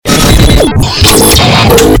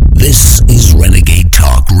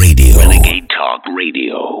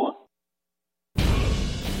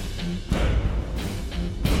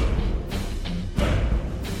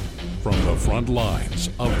front lines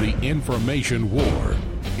of the information war.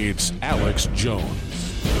 It's Alex Jones.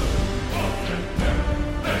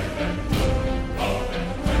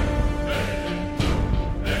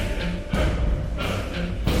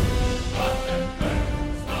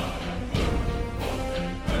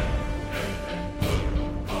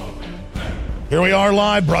 Here we are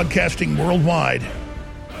live, broadcasting worldwide.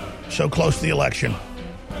 So close to the election.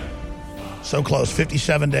 So close,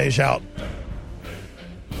 57 days out.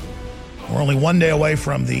 We're only one day away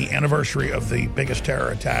from the anniversary of the biggest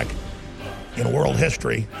terror attack in world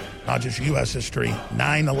history, not just U.S. history.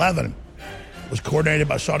 9/11 was coordinated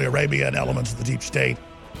by Saudi Arabia and elements of the deep state.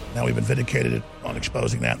 Now we've been vindicated on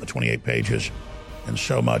exposing that in the 28 pages and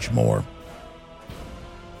so much more.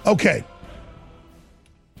 Okay.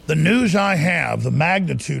 The news I have, the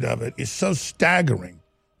magnitude of it, is so staggering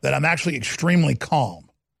that I'm actually extremely calm.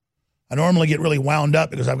 I normally get really wound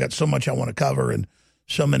up because I've got so much I want to cover and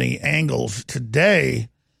so many angles. Today,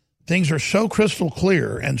 things are so crystal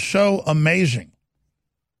clear and so amazing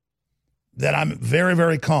that I'm very,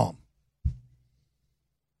 very calm.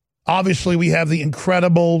 Obviously, we have the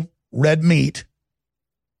incredible red meat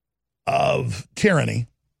of tyranny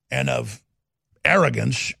and of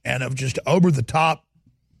arrogance and of just over-the-top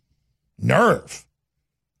nerve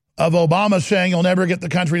of Obama saying you'll never get the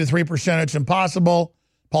country to 3%. It's impossible.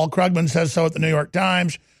 Paul Krugman says so at the New York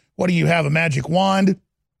Times. What do you have, a magic wand?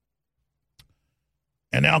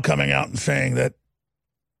 And now coming out and saying that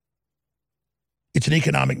it's an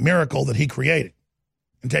economic miracle that he created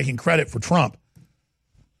and taking credit for Trump.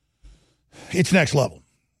 It's next level.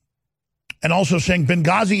 And also saying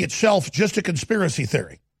Benghazi itself, just a conspiracy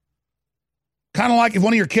theory. Kind of like if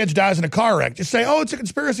one of your kids dies in a car wreck, just say, oh, it's a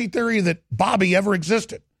conspiracy theory that Bobby ever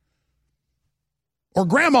existed. Or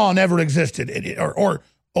Grandma never existed. Or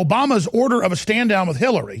Obama's order of a stand down with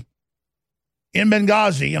Hillary in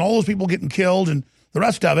Benghazi and all those people getting killed and the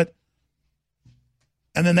rest of it.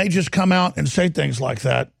 And then they just come out and say things like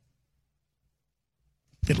that.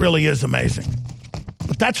 It really is amazing.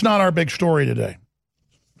 But that's not our big story today.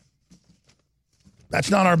 That's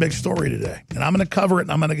not our big story today. And I'm going to cover it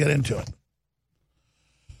and I'm going to get into it.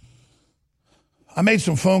 I made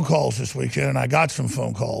some phone calls this weekend, and I got some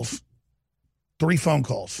phone calls, 3 phone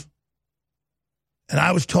calls. And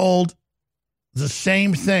I was told the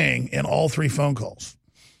same thing in all 3 phone calls.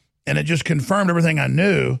 And it just confirmed everything I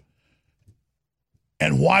knew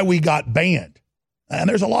and why we got banned. And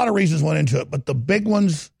there's a lot of reasons went into it, but the big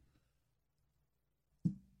ones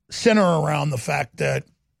center around the fact that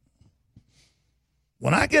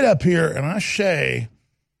when I get up here and I say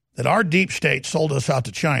that our deep state sold us out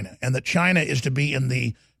to China and that China is to be in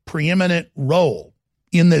the preeminent role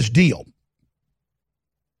in this deal.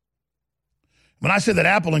 When I say that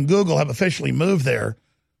Apple and Google have officially moved there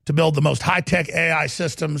to build the most high-tech AI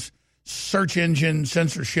systems, search engine,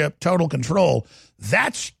 censorship, total control,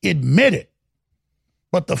 that's admitted.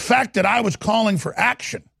 But the fact that I was calling for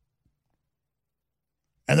action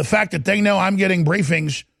and the fact that they know I'm getting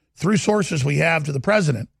briefings through sources we have to the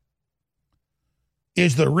president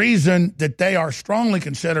is the reason that they are strongly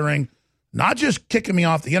considering not just kicking me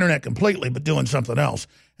off the internet completely, but doing something else.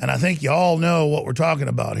 And I think you all know what we're talking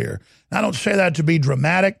about here. And I don't say that to be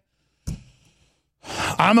dramatic.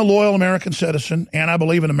 I'm a loyal American citizen, and I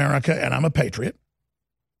believe in America, and I'm a patriot.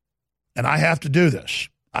 And I have to do this.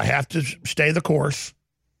 I have to stay the course,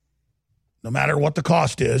 no matter what the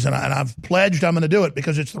cost is. And I've pledged I'm going to do it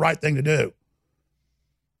because it's the right thing to do.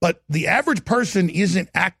 But the average person isn't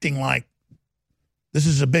acting like this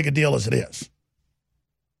is as big a deal as it is.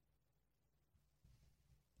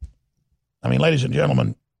 I mean, ladies and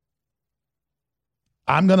gentlemen,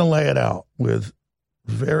 I'm going to lay it out with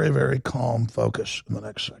very, very calm focus in the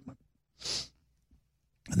next segment.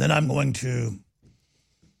 And then I'm going to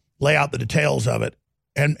lay out the details of it.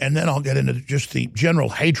 And then I'll get into just the general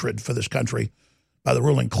hatred for this country by the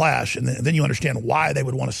ruling class. And then you understand why they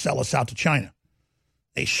would want to sell us out to China.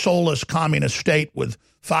 A soulless communist state with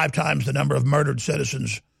 5 times the number of murdered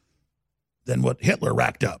citizens than what Hitler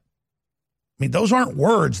racked up. I mean, those aren't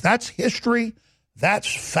words. That's history.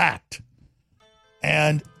 That's fact.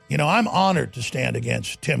 And, you know, I'm honored to stand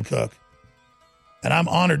against Tim Cook. And I'm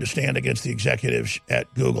honored to stand against the executives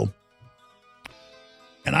at Google.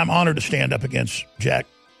 And I'm honored to stand up against Jack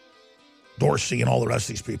Dorsey and all the rest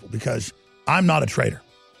of these people because I'm not a traitor.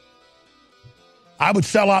 I would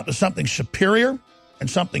sell out to something superior and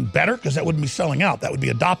something better because that wouldn't be selling out. That would be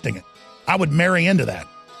adopting it. I would marry into that.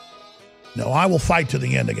 No, I will fight to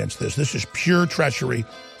the end against this. This is pure treachery,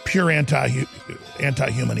 pure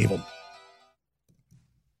anti-human evil.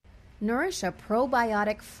 Nourish a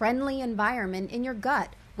probiotic-friendly environment in your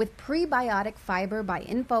gut with Prebiotic Fiber by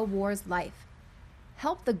InfoWars Life.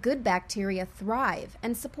 help the good bacteria thrive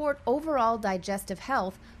and support overall digestive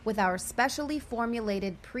health with our specially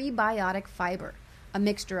formulated prebiotic fiber, a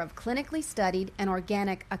mixture of clinically studied and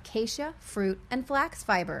organic acacia, fruit, and flax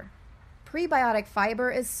fiber. Prebiotic fiber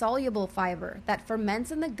is soluble fiber that ferments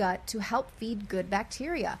in the gut to help feed good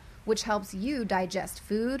bacteria, which helps you digest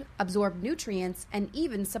food, absorb nutrients, and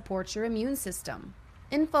even supports your immune system.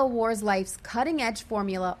 InfoWars Life's cutting-edge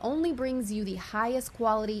formula only brings you the highest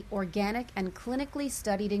quality, organic, and clinically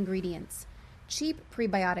studied ingredients. Cheap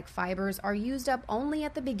prebiotic fibers are used up only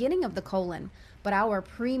at the beginning of the colon, but our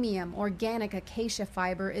premium organic acacia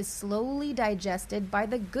fiber is slowly digested by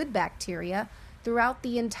the good bacteria throughout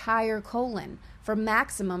the entire colon for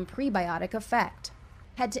maximum prebiotic effect.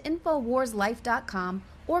 Head to InfoWarsLife.com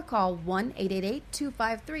or call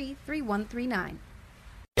 1-888-253-3139.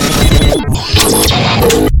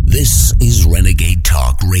 This is Renegade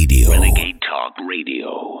Talk Radio. Renegade Talk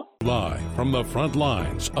Radio. Live from the front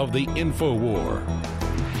lines of the InfoWar.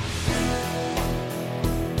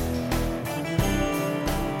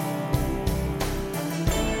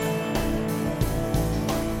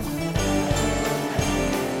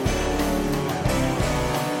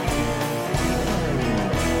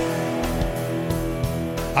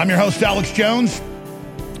 I'm your host, Alex Jones.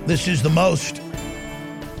 This is the most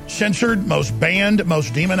censored, most banned,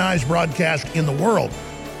 most demonized broadcast in the world.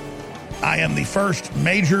 I am the first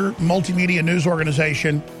major multimedia news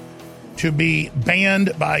organization to be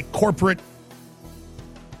banned by corporate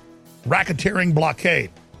racketeering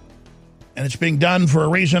blockade. And it's being done for a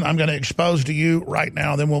reason I'm going to expose to you right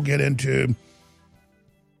now. Then we'll get into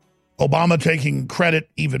Obama taking credit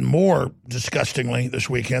even more disgustingly this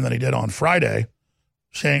weekend than he did on Friday,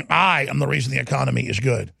 saying, I am the reason the economy is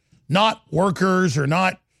good. Not workers or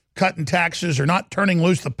not cutting taxes or not turning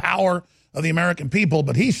loose the power of the American people,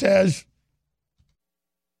 but he says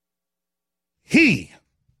he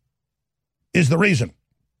is the reason.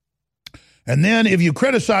 And then if you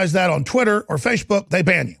criticize that on Twitter or Facebook, they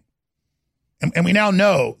ban you. And we now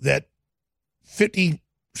know that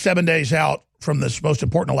 57 days out from this most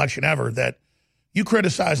important election ever, that you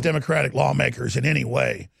criticize Democratic lawmakers in any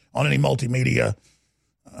way on any multimedia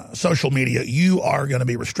social media, you are going to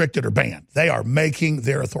be restricted or banned. They are making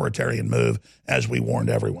their authoritarian move, as we warned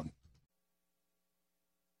everyone.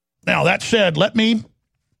 Now, that said, let me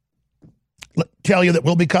tell you that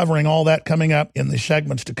we'll be covering all that coming up in the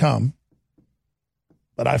segments to come.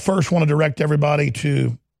 But I first want to direct everybody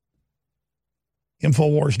to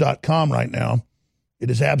Infowars.com right now. It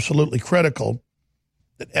is absolutely critical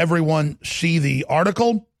that everyone see the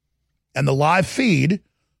article and the live feed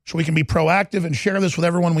so we can be proactive and share this with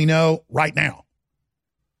everyone we know right now.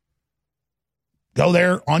 Go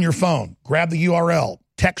there on your phone, grab the URL,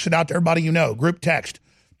 text it out to everybody you know, group text,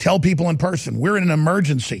 tell people in person. We're in an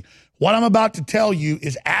emergency. What I'm about to tell you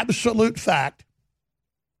is absolute fact,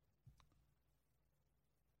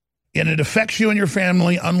 and it affects you and your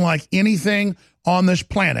family unlike anything on this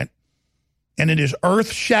planet, and it is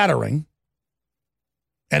earth-shattering,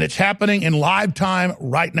 and it's happening in live time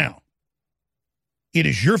right now. It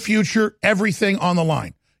is your future, everything on the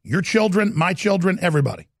line. Your children, my children,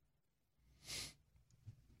 everybody.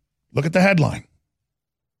 Look at the headline.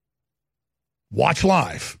 Watch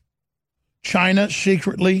live. China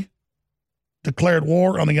secretly declared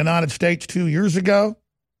war on the United States 2 years ago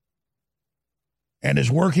and is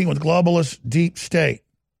working with globalist deep state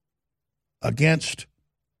against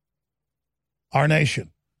our nation.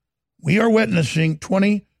 We are witnessing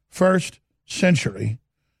 21st century,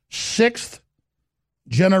 sixth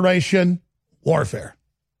generation warfare.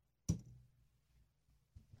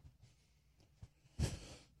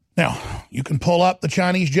 Now, you can pull up the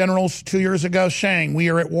Chinese generals 2 years ago saying we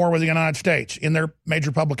are at war with the United States in their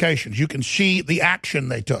major publications. You can see the action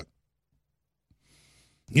they took.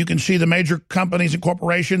 You can see the major companies and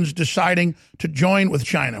corporations deciding to join with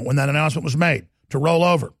China when that announcement was made, to roll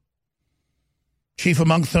over. Chief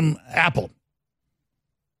amongst them, Apple.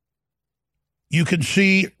 You can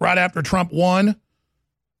see right after Trump won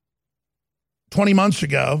 20 months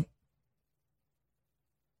ago,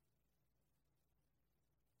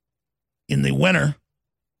 in the winter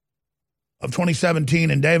of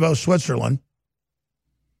 2017 in Davos, Switzerland,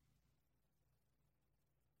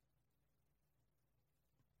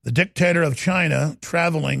 the dictator of China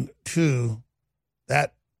traveling to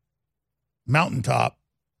that mountaintop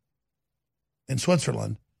in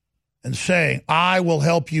Switzerland and saying, I will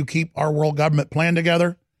help you keep our world government plan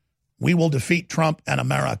together. We will defeat Trump and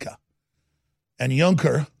America. And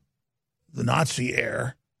Juncker, the Nazi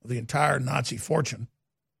heir of the entire Nazi fortune,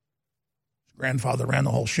 his grandfather ran the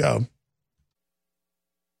whole show,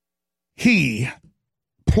 he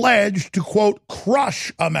pledged to, quote,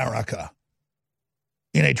 crush America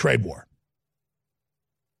in a trade war.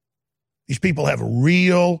 These people have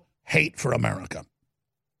real hate for America.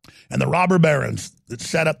 And the robber barons that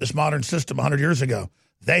set up this modern system 100 years ago,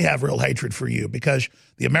 they have real hatred for you because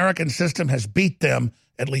the American system has beat them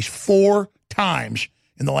at least 4 times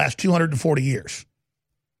in the last 240 years.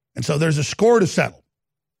 And so there's a score to settle.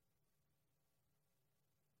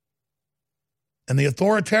 And the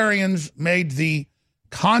authoritarians made the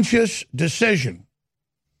conscious decision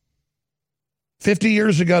 50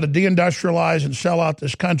 years ago to deindustrialize and sell out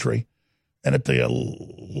this country. And at the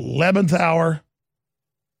 11th hour,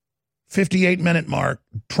 58-minute mark,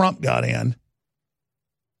 Trump got in.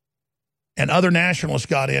 And other nationalists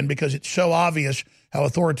got in because it's so obvious how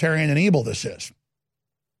authoritarian and evil this is.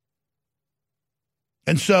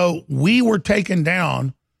 And so we were taken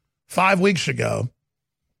down 5 weeks ago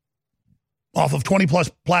off of 20-plus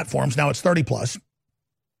platforms. Now it's 30-plus.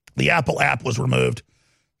 The Apple app was removed.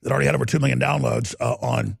 It already had over 2 million downloads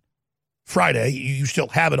on Friday. You still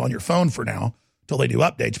have it on your phone for now until they do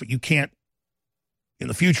updates, but you can't in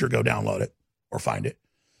the future go download it or find it.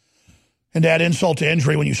 And to add insult to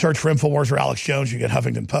injury, when you search for InfoWars or Alex Jones, you get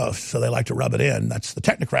Huffington Post. So they like to rub it in. That's the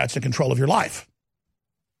technocrats in control of your life.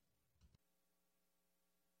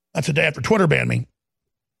 That's the day after Twitter banned me.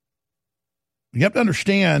 You have to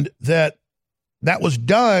understand that that was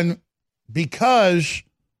done because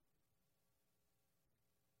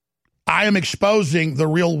I am exposing the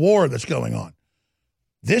real war that's going on.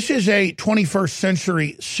 This is a 21st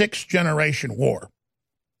century 6th generation war.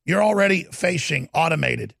 You're already facing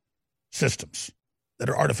automated systems that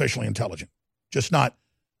are artificially intelligent, just not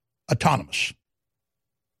autonomous,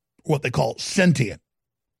 what they call sentient.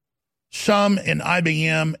 Some in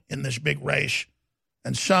IBM in this big race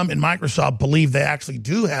and some in Microsoft believe they actually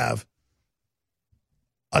do have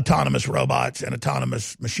autonomous robots and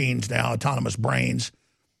autonomous machines now, autonomous brains,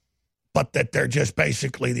 but that they're just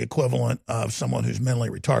basically the equivalent of someone who's mentally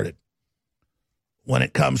retarded when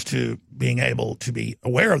it comes to being able to be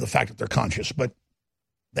aware of the fact that they're conscious, but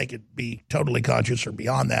they could be totally conscious or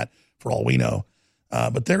beyond that for all we know.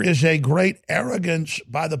 But there is a great arrogance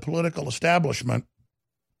by the political establishment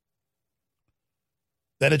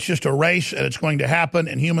that it's just a race and it's going to happen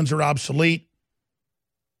and humans are obsolete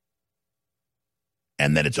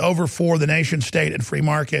and that it's over for the nation state and free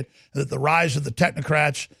market, and that the rise of the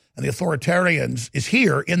technocrats and the authoritarians is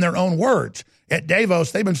here in their own words. At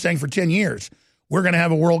Davos, they've been saying for 10 years, we're going to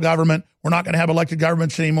have a world government. We're not going to have elected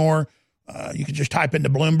governments anymore. You can just type into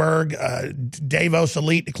Bloomberg. Davos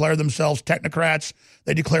elite declare themselves technocrats.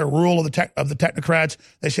 They declare rule of the technocrats.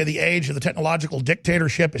 They say the age of the technological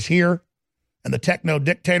dictatorship is here and the techno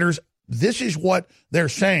dictators. This is what they're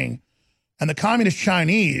saying. And the communist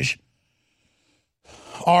Chinese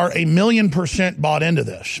are 1,000,000% bought into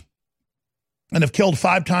this and have killed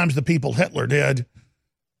 5 times the people Hitler did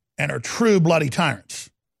and are true bloody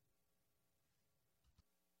tyrants.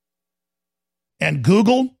 And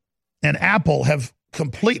Google and Apple have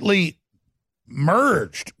completely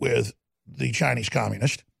merged with the Chinese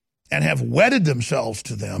communists and have wedded themselves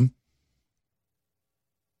to them.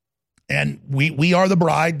 And we are the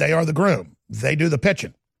bride, they are the groom. They do the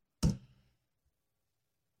pitching.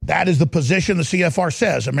 That is the position the CFR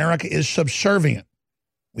says. America is subservient.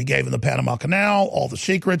 We gave them the Panama Canal, all the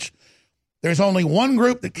secrets. There's only one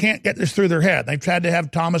group that can't get this through their head. They've tried to have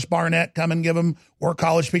Thomas Barnett come and give them war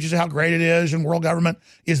college speeches of how great it is and world government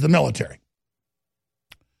is the military.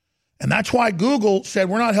 And that's why Google said,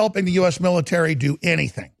 we're not helping the U.S. military do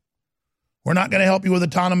anything. We're not going to help you with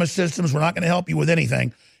autonomous systems. We're not going to help you with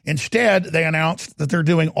anything. Instead, they announced that they're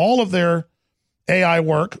doing all of their AI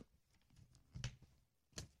work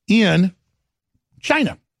in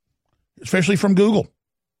China, especially from Google.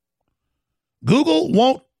 Google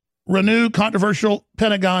won't renew controversial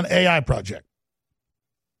Pentagon AI project.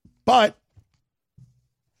 But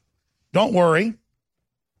don't worry.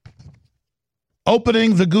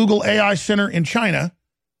 Opening the Google AI Center in China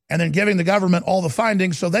and then giving the government all the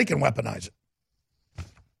findings so they can weaponize it.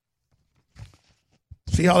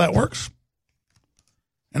 See how that works?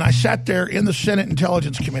 And I sat there in the Senate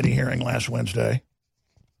Intelligence Committee hearing last Wednesday,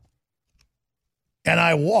 and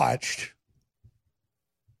I watched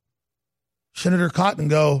Senator Cotton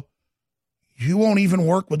go, you won't even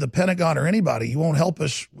work with the Pentagon or anybody. You won't help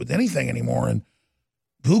us with anything anymore. And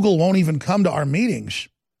Google won't even come to our meetings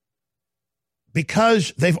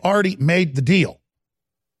because they've already made the deal.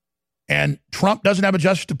 And Trump doesn't have a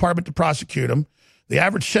Justice Department to prosecute him. The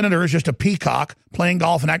average senator is just a peacock playing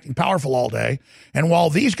golf and acting powerful all day. And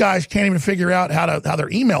while these guys can't even figure out how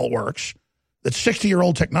their email works, that's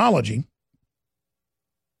 60-year-old technology,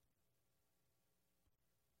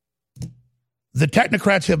 the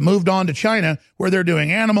technocrats have moved on to China, where they're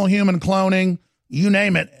doing animal-human cloning, you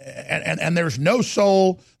name it, and there's no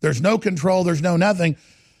soul, there's no control, there's no nothing.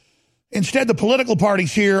 Instead, the political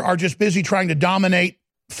parties here are just busy trying to dominate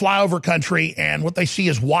flyover country, and what they see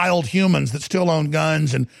is wild humans that still own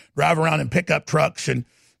guns and drive around in pickup trucks, and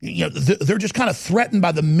they're just kind of threatened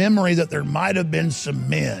by the memory that there might have been some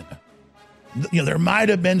men. There might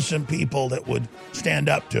have been some people that would stand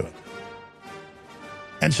up to it.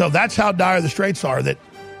 And so that's how dire the straits are, that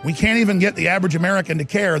we can't even get the average American to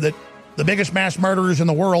care that the biggest mass murderers in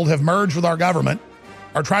the world have merged with our government,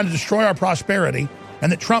 are trying to destroy our prosperity,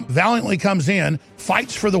 and that Trump valiantly comes in,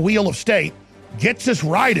 fights for the wheel of state, gets us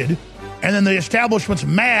righted, and then the establishment's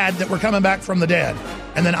mad that we're coming back from the dead.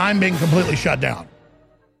 And then I'm being completely shut down.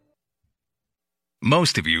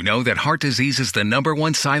 Most of you know that heart disease is the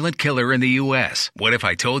 #1 silent killer in the U.S. What if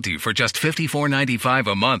I told you for just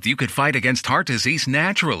 $54.95 a month you could fight against heart disease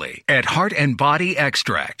naturally? At Heart and Body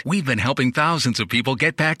Extract, we've been helping thousands of people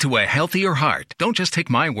get back to a healthier heart. Don't just take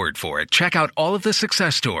my word for it. Check out all of the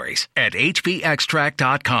success stories at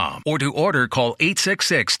hbextract.com, or to order, call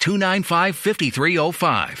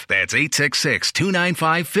 866-295-5305. That's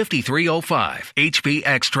 866-295-5305.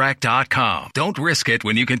 hbextract.com. Don't risk it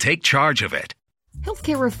when you can take charge of it.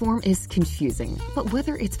 Healthcare reform is confusing, but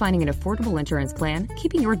whether it's finding an affordable insurance plan,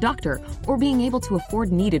 keeping your doctor, or being able to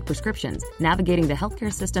afford needed prescriptions, navigating the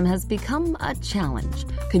healthcare system has become a challenge.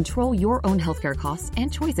 Control your own healthcare costs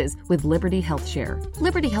and choices with Liberty HealthShare.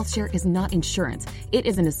 Liberty HealthShare is not insurance. It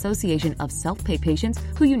is an association of self-pay patients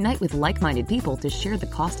who unite with like-minded people to share the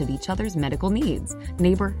cost of each other's medical needs.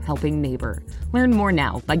 Neighbor helping neighbor. Learn more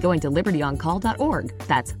now by going to libertyoncall.org.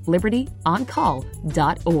 That's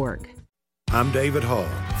libertyoncall.org. I'm David Hall,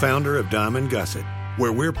 founder of Diamond Gusset,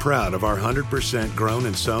 where we're proud of our 100% grown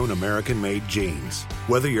and sewn American-made jeans.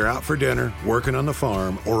 Whether you're out for dinner, working on the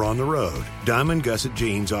farm, or on the road, Diamond Gusset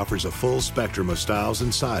Jeans offers a full spectrum of styles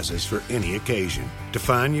and sizes for any occasion. To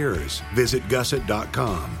find yours, visit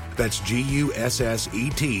gusset.com. That's GUSSET.com.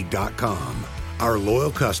 Our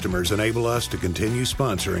loyal customers enable us to continue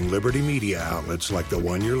sponsoring Liberty media outlets like the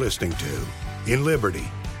one you're listening to. In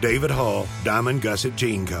Liberty, David Hall, Diamond Gusset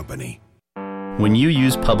Jean Company. When you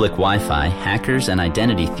use public Wi-Fi, hackers and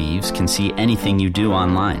identity thieves can see anything you do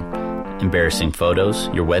online. Embarrassing photos,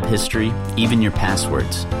 your web history, even your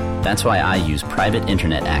passwords. That's why I use private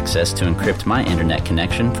internet access to encrypt my internet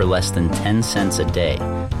connection for less than 10 cents a day.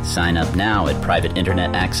 Sign up now at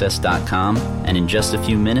privateinternetaccess.com, and in just a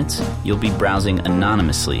few minutes, you'll be browsing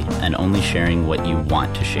anonymously and only sharing what you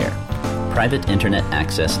want to share.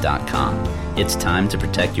 privateinternetaccess.com. It's time to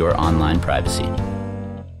protect your online privacy.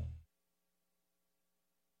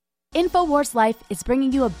 InfoWars Life is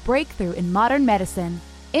bringing you a breakthrough in modern medicine.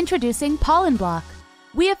 Introducing Pollen Block.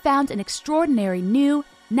 We have found an extraordinary new,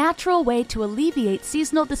 natural way to alleviate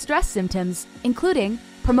seasonal distress symptoms, including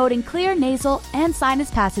promoting clear nasal and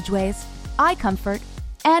sinus passageways, eye comfort,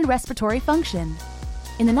 and respiratory function.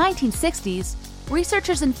 In the 1960s,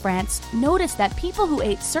 researchers in France noticed that people who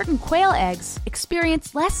ate certain quail eggs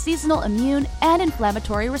experienced less seasonal immune and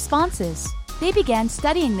inflammatory responses. They began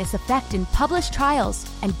studying this effect in published trials,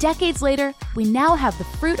 and decades later, we now have the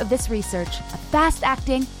fruit of this research, a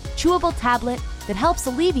fast-acting, chewable tablet that helps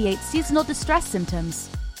alleviate seasonal distress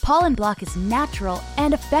symptoms. Pollen Block is natural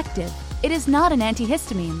and effective. It is not an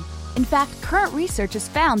antihistamine. In fact, current research has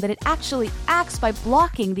found that it actually acts by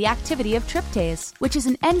blocking the activity of tryptase, which is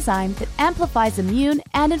an enzyme that amplifies immune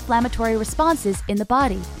and inflammatory responses in the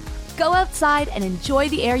body. Go outside and enjoy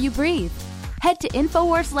the air you breathe. Head to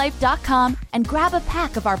InfoWarsLife.com and grab a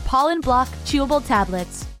pack of our Pollen Block chewable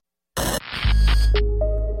tablets.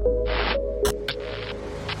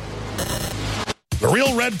 The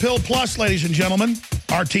Real Red Pill Plus, ladies and gentlemen.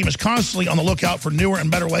 Our team is constantly on the lookout for newer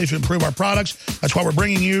and better ways to improve our products. That's why we're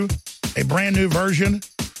bringing you a brand new version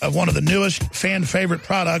of one of the newest fan favorite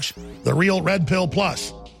products, the Real Red Pill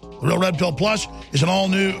Plus. The Real Red Pill Plus is an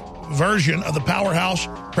all-new version of the powerhouse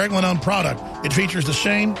Pregnenolone product. It features the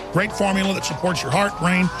same great formula that supports your heart,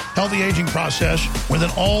 brain, healthy aging process with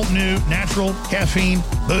an all-new natural caffeine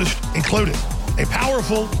boost included. A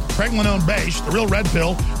powerful Pregnenolone base, the Real Red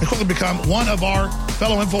Pill, has quickly become one of our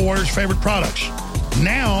fellow InfoWarriors' favorite products.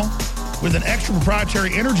 Now, with an extra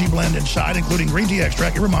proprietary energy blend inside, including green tea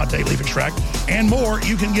extract, yerba mate, leaf extract, and more,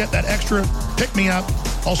 you can get that extra pick-me-up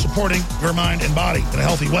while supporting your mind and body in a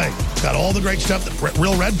healthy way. It's got all the great stuff that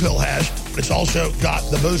Real Red Pill has, but it's also got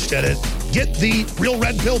the boost in it. Get the Real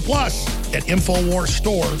Red Pill Plus at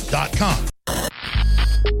InfoWarsStore.com.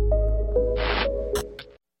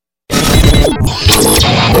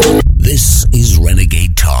 This is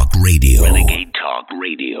Renegade Talk Radio. Renegade Talk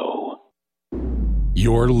Radio.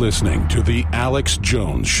 You're listening to The Alex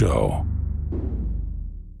Jones Show.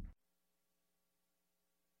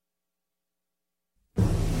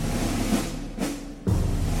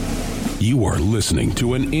 You are listening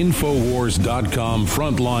to an Infowars.com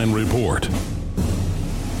frontline report.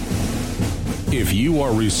 If you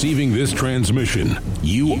are receiving this transmission,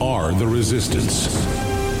 you are the resistance.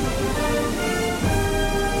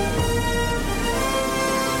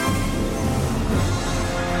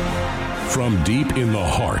 From deep in the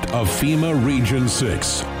heart of FEMA Region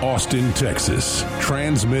 6, Austin, Texas,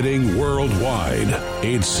 transmitting worldwide,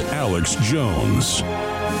 it's Alex Jones.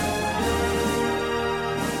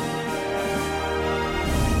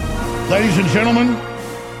 Ladies and gentlemen,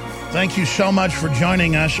 thank you so much for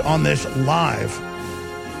joining us on this live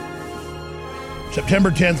September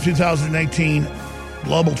 10th, 2018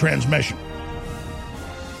 global transmission.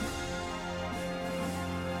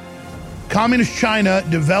 Communist China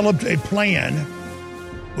developed a plan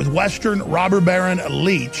with Western robber baron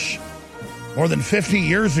elites more than 50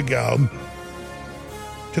 years ago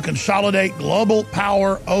to consolidate global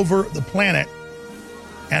power over the planet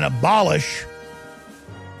and abolish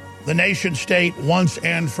the nation state once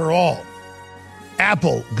and for all.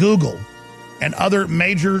 Apple, Google, and other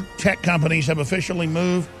major tech companies have officially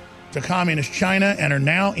moved to Communist China and are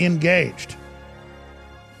now engaged.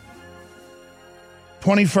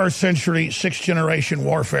 21st century, sixth-generation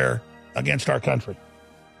warfare against our country.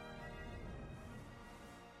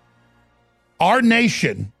 Our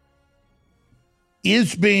nation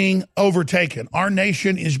is being overtaken. Our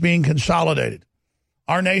nation is being consolidated.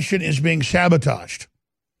 Our nation is being sabotaged.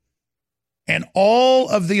 And all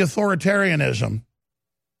of the authoritarianism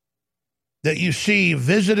that you see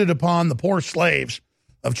visited upon the poor slaves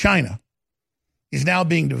of China is now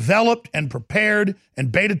being developed and prepared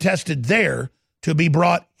and beta tested there to be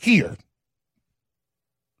brought here.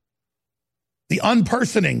 The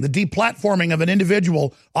unpersoning, the deplatforming of an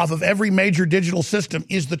individual off of every major digital system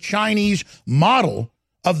is the Chinese model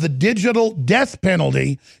of the digital death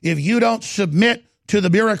penalty if you don't submit to the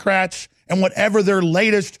bureaucrats and whatever their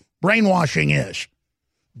latest brainwashing is.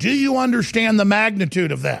 Do you understand the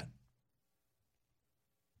magnitude of that?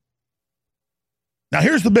 Now,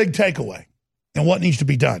 here's the big takeaway and what needs to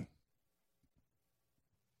be done.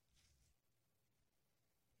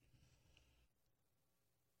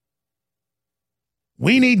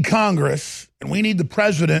 We need Congress and we need the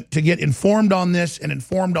president to get informed on this and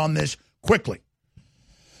informed on this quickly.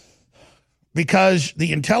 Because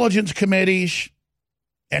the intelligence committees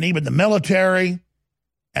and even the military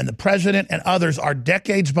and the president and others are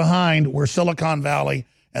decades behind where Silicon Valley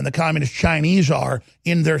and the communist Chinese are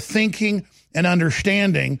in their thinking and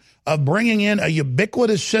understanding of bringing in a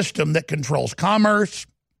ubiquitous system that controls commerce,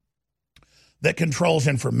 that controls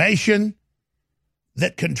information,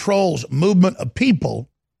 that controls movement of people,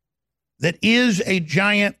 that is a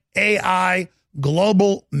giant AI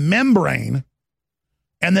global membrane,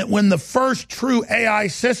 and that when the first true AI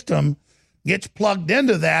system gets plugged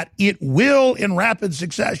into that, it will, in rapid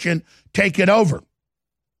succession, take it over.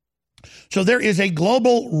 So there is a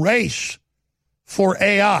global race for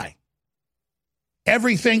AI.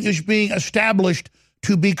 Everything is being established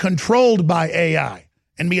to be controlled by AI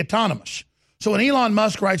and be autonomous. So when Elon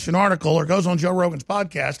Musk writes an article or goes on Joe Rogan's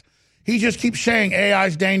podcast, he just keeps saying AI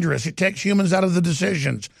is dangerous. It takes humans out of the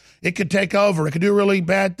decisions. It could take over. It could do really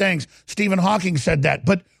bad things. Stephen Hawking said that.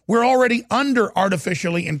 But we're already under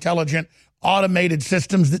artificially intelligent automated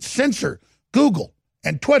systems that censor Google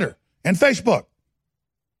and Twitter and Facebook.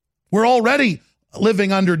 We're already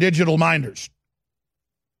living under digital minders.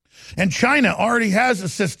 And China already has a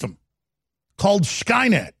system called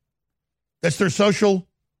Skynet. That's their social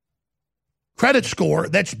credit score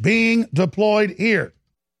that's being deployed here.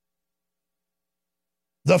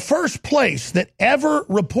 The first place that ever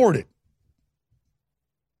reported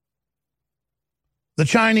the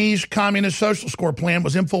Chinese Communist Social Score plan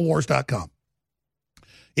was Infowars.com.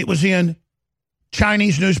 It was in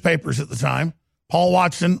Chinese newspapers at the time. Paul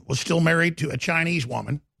Watson was still married to a Chinese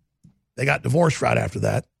woman. They got divorced right after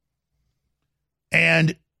that.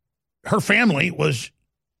 And her family was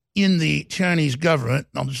in the Chinese government.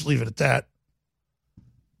 I'll just leave it at that.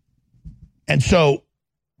 And so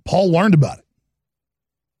Paul learned about it.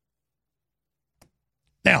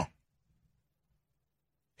 Now,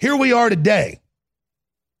 here we are today.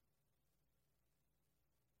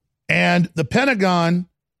 And the Pentagon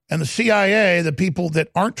and the CIA, the people that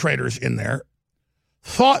aren't traitors in there,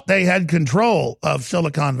 thought they had control of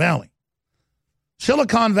Silicon Valley.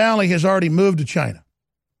 Silicon Valley has already moved to China.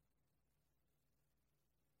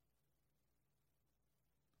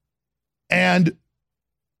 And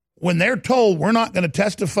when they're told we're not going to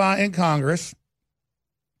testify in Congress,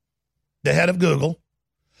 the head of Google,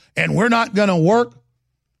 and we're not going to work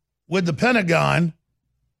with the Pentagon,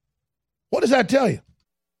 what does that tell you?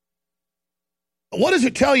 What does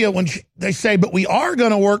it tell you when they say, but we are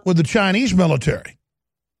going to work with the Chinese military?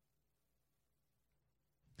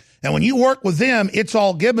 And when you work with them, it's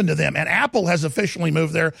all given to them. And Apple has officially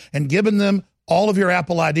moved there and given them all of your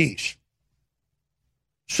Apple IDs.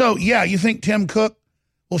 So, yeah, you think Tim Cook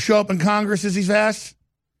will show up in Congress as he's asked?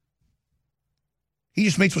 He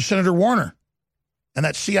just meets with Senator Warner and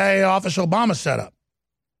that CIA office Obama set up.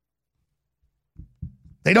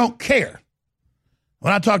 They don't care.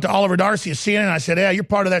 When I talked to Oliver Darcy of CNN, I said, yeah, you're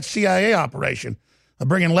part of that CIA operation of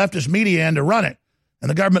bringing leftist media in to run it. And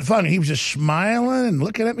the government funding. He was just smiling and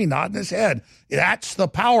looking at me, nodding his head. That's the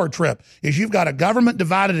power trip, is you've got a government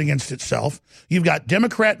divided against itself. You've got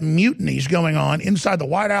Democrat mutinies going on inside the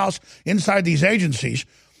White House, inside these agencies.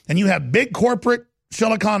 And you have big corporate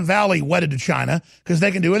Silicon Valley wedded to China because they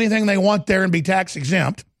can do anything they want there and be tax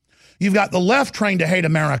exempt. You've got the left trained to hate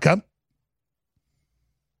America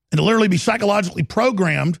and to literally be psychologically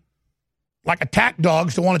programmed like attack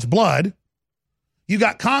dogs to want its blood. You've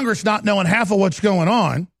got Congress not knowing half of what's going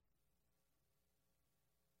on.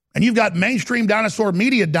 And you've got mainstream dinosaur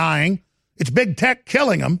media dying. It's big tech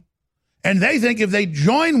killing them. And they think if they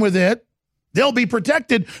join with it, they'll be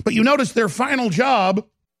protected. But you notice their final job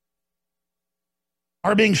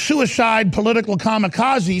are being suicide political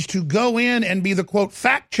kamikazes to go in and be the, quote,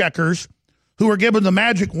 fact checkers who are given the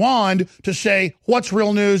magic wand to say what's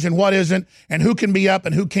real news and what isn't, and who can be up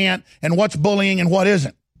and who can't, and what's bullying and what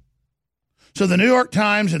isn't. So the New York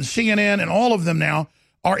Times and CNN and all of them now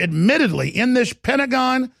are admittedly in this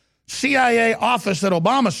Pentagon CIA office that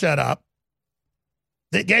Obama set up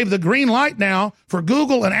that gave the green light now for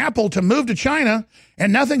Google and Apple to move to China,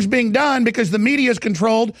 and nothing's being done because the media is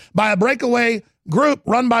controlled by a breakaway group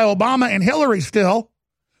run by Obama and Hillary still,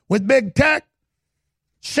 with big tech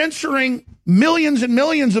censoring millions and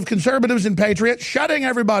millions of conservatives and patriots, shutting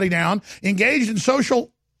everybody down, engaged in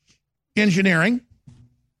social engineering,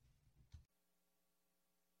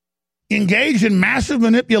 engaged in massive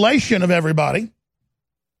manipulation of everybody.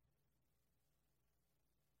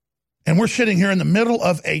 And we're sitting here in the middle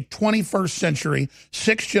of a 21st century,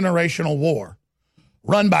 sixth-generational war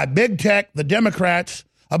run by big tech, the Democrats,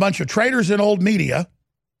 a bunch of traitors in old media,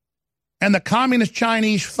 and the communist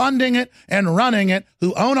Chinese funding it and running it,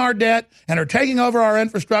 who own our debt and are taking over our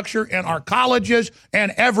infrastructure and our colleges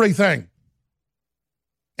and everything.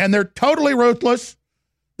 And they're totally ruthless.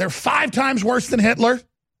 They're 5 times worse than Hitler,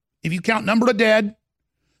 if you count number of dead.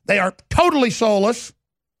 They are totally soulless,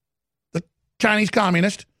 the Chinese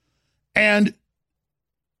communist. And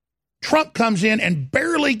Trump comes in and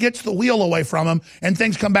barely gets the wheel away from him, and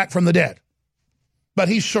things come back from the dead. But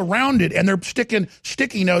he's surrounded, and they're sticking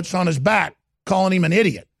sticky notes on his back, calling him an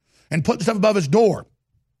idiot, and putting stuff above his door,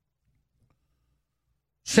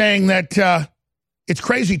 saying that it's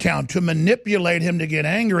crazy town, to manipulate him to get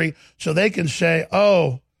angry so they can say,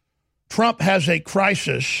 oh, Trump has a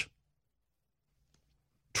crisis.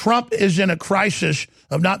 Trump is in a crisis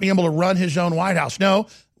of not being able to run his own White House. No,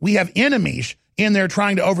 we have enemies in there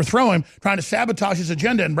trying to overthrow him, trying to sabotage his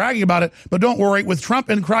agenda and bragging about it. But don't worry, with Trump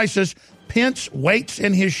in crisis, Pence waits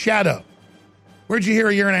in his shadow. Where'd you hear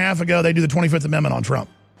a year and a half ago they do the 25th Amendment on Trump?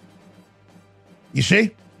 You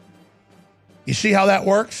see? You see how that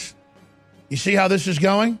works? You see how this is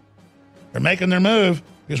going? They're making their move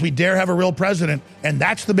because we dare have a real president, and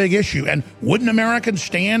that's the big issue. And wouldn't Americans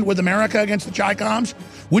stand with America against the Chi-Coms?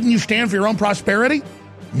 Wouldn't you stand for your own prosperity?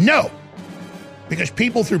 No. Because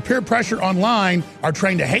people through peer pressure online are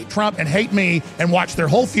trained to hate Trump and hate me and watch their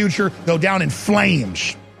whole future go down in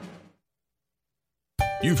flames.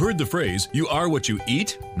 You've heard the phrase, you are what you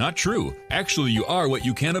eat? Not true. Actually, you are what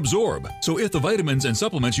you can absorb. So if the vitamins and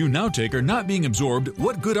supplements you now take are not being absorbed,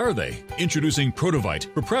 what good are they? Introducing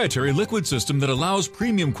Protovite, proprietary liquid system that allows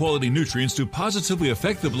premium quality nutrients to positively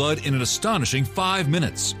affect the blood in an astonishing 5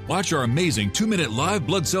 minutes. Watch our amazing 2-minute live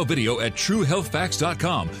blood cell video at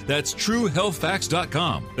TrueHealthFacts.com. That's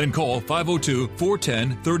TrueHealthFacts.com. Then call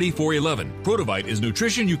 502-410-3411. Protovite is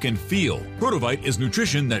nutrition you can feel. Protovite is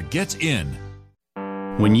nutrition that gets in.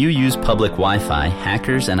 When you use public Wi-Fi,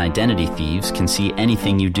 hackers and identity thieves can see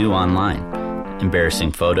anything you do online.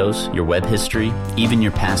 Embarrassing photos, your web history, even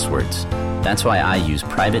your passwords. That's why I use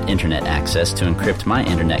private internet access to encrypt my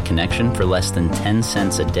internet connection for less than 10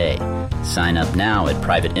 cents a day. Sign up now at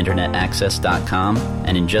privateinternetaccess.com,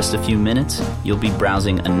 and in just a few minutes, you'll be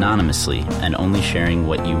browsing anonymously and only sharing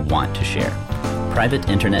what you want to share.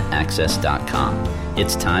 privateinternetaccess.com.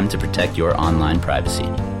 It's time to protect your online privacy.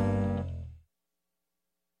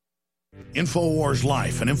 InfoWars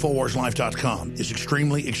Life and InfoWarsLife.com is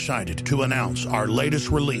extremely excited to announce our latest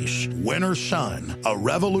release, Winter Sun, a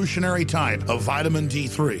revolutionary type of vitamin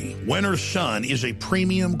D3. Winter Sun is a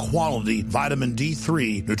premium quality vitamin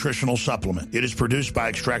D3 nutritional supplement. It is produced by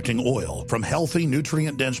extracting oil from healthy,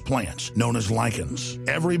 nutrient-dense plants known as lichens.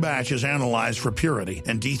 Every batch is analyzed for purity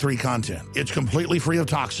and D3 content. It's completely free of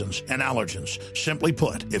toxins and allergens. Simply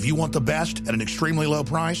put, if you want the best at an extremely low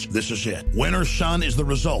price, this is it. Winter Sun is the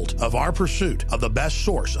result of our pursuit of the best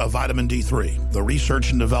source of vitamin D3. The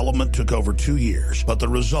research and development took over 2 years, but the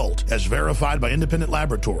result, as verified by independent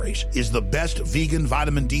laboratories, is the best vegan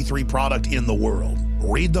vitamin D3 product in the world.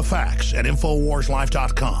 Read the facts at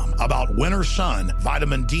InfoWarsLife.com about Winter Sun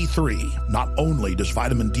Vitamin D3. Not only does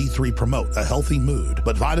vitamin D3 promote a healthy mood,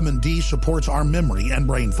 but vitamin D supports our memory and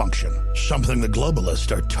brain function, something the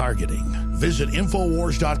globalists are targeting. Visit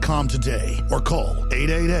InfoWars.com today or call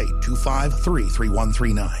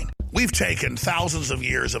 888-253-3139. We've taken thousands of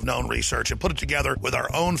years of known research and put it together with our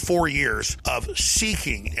own 4 years of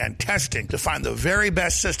seeking and testing to find the very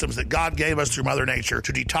best systems that God gave us through Mother Nature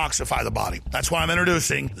to detoxify the body. That's why I'm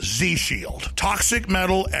introducing Z-Shield, Toxic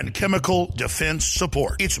Metal and Chemical Defense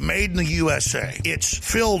Support. It's made in the USA. It's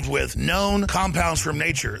filled with known compounds from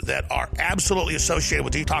nature that are absolutely associated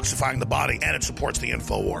with detoxifying the body, and it supports the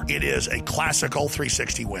InfoWar. It is a classical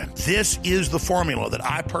 360 win. This is the formula that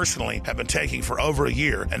I personally have been taking for over a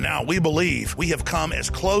year, and now we believe we have come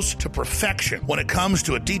as close to perfection when it comes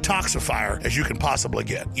to a detoxifier as you can possibly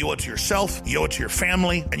get. You owe it to yourself, you owe it to your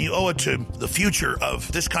family, and you owe it to the future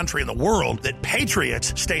of this country and the world that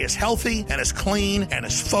patriots stay as healthy and as clean and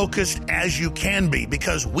as focused as you can be,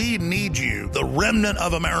 because we need you, the remnant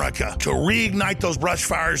of America, to reignite those brush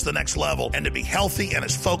fires to the next level and to be healthy and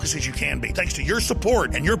as focused as you can be. Thanks to your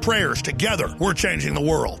support and your prayers, together, we're changing the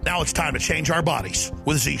world. Now it's time to change our bodies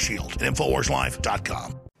with Z-Shield at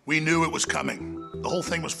InfoWarsLife.com. We knew it was coming. The whole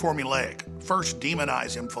thing was formulaic. First,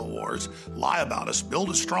 demonize InfoWars, lie about us, build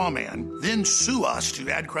a straw man, then sue us to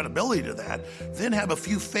add credibility to that, then have a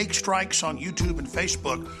few fake strikes on YouTube and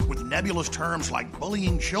Facebook with nebulous terms like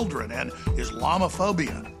bullying children and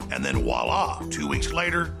Islamophobia. And then voila, 2 weeks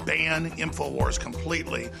later, ban InfoWars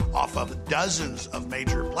completely off of dozens of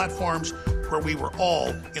major platforms where we were all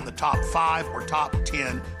in the top 5 or top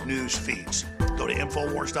 10 news feeds. Go to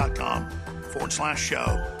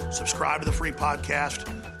InfoWars.com/show. Subscribe to the free podcast.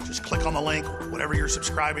 Just click on the link, whatever you're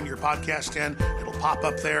subscribing your podcast in, it'll pop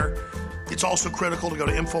up there. It's also critical to go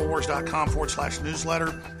to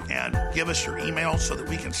InfoWars.com/newsletter and give us your email so that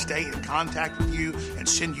we can stay in contact with you and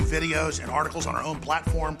send you videos and articles on our own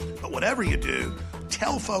platform. But whatever you do,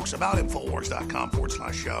 tell folks about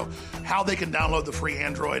InfoWars.com/show, how they can download the free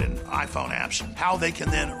Android and iPhone apps, how they can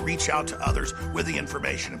then reach out to others with the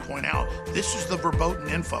information and point out, this is the verboten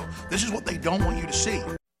info. This is what they don't want you to see.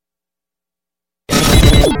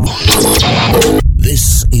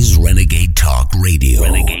 This is Renegade Talk Radio.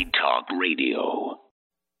 Renegade Talk Radio.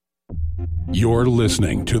 You're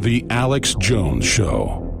listening to The Alex Jones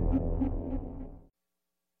Show.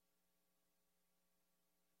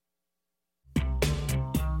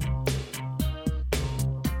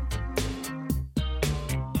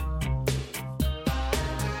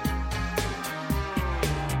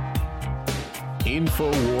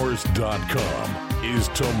 Infowars.com is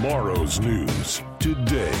tomorrow's news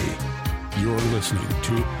today. You're listening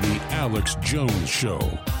to The Alex Jones Show.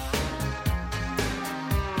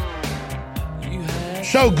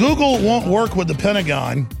 So Google won't work with the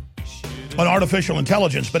Pentagon on artificial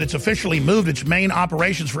intelligence, but it's officially moved its main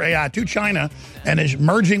operations for AI to China and is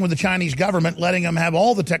merging with the Chinese government, letting them have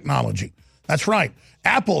all the technology. That's right.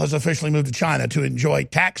 Apple has officially moved to China to enjoy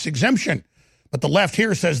tax exemption. But the left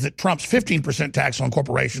here says that Trump's 15% tax on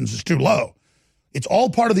corporations is too low. It's all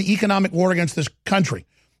part of the economic war against this country.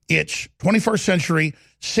 It's 21st century,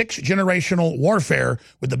 6-generational warfare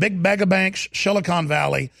with the big mega banks, Silicon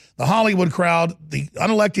Valley, the Hollywood crowd, the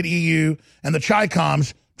unelected EU, and the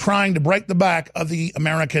Chi-Coms trying to break the back of the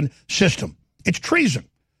American system. It's treason,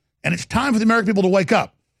 and it's time for the American people to wake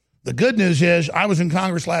up. The good news is I was in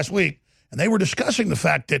Congress last week, and they were discussing the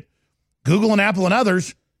fact that Google and Apple and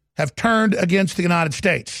others have turned against the United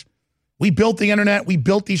States. We built the internet. We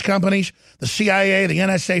built these companies. The CIA, the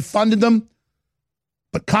NSA funded them.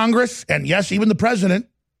 But Congress, and yes, even the president,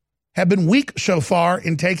 have been weak so far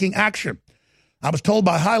in taking action. I was told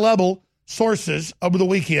by high-level sources over the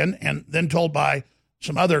weekend, and then told by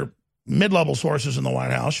some other mid-level sources in the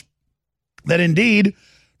White House, that indeed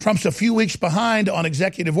Trump's a few weeks behind on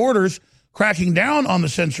executive orders cracking down on the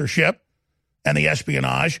censorship and the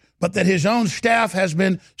espionage, but that his own staff has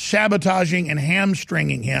been sabotaging and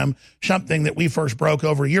hamstringing him, something that we first broke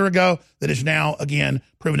over a year ago that is now, again,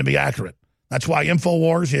 proven to be accurate. That's why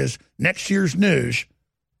InfoWars is next year's news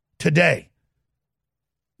today.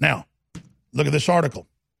 Now, look at this article.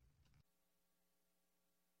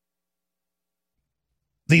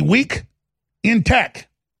 The week in tech.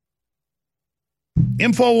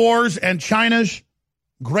 InfoWars and China's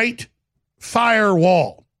Great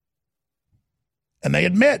Firewall. And they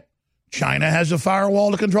admit China has a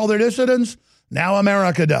firewall to control their dissidents. Now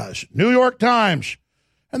America does. New York Times.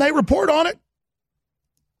 And they report on it.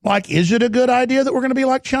 Like, is it a good idea that we're going to be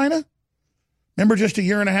like China? Remember just a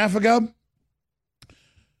year and a half ago?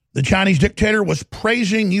 The Chinese dictator was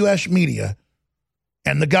praising U.S. media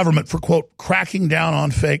and the government for, quote, cracking down on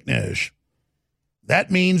fake news. That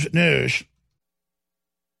means news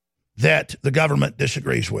that the government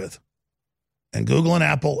disagrees with. And Google and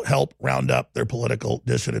Apple help round up their political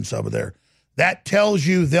dissidents over there. That tells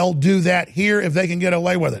you they'll do that here if they can get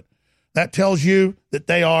away with it. That tells you that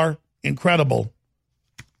they are incredible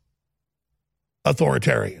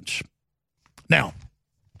authoritarians. Now,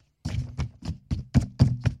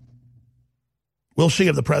 we'll see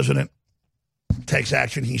if the president takes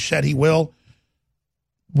action. He said he will.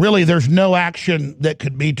 Really, there's no action that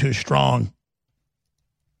could be too strong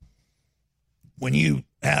when you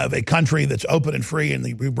have a country that's open and free and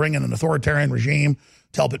you bring in an authoritarian regime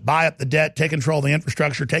to help it buy up the debt, take control of the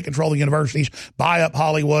infrastructure, take control of the universities, buy up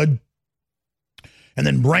Hollywood, and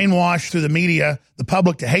then brainwash through the media the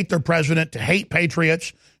public to hate their president, to hate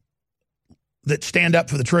patriots that stand up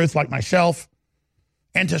for the truth like myself,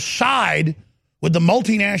 and to side with the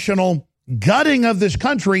multinational gutting of this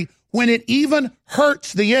country when it even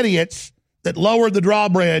hurts the idiots that lowered the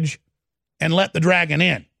drawbridge and let the dragon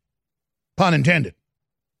in. Pun intended.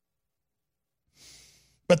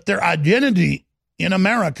 But their identity in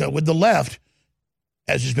America with the left,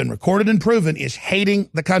 as has been recorded and proven, is hating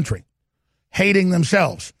the country, hating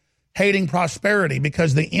themselves, hating prosperity,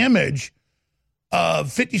 because the image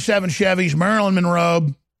of 57 Chevys, Marilyn Monroe,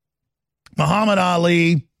 Muhammad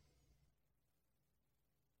Ali,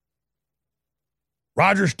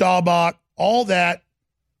 Roger Staubach, all that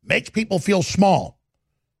makes people feel small.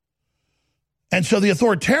 And so the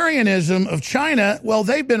authoritarianism of China, well,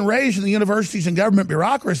 they've been raised in the universities and government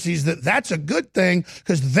bureaucracies that that's a good thing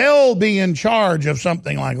because they'll be in charge of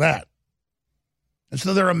something like that. And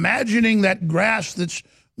so they're imagining that grass that's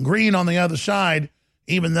green on the other side,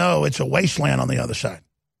 even though it's a wasteland on the other side.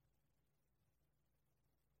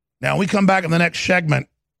 Now, we come back in the next segment.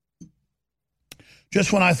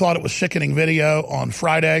 Just when I thought it was sickening video on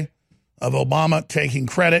Friday of Obama taking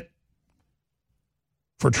credit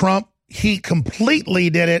for Trump, he completely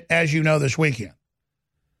did it, as you know, this weekend.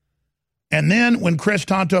 And then when Chris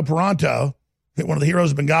Tonto Peranto, one of the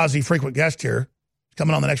heroes of Benghazi, frequent guest here,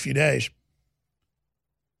 coming on the next few days,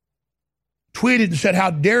 tweeted and said,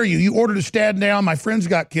 "How dare you? You ordered to stand down. My friends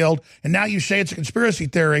got killed. And now you say it's a conspiracy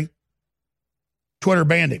theory." Twitter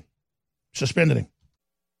banned him, suspended him.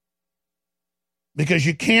 Because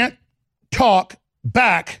you can't talk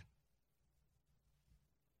back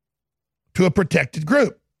to a protected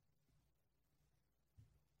group.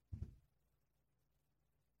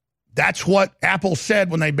 That's what Apple said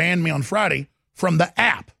when they banned me on Friday from the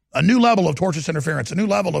app. A new level of tortious interference, a new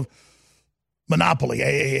level of monopoly,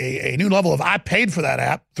 a new level of I paid for that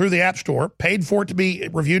app through the App Store, paid for it to be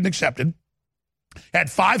reviewed and accepted, had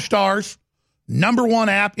 5 stars, #1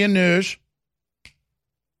 app in news,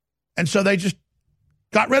 and so they just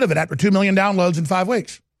got rid of it after 2 million downloads in 5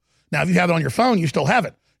 weeks. Now, if you have it on your phone, you still have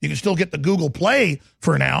it. You can still get the Google Play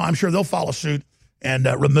for now. I'm sure they'll follow suit and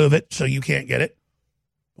remove it so you can't get it.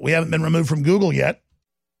 We haven't been removed from Google yet.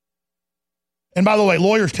 And by the way,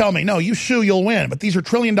 lawyers tell me, no, you sue, you'll win. But these are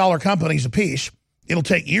trillion-dollar companies apiece. It'll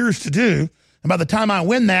take years to do. And by the time I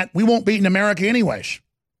win that, we won't be in America anyways.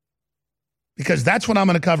 Because that's what I'm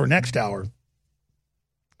going to cover next hour.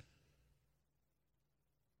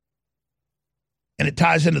 And it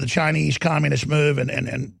ties into the Chinese communist move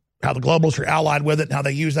and how the globalists are allied with it and how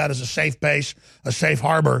they use that as a safe base, a safe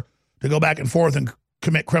harbor to go back and forth and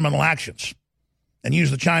commit criminal actions and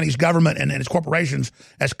use the Chinese government and its corporations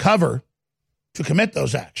as cover to commit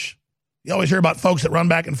those acts. You always hear about folks that run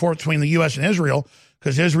back and forth between the U.S. and Israel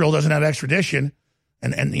because Israel doesn't have extradition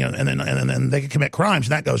and then they can commit crimes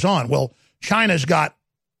and that goes on. Well, China's got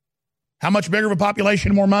how much bigger of a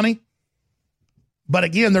population, more money? But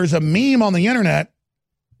again, there's a meme on the internet,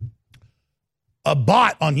 a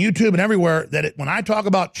bot on YouTube and everywhere that when I talk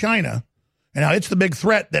about China and how it's the big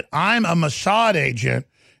threat, that I'm a Mossad agent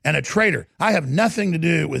and a traitor. I have nothing to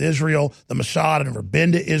do with Israel, the Mossad. I've never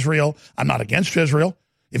been to Israel. I'm not against Israel.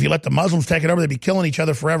 If you let the Muslims take it over, they'd be killing each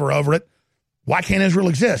other forever over it. Why can't Israel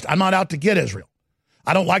exist? I'm not out to get Israel.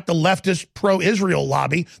 I don't like the leftist pro-Israel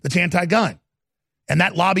lobby that's anti-gun. And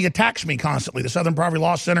that lobby attacks me constantly, the Southern Poverty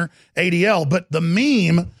Law Center, ADL. But the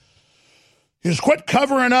meme is quit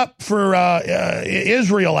covering up for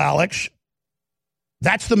Israel, Alex.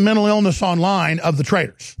 That's the mental illness online of the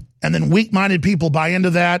traitors. And then weak-minded people buy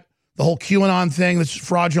into that, the whole QAnon thing that's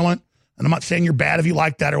fraudulent. And I'm not saying you're bad if you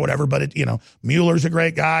like that or whatever, but, Mueller's a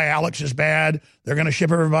great guy. Alex is bad. They're going to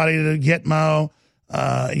ship everybody to Gitmo.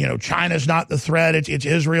 China's not the threat. It's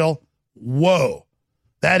Israel. Whoa,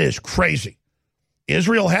 that is crazy.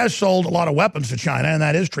 Israel has sold a lot of weapons to China, and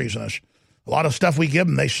that is treasonous. A lot of stuff we give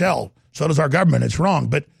them, they sell. So does our government. It's wrong.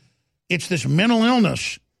 But it's this mental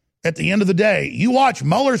illness at the end of the day. You watch,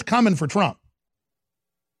 Mueller's coming for Trump.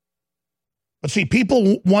 But see,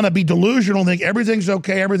 people want to be delusional and think everything's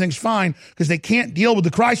okay, everything's fine, because they can't deal with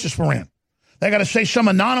the crisis we're in. They got to say some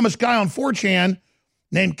anonymous guy on 4chan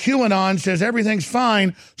named QAnon says everything's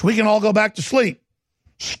fine, so we can all go back to sleep.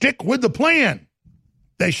 Stick with the plan,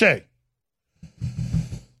 they say.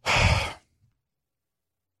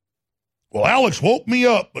 Well, Alex woke me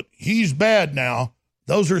up, but he's bad now.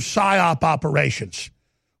 Those are PSYOP operations.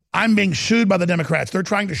 I'm being sued by the Democrats. They're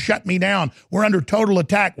trying to shut me down. We're under total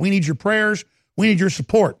attack. We need your prayers. We need your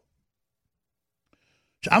support.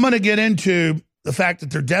 So I'm going to get into the fact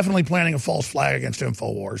that they're definitely planning a false flag against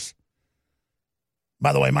InfoWars.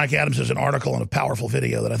 By the way, Mike Adams has an article and a powerful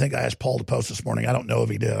video that I think I asked Paul to post this morning. I don't know if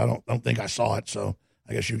he did. I don't think I saw it, so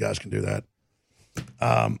I guess you guys can do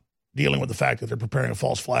that. Dealing with the fact that they're preparing a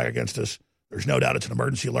false flag against us. There's no doubt it's an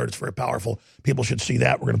emergency alert. It's very powerful. People should see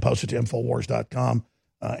that. We're going to post it to Infowars.com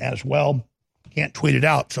as well. Can't tweet it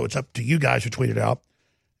out, so it's up to you guys to tweet it out.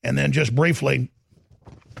 And then just briefly,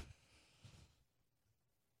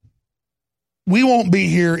 we won't be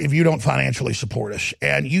here if you don't financially support us.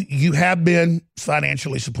 And you have been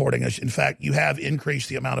financially supporting us. In fact, you have increased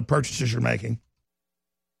the amount of purchases you're making.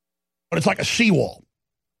 But it's like a seawall.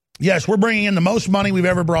 Yes, we're bringing in the most money we've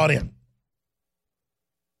ever brought in.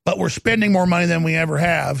 But we're spending more money than we ever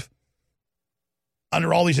have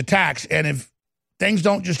under all these attacks. And if things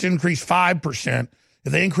don't just increase 5%,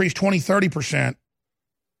 if they increase 20, 30%,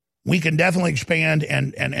 we can definitely expand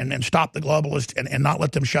and stop the globalists and not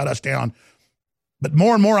let them shut us down. But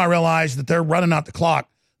more and more I realize that they're running out the clock.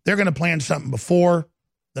 They're going to plan something before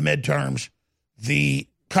the midterms. The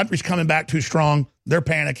country's coming back too strong. They're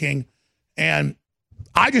panicking. And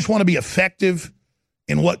I just want to be effective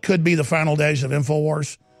in what could be the final days of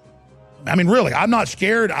InfoWars. I mean, really, I'm not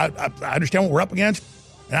scared. I understand what we're up against,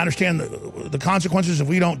 and I understand the consequences if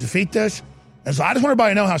we don't defeat this. And so I just want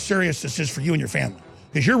everybody to know how serious this is for you and your family,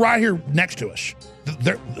 because you're right here next to us.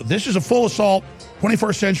 This is a full assault,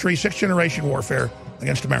 21st century, 6th generation warfare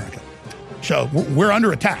against America. So we're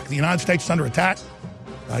under attack. The United States is under attack.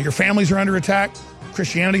 Your families are under attack.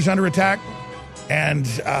 Christianity's under attack. And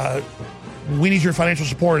we need your financial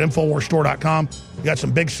support at InfoWarsStore.com. We got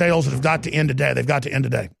some big sales that have got to end today. They've got to end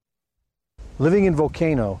today. Living in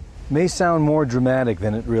Volcano may sound more dramatic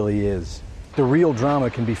than it really is. The real drama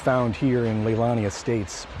can be found here in Leilani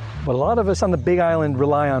Estates. But a lot of us on the Big Island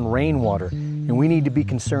rely on rainwater, and we need to be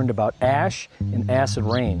concerned about ash and acid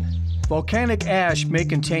rain. Volcanic ash may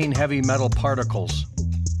contain heavy metal particles,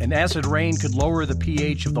 and acid rain could lower the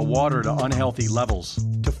pH of the water to unhealthy levels.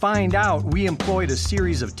 To find out, we employed a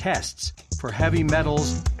series of tests for heavy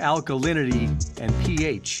metals, alkalinity, and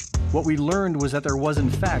pH. What we learned was that there was in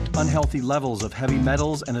fact unhealthy levels of heavy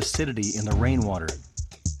metals and acidity in the rainwater.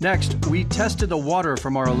 Next, we tested the water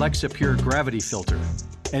from our Alexa Pure gravity filter.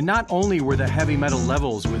 And not only were the heavy metal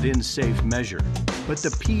levels within safe measure, but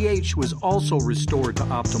the pH was also restored to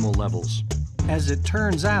optimal levels. As it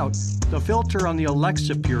turns out, the filter on the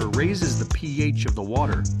Alexa Pure raises the pH of the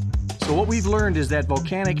water. So what we've learned is that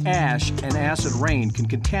volcanic ash and acid rain can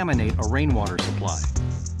contaminate a rainwater supply.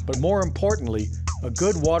 But more importantly, a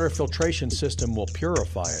good water filtration system will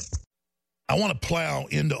purify it. I want to plow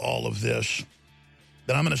into all of this,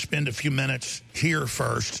 but I'm going to spend a few minutes here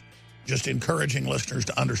first just encouraging listeners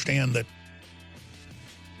to understand that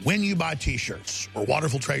when you buy T-shirts or water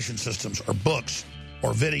filtration systems or books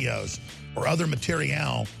or videos or other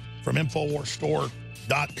material from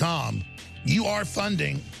InfoWarsStore.com, you are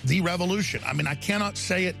funding the revolution. I mean, I cannot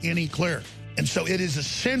say it any clearer. And so it is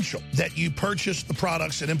essential that you purchase the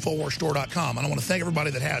products at InfoWarsStore.com. And I want to thank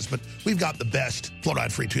everybody that has, but we've got the best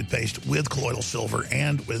fluoride-free toothpaste with colloidal silver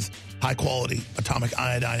and with high-quality atomic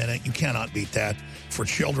iodine in it. You cannot beat that. For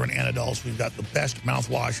children and adults, we've got the best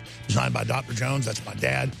mouthwash designed by Dr. Jones. That's my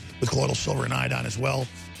dad, with colloidal silver and iodine as well.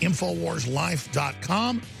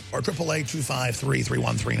 InfoWarsLife.com or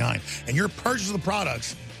 888-253-3139. And your purchase of the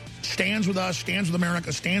products stands with us, stands with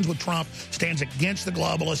America, stands with Trump, stands against the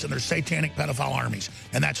globalists and their satanic pedophile armies.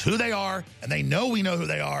 And that's who they are, and they know we know who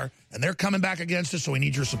they are, And they're coming back against us, so we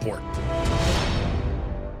need your support.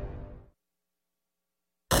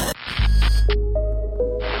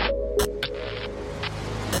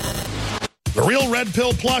 The Real Red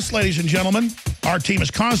Pill Plus, ladies and gentlemen. Our team is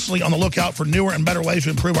constantly on the lookout for newer and better ways to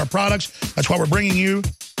improve our products. That's why we're bringing you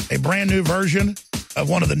a brand new version of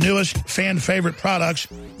one of the newest fan favorite products,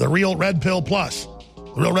 the Real Red Pill Plus.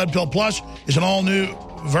 The Real Red Pill Plus is an all-new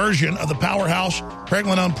version of the powerhouse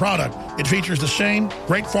Pregnenolone product. It features the same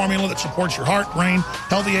great formula that supports your heart, brain,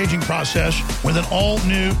 healthy aging process with an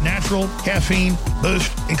all-new natural caffeine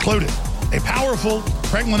boost included. A powerful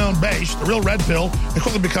Pregnenolone base, the Real Red Pill, has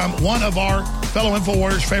quickly become one of our fellow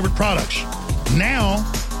InfoWarriors' favorite products. Now,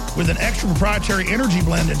 with an extra proprietary energy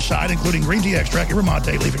blend inside, including green tea extract, yerba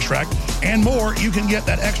mate leaf extract, and more, you can get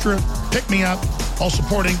that extra pick-me-up while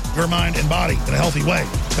supporting your mind and body in a healthy way.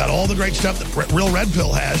 It's got all the great stuff that Real Red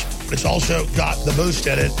Pill has, but it's also got the boost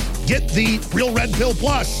in it. Get the Real Red Pill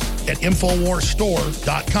Plus at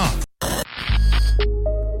InfoWarsStore.com.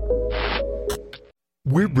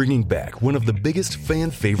 We're bringing back one of the biggest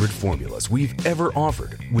fan-favorite formulas we've ever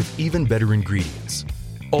offered with even better ingredients.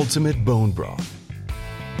 Ultimate Bone Broth.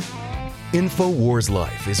 InfoWars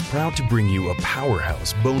Life is proud to bring you a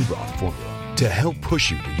powerhouse bone broth formula to help push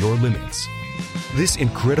you to your limits. This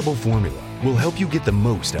incredible formula will help you get the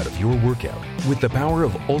most out of your workout with the power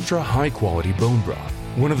of ultra-high-quality bone broth,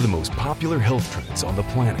 one of the most popular health trends on the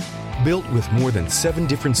planet. Built with more than 7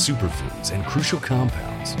 different superfoods and crucial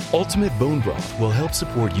compounds, Ultimate Bone Broth will help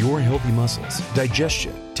support your healthy muscles,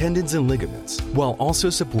 digestion, tendons, and ligaments, while also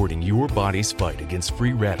supporting your body's fight against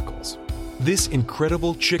free radicals. This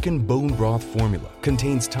incredible chicken bone broth formula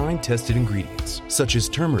contains time-tested ingredients such as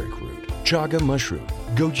turmeric root, chaga mushroom,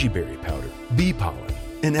 goji berry powder, bee pollen,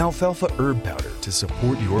 and alfalfa herb powder to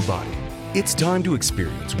support your body. It's time to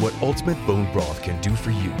experience what Ultimate Bone Broth can do for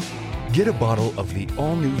you. Get a bottle of the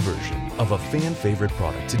all-new version of a fan-favorite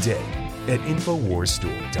product today at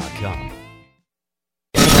InfoWarsStore.com.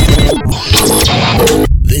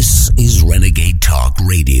 This is Renegade Talk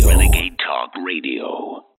Radio. Renegade Talk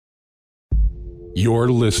Radio. You're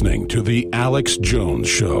listening to The Alex Jones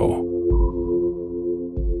Show.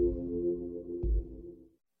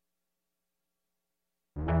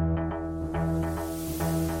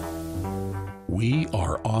 We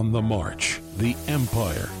are on the march. The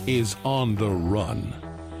empire is on the run.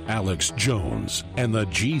 Alex Jones and the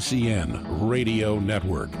GCN Radio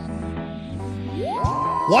Network.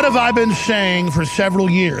 What have I been saying for several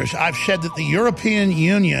years? I've said that the European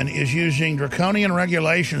Union is using draconian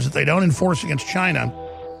regulations that they don't enforce against China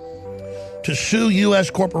to sue U.S.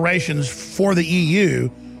 corporations for the EU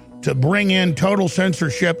to bring in total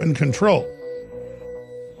censorship and control.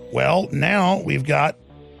 Well, now we've got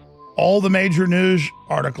all the major news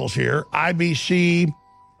articles here, IBC,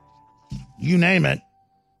 you name it,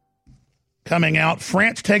 coming out.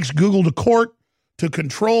 France takes Google to court to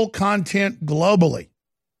control content globally.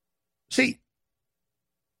 See,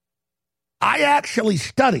 I actually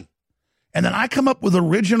study, and then I come up with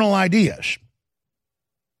original ideas.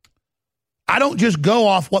 I don't just go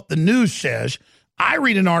off what the news says. I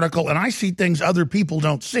read an article, and I see things other people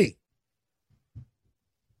don't see.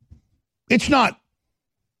 It's not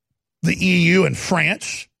the EU and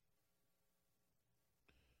France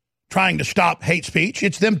trying to stop hate speech.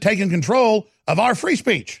 It's them taking control of our free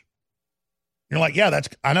speech. You're like, yeah,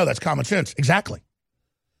 I know that's common sense. Exactly.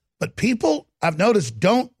 But people, I've noticed,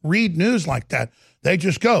 don't read news like that. They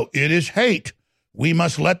just go, it is hate. We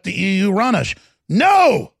must let the EU run us.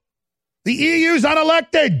 No! The EU's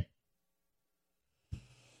unelected.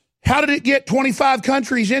 How did it get 25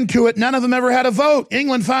 countries into it? None of them ever had a vote.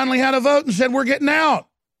 England finally had a vote and said, we're getting out.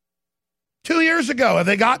 2 years ago. Have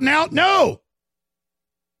they gotten out? No.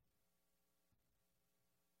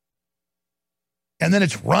 And then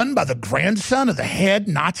it's run by the grandson of the head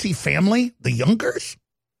Nazi family, the Junkers,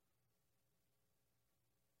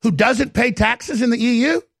 who doesn't pay taxes in the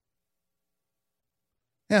EU?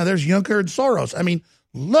 Yeah, there's Juncker and Soros. I mean,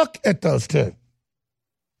 look at those two.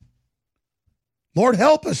 Lord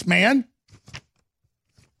help us, man.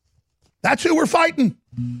 That's who we're fighting.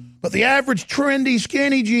 But the average trendy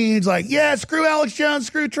skinny jeans like, yeah, screw Alex Jones,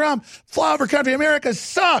 screw Trump, flyover country America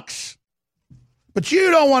sucks. But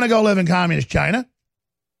you don't want to go live in communist China.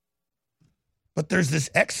 But there's this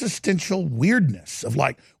existential weirdness of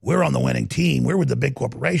like, we're on the winning team. We're with the big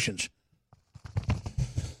corporations.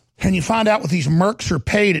 And you find out what these mercs are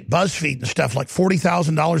paid at BuzzFeed and stuff, like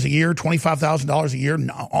 $40,000 a year, $25,000 a year,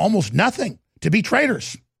 almost nothing to be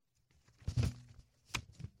traders.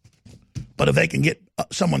 But if they can get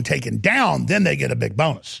someone taken down, then they get a big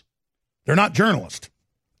bonus. They're not journalists.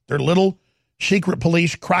 They're little secret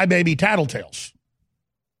police crybaby tattletales.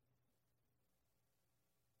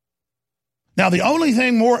 Now, the only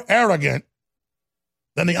thing more arrogant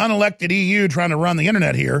than the unelected EU trying to run the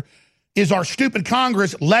internet here is our stupid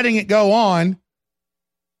Congress letting it go on,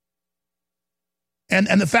 and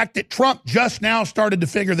the fact that Trump just now started to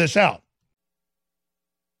figure this out.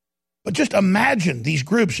 But just imagine these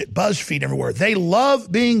groups at BuzzFeed everywhere. They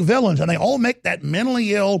love being villains, and they all make that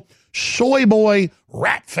mentally ill soy boy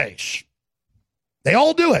rat face. They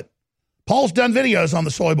all do it. Paul's done videos on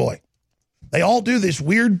the soy boy. They all do this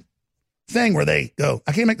weird thing where they go,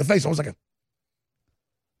 I can't make the face. I was like, and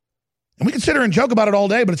we can sit here and joke about it all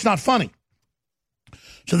day, but it's not funny.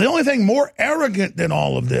 So the only thing more arrogant than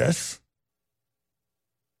all of this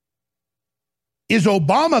is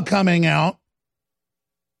Obama coming out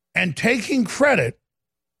and taking credit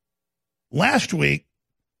last week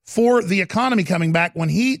for the economy coming back when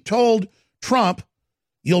he told Trump,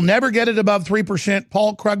 you'll never get it above 3%.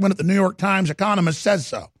 Paul Krugman at the New York Times Economist says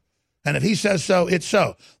so. And if he says so, it's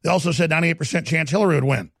so. They also said 98% chance Hillary would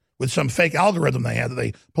win with some fake algorithm they had that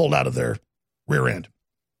they pulled out of their rear end.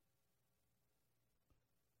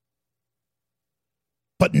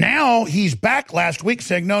 But now he's back last week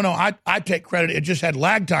saying, no, I take credit. It just had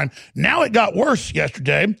lag time. Now it got worse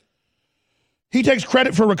yesterday. He takes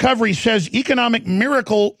credit for recovery. He says economic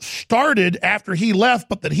miracle started after he left,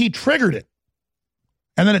 but that he triggered it.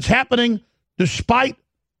 And then it's happening despite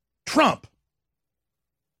Trump,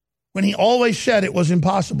 when he always said it was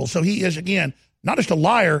impossible. So he is, again, not just a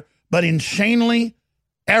liar, but insanely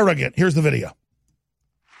arrogant. Here's the video.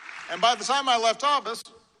 And by the time I left office,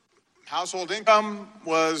 household income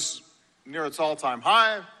was near its all-time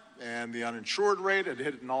high, and the uninsured rate had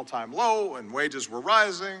hit an all-time low, and wages were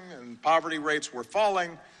rising, and poverty rates were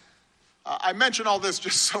falling. I mention all this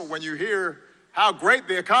just so when you hear how great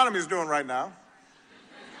the economy is doing right now,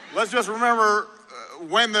 let's just remember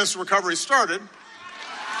when this recovery started.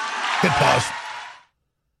 Hit pause.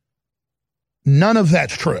 None of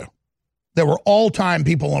that's true. There were all-time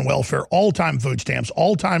people on welfare, all-time food stamps,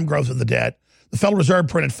 all-time growth of the debt. The Federal Reserve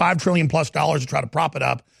printed $5 trillion plus to try to prop it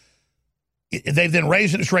up. They've then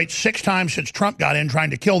raised interest rates 6 times since Trump got in,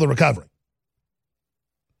 trying to kill the recovery.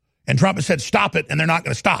 And Trump has said, stop it, and they're not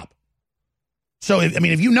going to stop. So,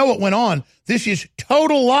 if you know what went on, this is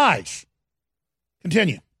total lies.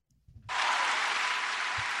 Continue.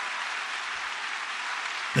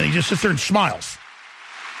 Then he just sits there and smiles.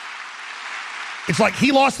 It's like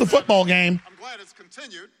he lost the football game. I'm glad it's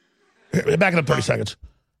continued. Back it up 30 seconds.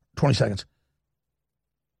 20 seconds.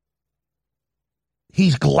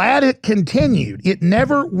 He's glad it continued. It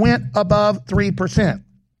never went above 3%.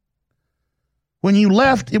 When you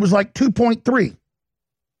left, it was like 2.3.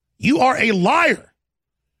 You are a liar.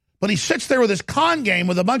 But he sits there with his con game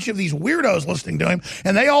with a bunch of these weirdos listening to him,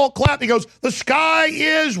 and they all clap. He goes, the sky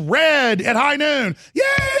is red at high noon.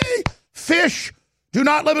 Yay! Fish do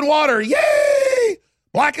not live in water. Yay!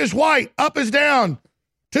 Black is white. Up is down.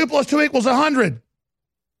 2 + 2 = 100.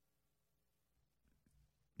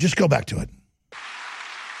 Just go back to it.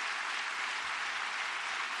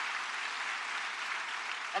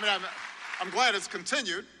 I'm glad it's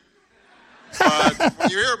continued. But when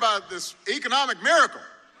you hear about this economic miracle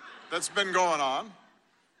that's been going on,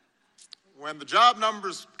 when the job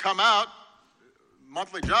numbers come out,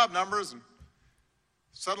 monthly job numbers, and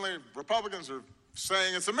suddenly Republicans are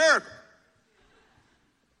saying it's a miracle,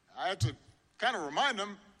 I have to kind of remind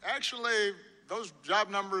them, actually, those job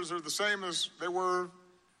numbers are the same as they were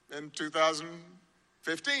in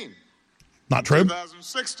 2015. Not true.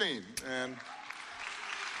 2016. And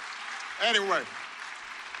anyway,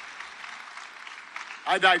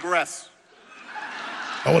 I digress.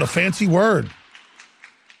 Oh, what a fancy word.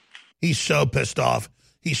 He's so pissed off.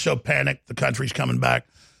 He's so panicked. The country's coming back.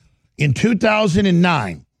 In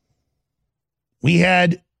 2009, we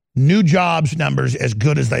had new jobs numbers as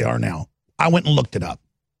good as they are now. I went and looked it up.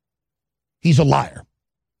 He's a liar.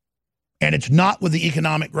 And it's not with the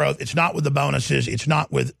economic growth. It's not with the bonuses. It's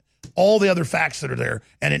not with all the other facts that are there.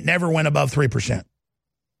 And it never went above 3%.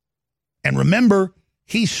 And remember,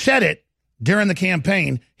 he said it during the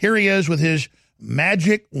campaign. Here he is with his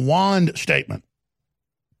magic wand statement.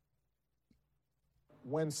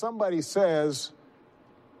 When somebody says,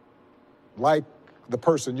 like the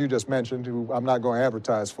person you just mentioned, who I'm not going to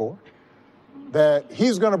advertise for, that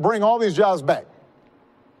he's going to bring all these jobs back.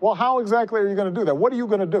 Well, how exactly are you going to do that? What are you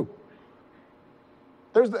going to do?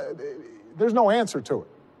 There's no answer to it.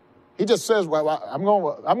 He just says, well, I'm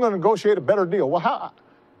going to negotiate a better deal. Well,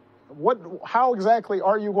 how exactly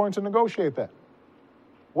are you going to negotiate that?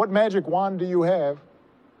 What magic wand do you have?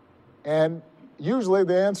 And usually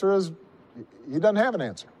the answer is he doesn't have an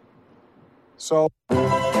answer. So.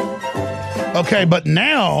 Okay, but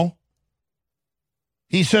now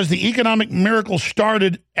He says the economic miracle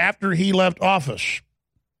started after he left office.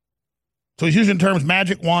 So he's using terms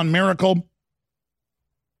magic wand, miracle.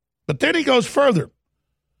 But then he goes further.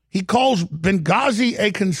 He calls Benghazi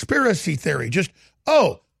a conspiracy theory. Just,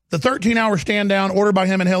 the 13-hour stand down ordered by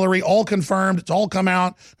him and Hillary, all confirmed. It's all come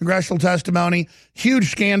out. Congressional testimony.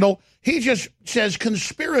 Huge scandal. He just says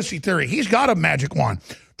conspiracy theory. He's got a magic wand.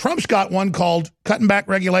 Trump's got one called cutting back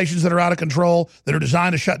regulations that are out of control, that are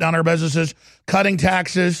designed to shut down our businesses, cutting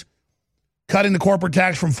taxes, cutting the corporate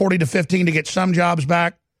tax from 40 to 15 to get some jobs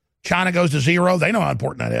back. China goes to 0. They know how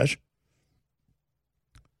important that is.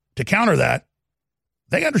 To counter that,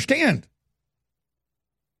 they understand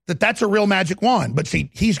that that's a real magic wand. But see,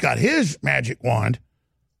 he's got his magic wand.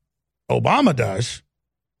 Obama does.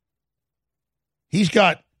 He's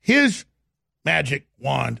got his magic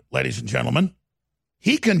wand, ladies and gentlemen.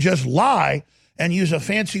 He can just lie and use a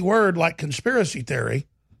fancy word like conspiracy theory,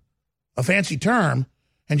 a fancy term,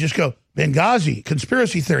 and just go, Benghazi,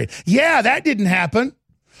 conspiracy theory. Yeah, that didn't happen.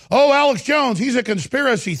 Oh, Alex Jones, he's a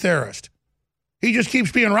conspiracy theorist. He just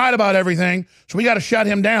keeps being right about everything, so we got to shut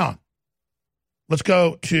him down. Let's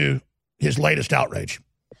go to his latest outrage.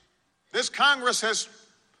 This Congress has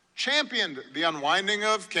championed the unwinding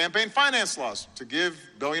of campaign finance laws to give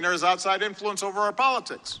billionaires outside influence over our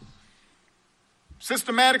politics.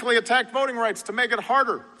 Systematically attacked voting rights to make it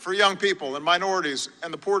harder for young people and minorities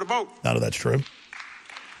and the poor to vote. None of that's true.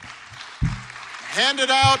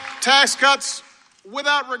 Handed out tax cuts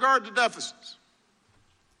without regard to deficits.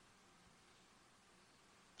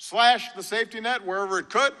 Slashed the safety net wherever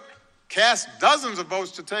it could. Cast dozens of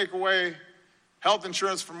votes to take away health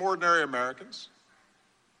insurance from ordinary Americans.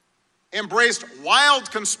 Embraced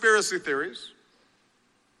wild conspiracy theories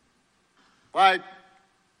like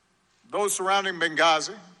those surrounding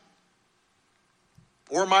Benghazi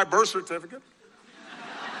or my birth certificate.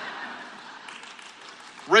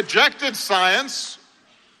 Rejected science,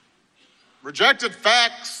 rejected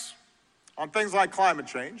facts on things like climate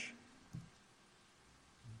change.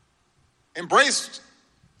 Embraced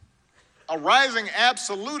a rising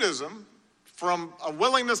absolutism from a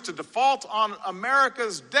willingness to default on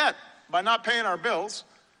America's debt by not paying our bills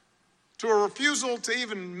to a refusal to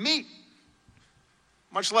even meet,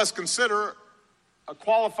 much less consider, a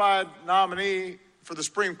qualified nominee for the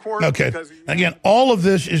Supreme Court. Okay. Again, all of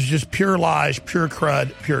this is just pure lies, pure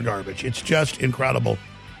crud, pure garbage. It's just incredible.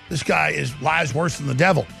 This guy lies worse than the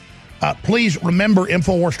devil. Please remember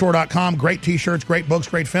InfoWarsStore.com. Great T-shirts, great books,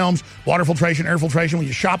 great films, water filtration, air filtration. When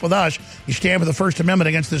you shop with us, you stand for the First Amendment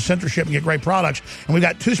against this censorship and get great products. And we've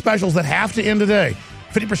got 2 specials that have to end today.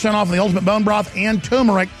 50% off on the Ultimate Bone Broth and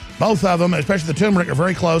turmeric. Both of them, especially the turmeric, are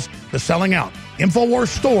very close to selling out.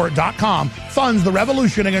 InfoWarsStore.com funds the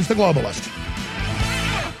revolution against the globalists.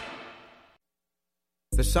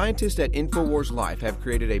 The scientists at InfoWars Life have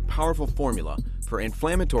created a powerful formula for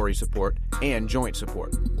inflammatory support and joint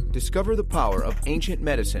support. Discover the power of ancient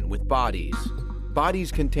medicine with Bodies.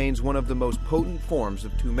 Bodies contains one of the most potent forms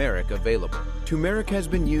of turmeric available. Turmeric has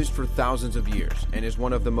been used for thousands of years and is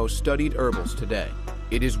one of the most studied herbals today.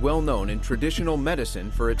 It is well known in traditional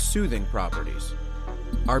medicine for its soothing properties.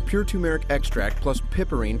 Our pure turmeric extract plus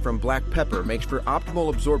piperine from black pepper makes for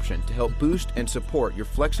optimal absorption to help boost and support your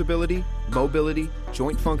flexibility, mobility,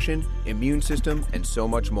 joint function, immune system, and so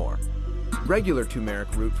much more. Regular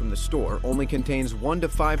turmeric root from the store only contains 1 to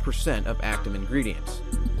 5% of active ingredients,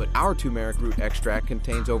 but our turmeric root extract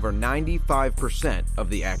contains over 95% of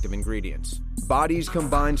the active ingredients. Bodies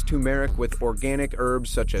combines turmeric with organic herbs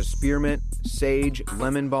such as spearmint, sage,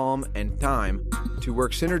 lemon balm, and thyme to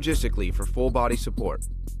work synergistically for full body support.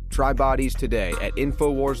 Try Bodies today at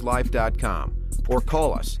InfoWarsLife.com or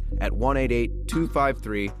call us at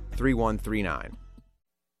 1-888-253-3139.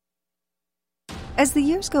 As the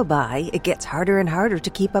years go by, it gets harder and harder to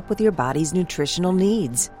keep up with your body's nutritional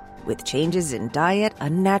needs. With changes in diet,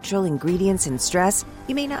 unnatural ingredients, and stress,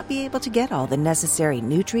 you may not be able to get all the necessary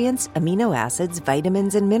nutrients, amino acids,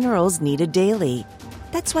 vitamins, and minerals needed daily.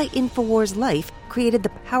 That's why InfoWars Life created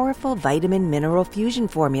the powerful Vitamin Mineral Fusion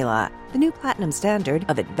formula. The new platinum standard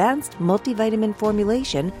of advanced multivitamin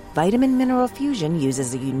formulation, Vitamin Mineral Fusion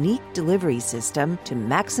uses a unique delivery system to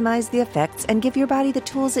maximize the effects and give your body the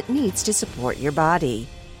tools it needs to support your body.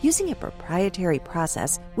 Using a proprietary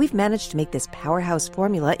process, we've managed to make this powerhouse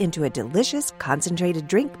formula into a delicious, concentrated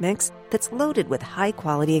drink mix that's loaded with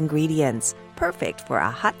high-quality ingredients. Perfect for a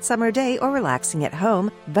hot summer day or relaxing at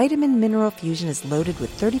home, Vitamin Mineral Fusion is loaded with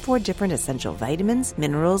 34 different essential vitamins,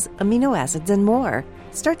 minerals, amino acids, and more.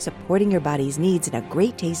 Start supporting your body's needs in a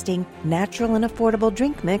great-tasting, natural, and affordable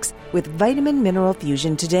drink mix with Vitamin Mineral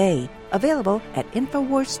Fusion today. Available at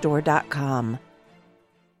InfoWarsStore.com.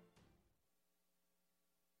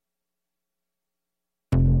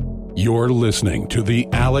 You're listening to The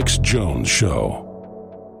Alex Jones Show.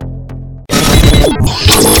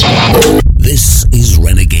 This is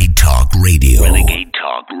Renegade Talk Radio. Renegade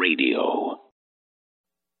Talk Radio.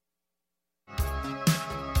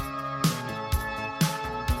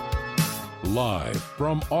 Live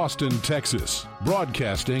from Austin, Texas,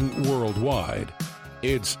 broadcasting worldwide,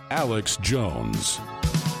 it's Alex Jones.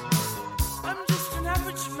 I'm just an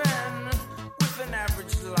average man with an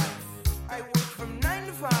average life. I work from 9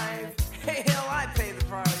 to 5. Hey, hell, I pay the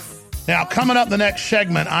price. Now, coming up in the next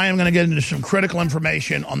segment, I am going to get into some critical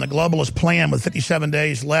information on the globalist plan with 57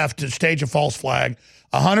 days left to stage a false flag.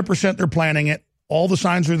 100% they're planning it. All the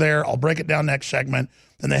signs are there. I'll break it down next segment.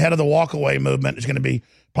 And the head of the walkaway movement is going to be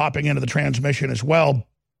popping into the transmission as well.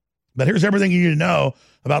 But here's everything you need to know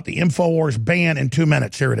about the InfoWars ban in 2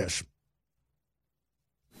 minutes. Here it is.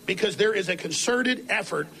 Because there is a concerted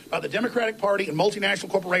effort by the Democratic Party and multinational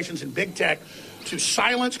corporations and big tech to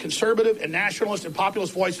silence conservative and nationalist and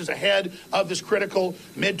populist voices ahead of this critical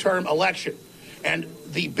midterm election. And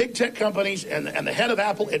the big tech companies and the head of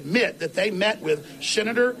Apple admit that they met with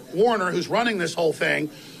Senator Warner, who's running this whole thing,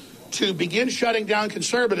 to begin shutting down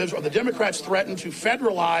conservatives, or the Democrats threatened to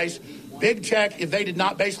federalize big tech if they did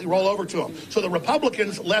not basically roll over to them. So the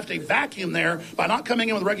Republicans left a vacuum there by not coming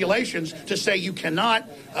in with regulations to say you cannot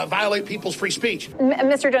violate people's free speech.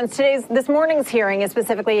 Mr. Jones, this morning's hearing is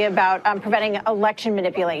specifically about preventing election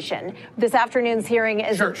manipulation. This afternoon's hearing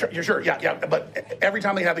is... Sure. Yeah. But every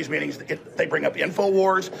time they have these meetings, they bring up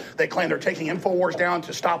InfoWars. They claim they're taking InfoWars down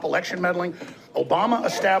to stop election meddling. Obama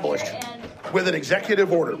established with an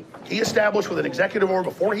executive order. He established with an executive order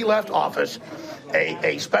before he left office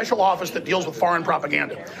a special office that deals with foreign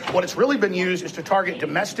propaganda. What it's really been used is to target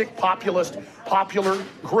domestic populist popular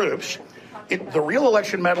groups. The real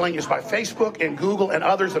election meddling is by Facebook and Google and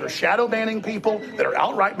others that are shadow banning people, that are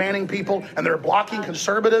outright banning people, and that are blocking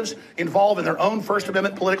conservatives involved in their own First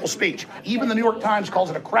Amendment political speech. Even the New York Times calls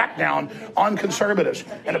it a crackdown on conservatives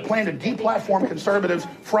and a plan to deplatform conservatives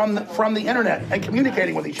from the internet and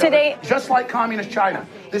communicating with each other, just like communist China.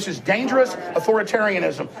 This is dangerous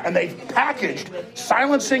authoritarianism, and they've packaged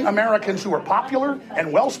silencing Americans who are popular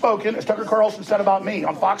and well-spoken, as Tucker Carlson said about me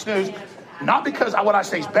on Fox News, not because what I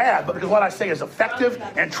say is bad, but because what I say is effective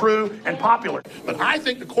and true and popular. But I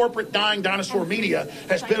think the corporate dying dinosaur media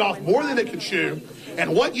has bit off more than it can chew,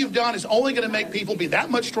 and what you've done is only going to make people be that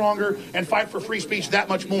much stronger and fight for free speech that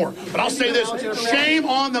much more. But I'll say this, shame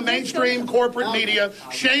on the mainstream corporate media,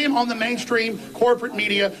 shame on the mainstream corporate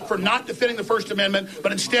media for not defending the First Amendment,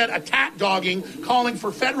 but instead attack dogging, calling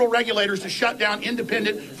for federal regulators to shut down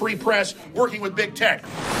independent free press, working with big tech.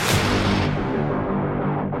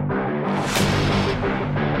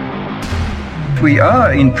 We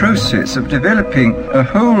are in process of developing a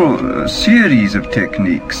whole series of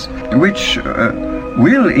techniques which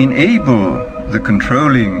will enable the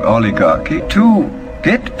controlling oligarchy to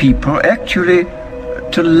get people actually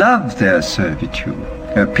to love their servitude.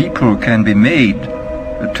 People can be made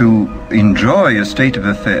to enjoy a state of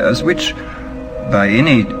affairs which, by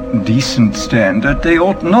any decent standard, they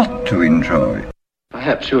ought not to enjoy.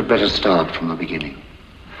 Perhaps you had better start from the beginning.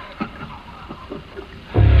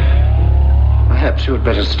 Perhaps you had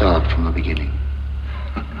better start from the beginning.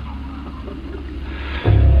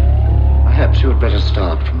 Perhaps you had better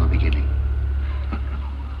start from the beginning.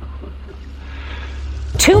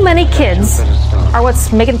 Too many kids are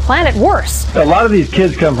what's making the planet worse. A lot of these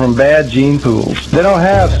kids come from bad gene pools. They don't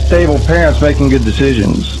have stable parents making good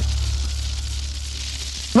decisions.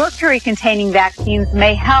 Mercury-containing vaccines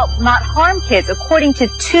may help, not harm kids, according to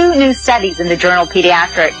 2 new studies in the journal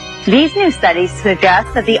Pediatrics. These new studies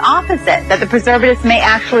suggest that the opposite, that the preservatives may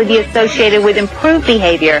actually be associated with improved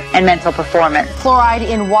behavior and mental performance. Fluoride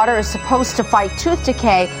in water is supposed to fight tooth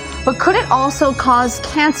decay, but could it also cause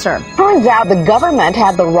cancer? Turns out the government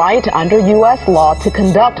had the right under U.S. law to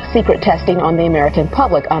conduct secret testing on the American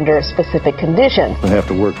public under specific conditions. We have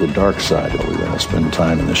to work the dark side, but we're going to spend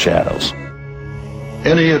time in the shadows.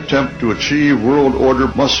 Any attempt to achieve world order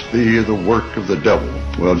must be the work of the devil.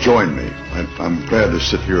 Well, join me. I'm glad to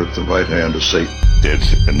sit here at the right hand of Satan.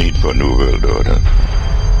 There's a need for a new world order.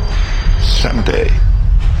 Someday,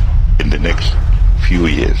 in the next few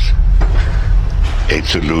years, a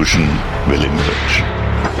solution will emerge.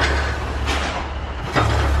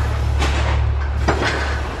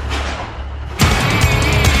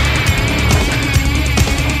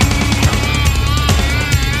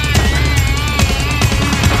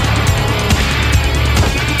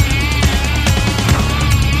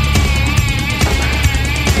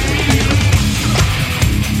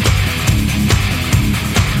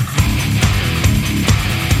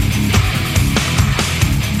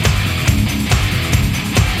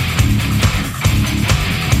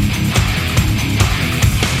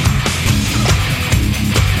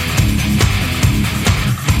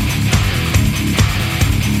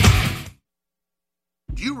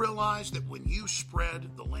 realize that when you spread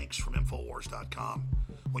the links from Infowars.com,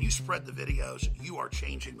 when you spread the videos, you are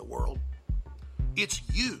changing the world? It's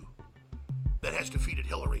you that has defeated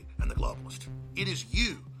Hillary and the globalists. It is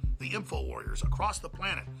you, the info warriors across the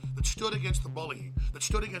planet, that stood against the bullying, that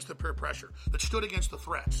stood against the peer pressure, that stood against the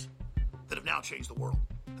threats, that have now changed the world.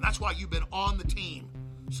 And that's why you've been on the team,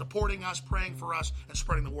 supporting us, praying for us, and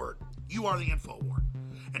spreading the word. You are the info war.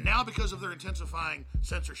 And now, because of their intensifying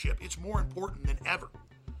censorship, it's more important than ever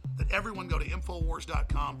that everyone go to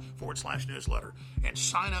Infowars.com/newsletter and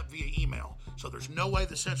sign up via email. So there's no way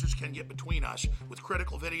the censors can get between us with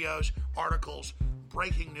critical videos, articles,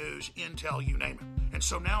 breaking news, intel, you name it. And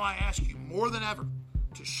so now I ask you more than ever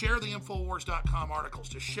to share the Infowars.com articles,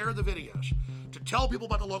 to share the videos, to tell people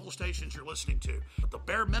about the local stations you're listening to. But the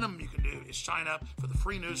bare minimum you can do is sign up for the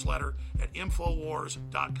free newsletter at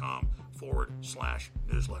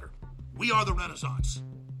Infowars.com/newsletter. We are the Renaissance,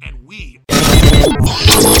 and we...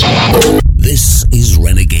 This is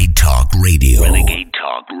Renegade Talk Radio. Renegade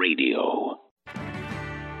Talk Radio.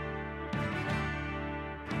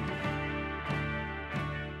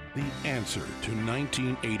 The answer to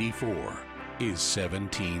 1984 is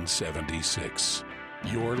 1776.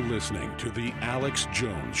 You're listening to The Alex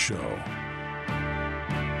Jones Show.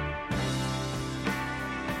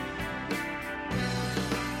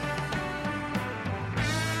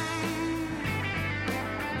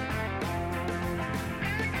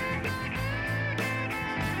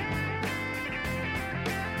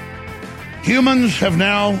 Humans have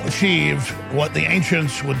now achieved what the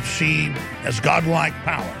ancients would see as godlike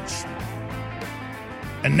powers.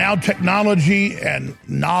 And now technology and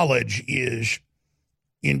knowledge is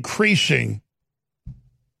increasing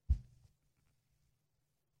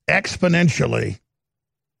exponentially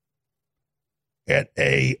at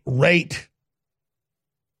a rate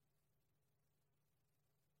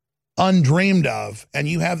undreamed of. And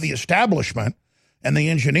you have the establishment and the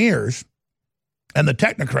engineers and the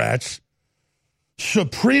technocrats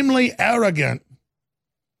supremely arrogant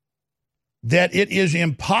that it is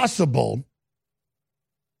impossible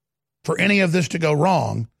for any of this to go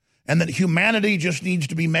wrong, and that humanity just needs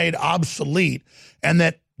to be made obsolete, and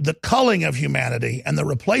that the culling of humanity and the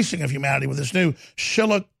replacing of humanity with this new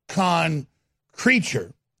silicon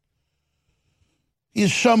creature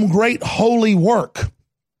is some great holy work.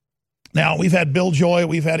 Now, we've had Bill Joy,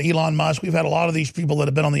 we've had Elon Musk, we've had a lot of these people that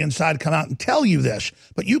have been on the inside come out and tell you this,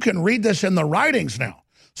 but you can read this in the writings now.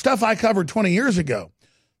 Stuff I covered 20 years ago,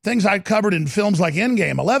 things I covered in films like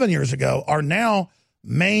Endgame 11 years ago are now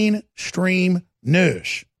mainstream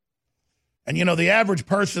news. And, you know, the average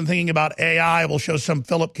person thinking about AI will show some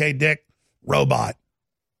Philip K. Dick robot.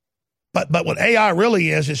 But what AI really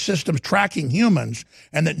is systems tracking humans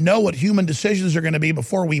and that know what human decisions are going to be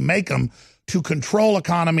before we make them, to control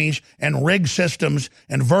economies and rig systems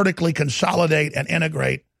and vertically consolidate and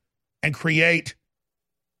integrate and create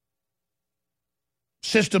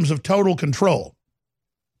systems of total control.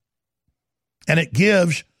 And it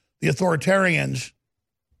gives the authoritarians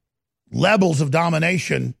levels of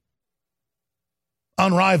domination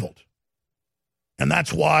unrivaled. And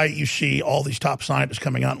that's why you see all these top scientists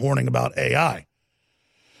coming out and warning about AI.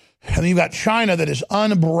 And then you've got China that is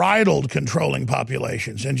unbridled controlling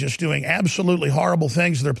populations and just doing absolutely horrible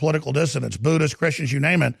things to their political dissidents, Buddhists, Christians, you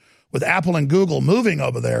name it, with Apple and Google moving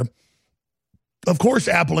over there. Of course,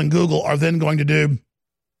 Apple and Google are then going to do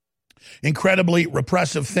incredibly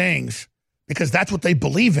repressive things because that's what they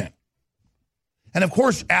believe in. And of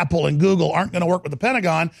course, Apple and Google aren't going to work with the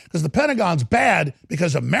Pentagon because the Pentagon's bad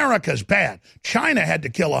because America's bad. China had to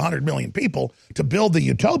kill 100 million people to build the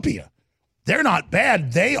utopia. They're not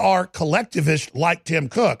bad. They are collectivists like Tim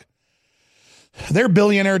Cook. They're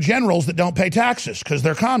billionaire generals that don't pay taxes because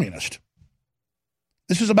they're communist.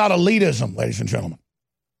 This is about elitism, ladies and gentlemen.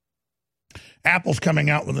 Apple's coming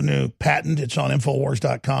out with a new patent. It's on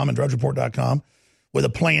Infowars.com and DrudgeReport.com with a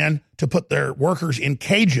plan to put their workers in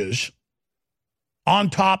cages on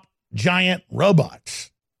top giant robots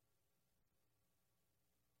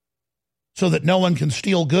so that no one can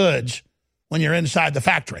steal goods when you're inside the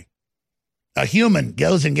factory. A human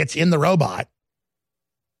goes and gets in the robot.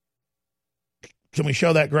 Can we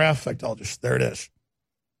show that graph? In fact, there it is.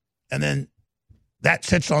 And then that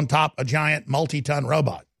sits on top a giant multi-ton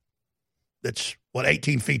robot that's,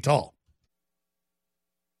 18 feet tall.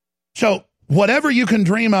 So whatever you can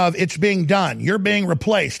dream of, it's being done. You're being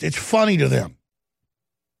replaced. It's funny to them.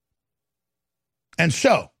 And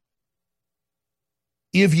so,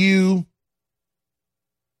 if you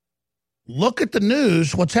look at the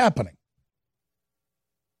news, what's happening?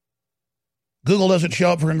 Google doesn't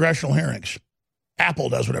show up for congressional hearings. Apple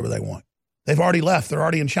does whatever they want. They've already left. They're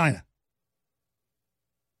already in China.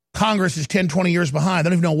 Congress is 10, 20 years behind. They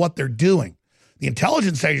don't even know what they're doing. The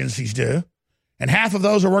intelligence agencies do, and half of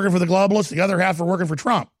those are working for the globalists, the other half are working for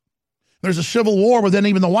Trump. There's a civil war within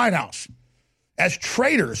even the White House, as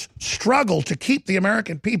traitors struggle to keep the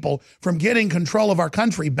American people from getting control of our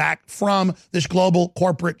country back from this global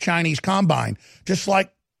corporate Chinese combine, just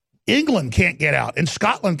like England can't get out and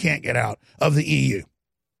Scotland can't get out of the EU.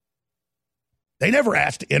 They never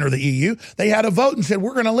asked to enter the EU. They had a vote and said,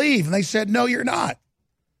 we're going to leave. And they said, no, you're not.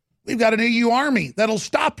 We've got an EU army that'll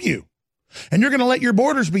stop you. And you're going to let your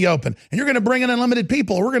borders be open. And you're going to bring in unlimited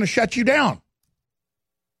people. Or we're going to shut you down.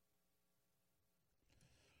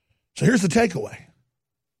 So here's the takeaway.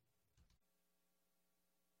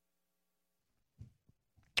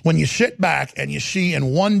 When you sit back and you see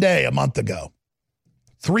in one day a month ago,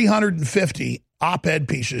 350 op-ed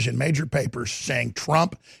pieces in major papers saying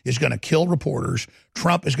Trump is going to kill reporters,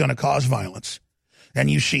 Trump is going to cause violence. And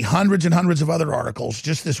you see hundreds and hundreds of other articles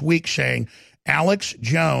just this week saying Alex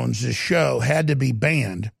Jones' show had to be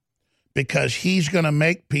banned because he's going to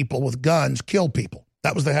make people with guns kill people.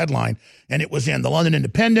 That was the headline. And it was in the London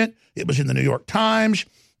Independent. It was in the New York Times.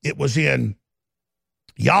 It was in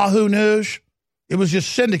Yahoo News. It was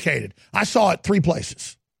just syndicated. I saw it 3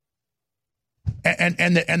 places.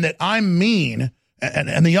 And that I'm mean,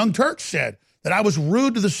 and the Young Turks said that I was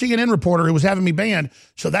rude to the CNN reporter who was having me banned,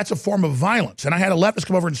 so that's a form of violence. And I had a leftist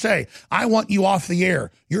come over and say, I want you off the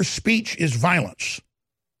air. Your speech is violence.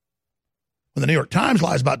 When the New York Times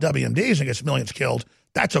lies about WMDs and gets millions killed,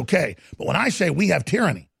 that's okay. But when I say we have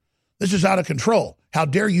tyranny, this is out of control. How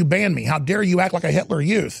dare you ban me? How dare you act like a Hitler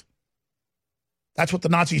Youth? That's what the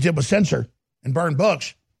Nazis did with censor and burn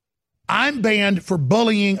books. I'm banned for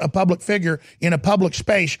bullying a public figure in a public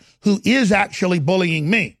space who is actually bullying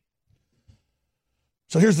me.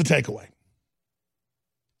 So here's the takeaway.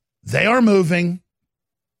 They are moving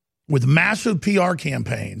with massive PR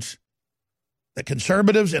campaigns that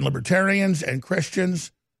conservatives and libertarians and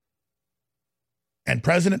Christians and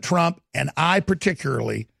President Trump and I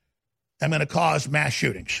particularly am going to cause mass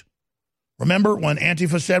shootings. Remember when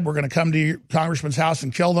Antifa said we're going to come to your congressman's house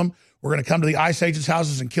and kill them? We're going to come to the ICE agents'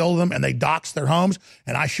 houses and kill them, and they doxed their homes,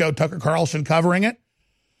 and I showed Tucker Carlson covering it.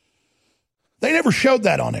 They never showed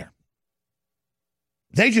that on air.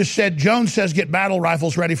 They just said, Jones says get battle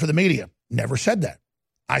rifles ready for the media. Never said that.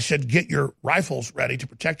 I said get your rifles ready to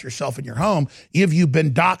protect yourself in your home if you've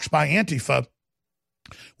been doxed by Antifa.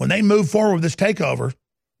 When they move forward with this takeover,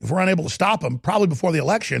 if we're unable to stop them, probably before the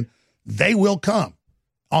election, they will come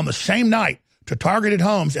on the same night to targeted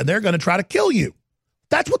homes, and they're going to try to kill you.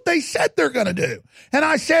 That's what they said they're going to do. And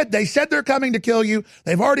I said, they said they're coming to kill you.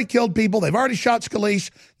 They've already killed people. They've already shot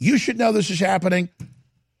Scalise. You should know this is happening.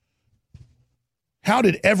 How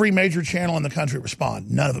did every major channel in the country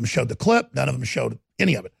respond? None of them showed the clip. None of them showed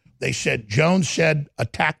any of it. They said, Jones said,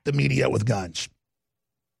 attack the media with guns.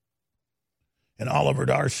 And Oliver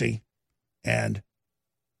Darcy and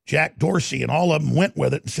Jack Dorsey and all of them went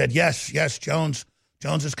with it and said, yes, Jones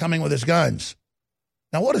is coming with his guns.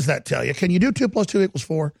 Now, what does that tell you? Can you do 2 + 2 =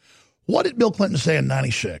 4? What did Bill Clinton say in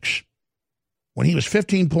 96 when he was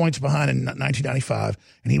 15 points behind in 1995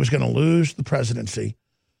 and he was going to lose the presidency?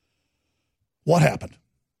 What happened?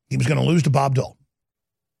 He was going to lose to Bob Dole.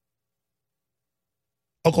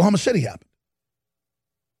 Oklahoma City happened.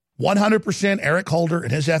 100% Eric Holder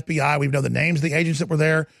and his FBI. We know the names of the agents that were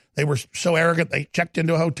there. They were so arrogant, they checked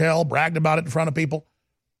into a hotel, bragged about it in front of people.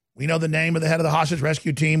 We know the name of the head of the hostage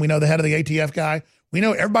rescue team. We know the head of the ATF guy. We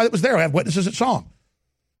know everybody that was there. I have witnesses that saw him.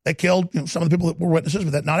 They killed some of the people that were witnesses,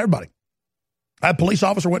 but not everybody. I have police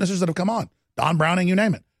officer witnesses that have come on. Don Browning, you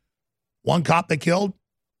name it. One cop they killed,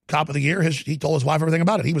 cop of the year, he told his wife everything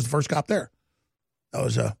about it. He was the first cop there. That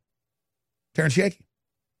was Terrence Yakey.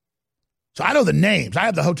 So I know the names. I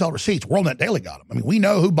have the hotel receipts. WorldNet Daily got them. I mean, we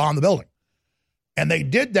know who bombed the building. And they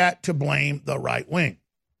did that to blame the right wing.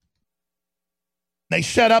 They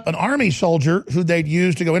set up an army soldier who they'd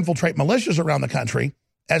use to go infiltrate militias around the country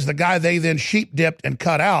as the guy they then sheep-dipped and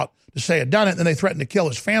cut out to say had done it. And then they threatened to kill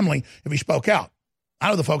his family if he spoke out. I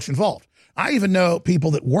know the folks involved. I even know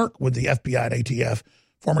people that work with the FBI and ATF,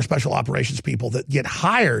 former special operations people that get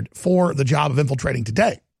hired for the job of infiltrating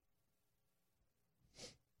today.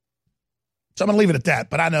 So I'm going to leave it at that,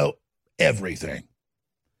 but I know everything.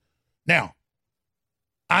 Now,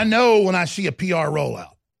 I know when I see a PR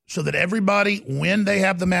rollout, so that everybody, when they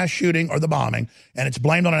have the mass shooting or the bombing, and it's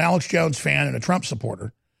blamed on an Alex Jones fan and a Trump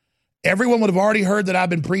supporter, everyone would have already heard that I've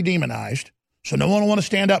been pre-demonized, so no one will want to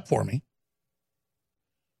stand up for me.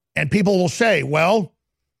 And people will say, well,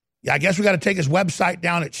 yeah, I guess we got to take his website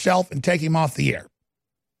down itself and take him off the air.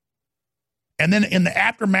 And then in the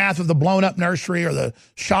aftermath of the blown-up nursery or the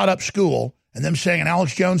shot-up school, and them saying an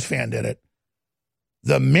Alex Jones fan did it,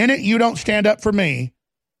 the minute you don't stand up for me,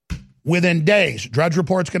 within days, Drudge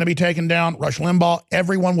Report's going to be taken down, Rush Limbaugh,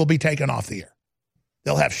 everyone will be taken off the air.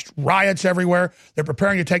 They'll have riots everywhere. They're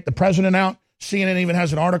preparing to take the president out. CNN even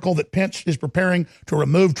has an article that Pence is preparing to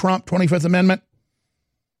remove Trump, 25th Amendment.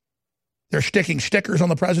 They're sticking stickers on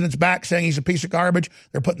the president's back saying he's a piece of garbage.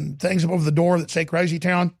 They're putting things up over the door that say Crazy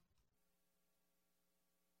Town.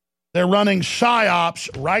 They're running psyops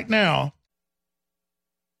right now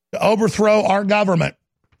to overthrow our government.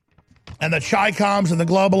 And the Chi-Coms and the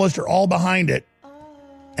globalists are all behind it.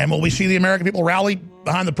 And will we see the American people rally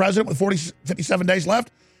behind the president with 57 days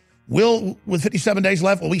left? With 57 days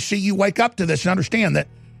left, will we see you wake up to this and understand that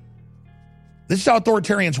this is how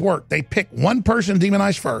authoritarians work? They pick one person to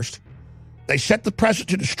demonize first. They set the precedent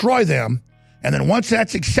to destroy them. And then once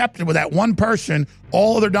that's accepted with that one person,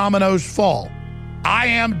 all other dominoes fall. I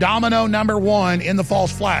am domino number one in the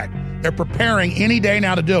false flag. They're preparing any day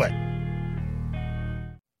now to do it.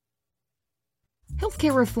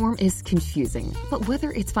 Healthcare reform is confusing, but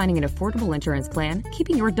whether it's finding an affordable insurance plan,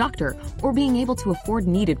 keeping your doctor, or being able to afford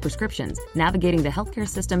needed prescriptions, navigating the healthcare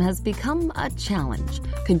system has become a challenge.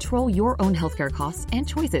 Control your own healthcare costs and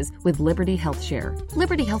choices with Liberty HealthShare.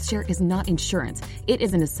 Liberty HealthShare is not insurance. It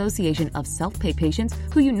is an association of self-pay patients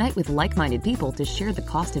who unite with like-minded people to share the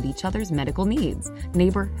cost of each other's medical needs.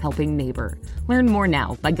 Neighbor helping neighbor. Learn more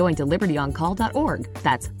now by going to libertyoncall.org.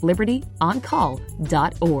 That's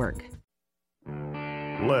libertyoncall.org.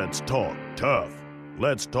 Let's talk tough.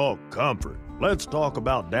 Let's talk comfort. Let's talk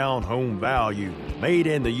about down-home value. Made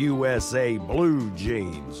in the USA blue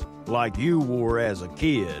jeans, like you wore as a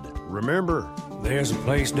kid. Remember? There's a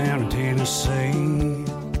place down in Tennessee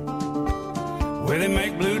where they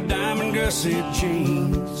make blue diamond gusset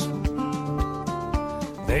jeans.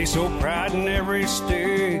 They so pride in every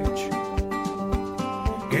stitch.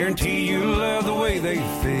 Guarantee you'll love the way they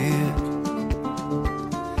fit.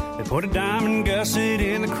 Put a diamond gusset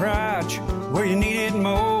in the crotch where you need it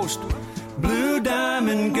most. Blue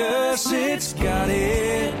Diamond Gusset's got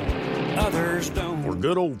it. Others don't. For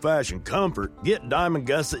good old-fashioned comfort, get Diamond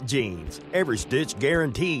Gusset jeans. Every stitch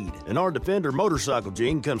guaranteed. And our Defender motorcycle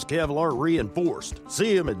jean comes Kevlar reinforced.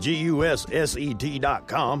 See them at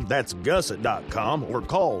GUSSET.com. That's gusset.com. Or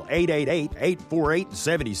call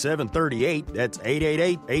 888-848-7738. That's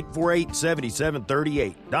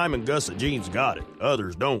 888-848-7738. Diamond Gusset jeans got it.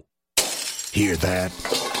 Others don't. Hear that?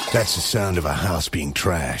 That's the sound of a house being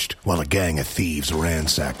trashed while a gang of thieves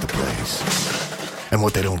ransack the place. And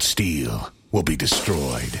what they don't steal will be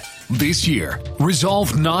destroyed. This year,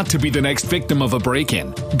 resolve not to be the next victim of a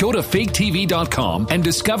break-in. Go to faketv.com and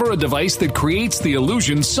discover a device that creates the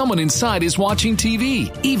illusion someone inside is watching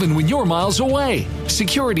TV, even when you're miles away.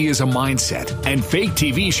 Security is a mindset, and Fake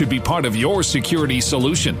TV should be part of your security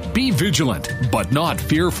solution. Be vigilant, but not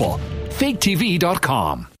fearful.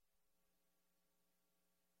 faketv.com.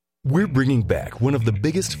 We're bringing back one of the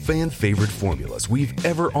biggest fan-favorite formulas we've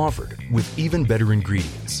ever offered with even better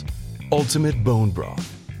ingredients, Ultimate Bone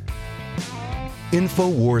Broth.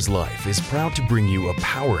 InfoWars Life is proud to bring you a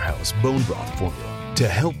powerhouse bone broth formula to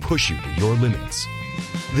help push you to your limits.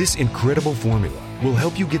 This incredible formula will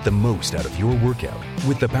help you get the most out of your workout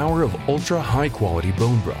with the power of ultra-high-quality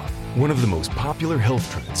bone broth, one of the most popular health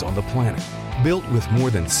trends on the planet. Built with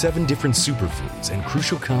more than 7 different superfoods and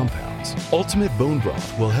crucial compounds, Ultimate Bone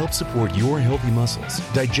Broth will help support your healthy muscles,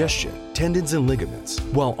 digestion, tendons, and ligaments,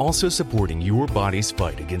 while also supporting your body's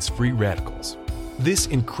fight against free radicals. This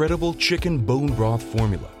incredible chicken bone broth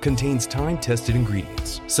formula contains time-tested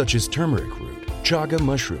ingredients such as turmeric root, chaga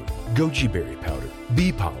mushroom, goji berry powder,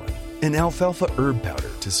 bee pollen, and alfalfa herb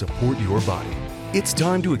powder to support your body. It's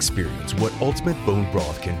time to experience what Ultimate Bone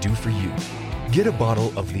Broth can do for you. Get a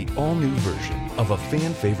bottle of the all-new version of a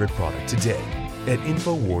fan-favorite product today at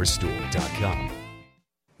InfoWarsStore.com.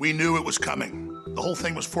 We knew it was coming. The whole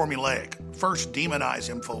thing was formulaic. First, demonize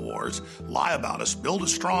InfoWars, lie about us, build a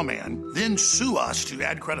straw man, then sue us to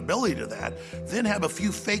add credibility to that, then have a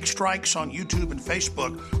few fake strikes on YouTube and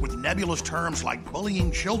Facebook with nebulous terms like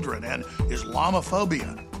bullying children and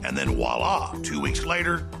Islamophobia. And then voila, 2 weeks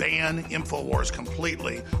later, ban InfoWars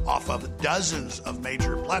completely off of dozens of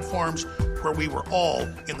major platforms where we were all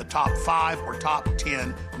in the top 5 or top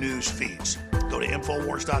 10 news feeds. Go to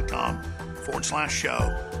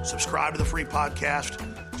InfoWars.com/show. Subscribe to the free podcast.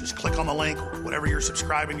 Just click on the link, whatever you're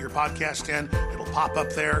subscribing your podcast in, it'll pop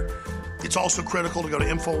up there. It's also critical to go to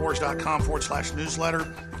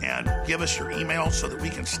Infowars.com/newsletter and give us your email so that we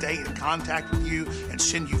can stay in contact with you and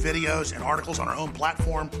send you videos and articles on our own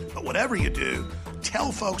platform. But whatever you do,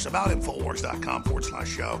 tell folks about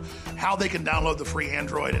Infowars.com/show, how they can download the free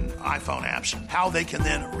Android and iPhone apps, how they can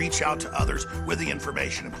then reach out to others with the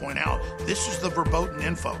information and point out, this is the verboten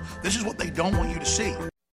info. This is what they don't want you to see.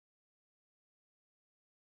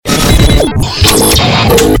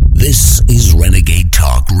 This is Renegade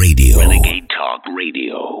Talk Radio. Renegade Talk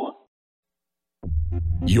Radio.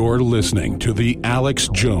 You're listening to The Alex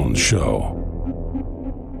Jones Show.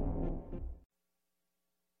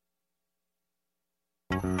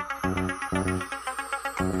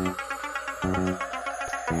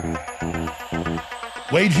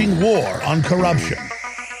 Waging war on corruption.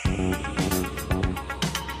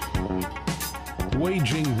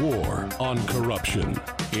 Waging war on corruption.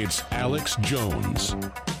 It's Alex Jones.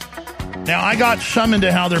 Now, I got some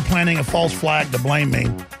into how they're planning a false flag to blame me.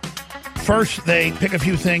 First, they pick a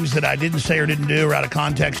few things that I didn't say or didn't do or out of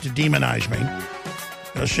context to demonize me.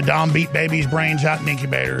 You know, Saddam beat babies' brains out in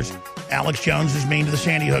incubators. Alex Jones is mean to the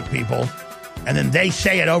Sandy Hook people. And then they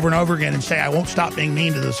say it over and over again and say, I won't stop being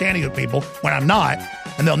mean to the Sandy Hook people when I'm not.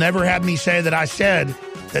 And they'll never have me say that I said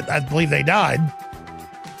that I believe they died.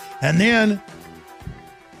 And then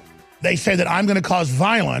they say that I'm going to cause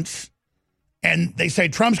violence. And they say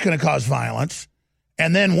Trump's going to cause violence.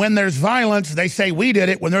 And then when there's violence, they say we did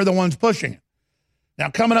it when they're the ones pushing it. Now,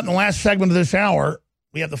 coming up in the last segment of this hour,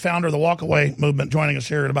 we have the founder of the Walkaway movement joining us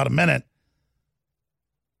here in about a minute.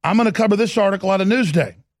 I'm going to cover this article out of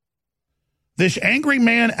Newsday. This angry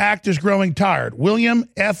man act is growing tired. William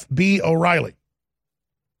F.B. O'Reilly.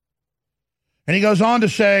 And he goes on to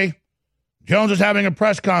say, Jones is having a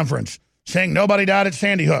press conference saying nobody died at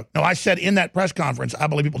Sandy Hook. No, I said in that press conference, I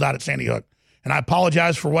believe people died at Sandy Hook. And I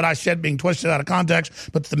apologize for what I said being twisted out of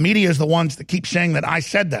context, but the media is the ones that keep saying that I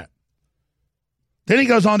said that. Then he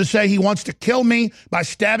goes on to say he wants to kill me by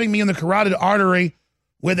stabbing me in the carotid artery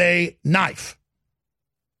with a knife.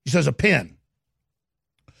 He says a pin.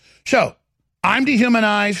 So, I'm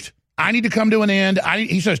dehumanized. I need to come to an end.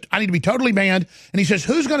 He says, I need to be totally banned. And he says,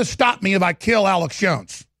 who's going to stop me if I kill Alex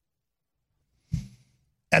Jones?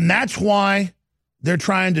 And that's why they're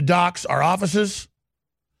trying to dox our offices.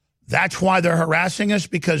 That's why they're harassing us,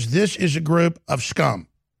 because this is a group of scum.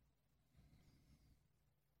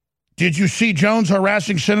 Did you see Jones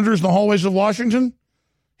harassing senators in the hallways of Washington?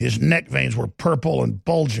 His neck veins were purple and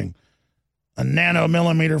bulging, a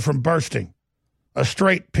nanomillimeter from bursting. A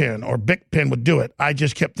straight pin or Bic pen would do it. I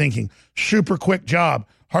just kept thinking, super quick job.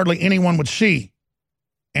 Hardly anyone would see.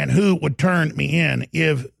 And who would turn me in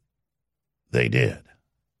if they did?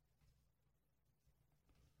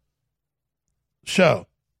 So,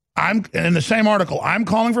 I'm in the same article, I'm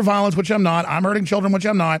calling for violence, which I'm not. I'm hurting children, which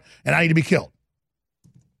I'm not. And I need to be killed.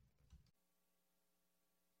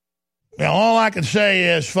 Now, all I can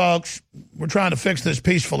say is, folks, we're trying to fix this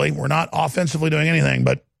peacefully. We're not offensively doing anything,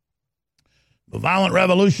 but the violent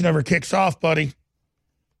revolution ever kicks off, buddy,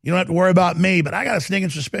 you don't have to worry about me, but I got a sneaking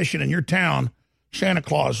suspicion in your town, Santa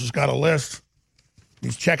Claus has got a list.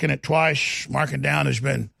 He's checking it twice, marking down has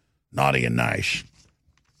been naughty and nice.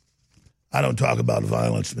 I don't talk about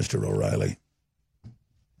violence, Mr. O'Reilly.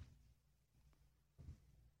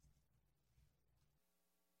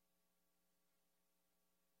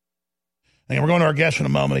 And we're going to our guest in a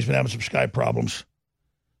moment. He's been having some Skype problems.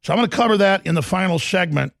 So I'm going to cover that in the final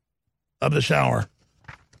segment of this hour,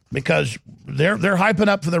 because they're hyping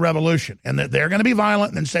up for the revolution, and they're going to be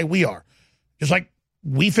violent and then say we are. Just like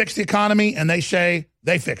we fixed the economy and they say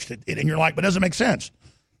they fixed it. And you're like, but it doesn't make sense.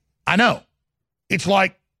 I know. It's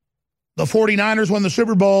like the 49ers won the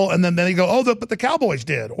Super Bowl and then they go, but the Cowboys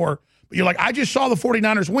did. But you're like, I just saw the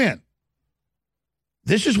 49ers win.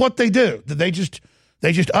 This is what they do. They just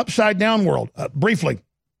upside down world. Briefly,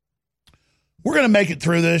 we're going to make it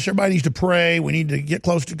through this. Everybody needs to pray. We need to get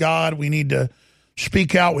close to God. We need to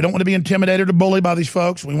speak out. We don't want to be intimidated or bullied by these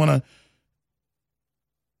folks. We want to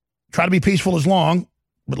try to be peaceful as long.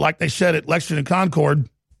 But like they said at Lexington and Concord,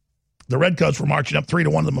 the Redcoats were marching up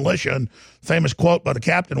 3-1 to the militia. And famous quote by the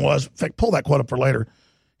captain was, in fact, pull that quote up for later.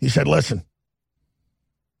 He said, listen,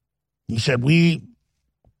 he said, we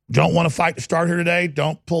don't want to fight to start here today.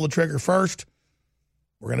 Don't pull the trigger first.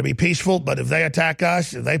 We're going to be peaceful, but if they attack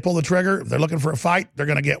us, if they pull the trigger, if they're looking for a fight, they're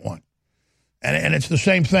going to get one. And it's the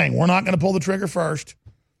same thing. We're not going to pull the trigger first,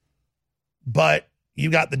 but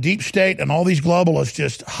you got the deep state and all these globalists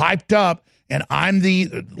just hyped up, and I'm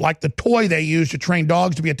like the toy they use to train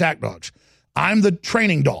dogs to be attack dogs. I'm the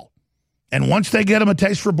training doll. And once they get them a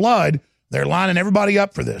taste for blood, they're lining everybody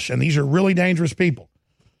up for this, and these are really dangerous people.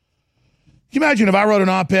 Can you imagine if I wrote an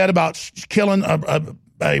op-ed about killing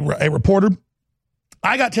a reporter?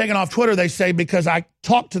 I got taken off Twitter, they say, because I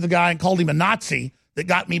talked to the guy and called him a Nazi that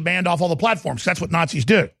got me banned off all the platforms. That's what Nazis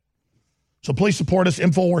do. So please support us,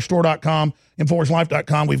 InfoWarsStore.com,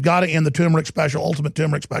 InfoWarsLife.com. We've got to end the turmeric special, Ultimate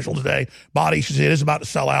Turmeric Special today. Body, it is about to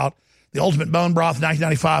sell out. The Ultimate Bone Broth,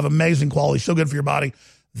 $19.95, amazing quality, so good for your body.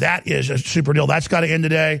 That is a super deal. That's got to end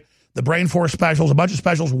today. The Brain Force specials, a bunch of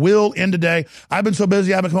specials will end today. I've been so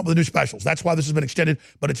busy, I haven't come up with the new specials. That's why this has been extended,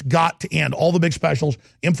 but it's got to end. All the big specials,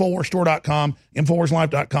 InfoWarsStore.com,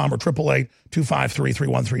 InfoWarsLife.com, or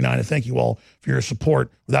 888-253-3139. And thank you all for your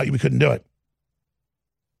support. Without you, we couldn't do it.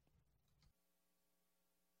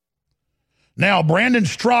 Now, Brandon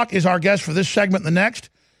Straka is our guest for this segment and the next.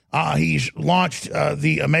 He's launched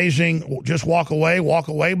the amazing Just Walk Away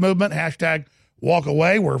movement, hashtag Walk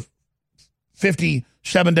Away. We're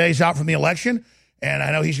 57 days out from the election, and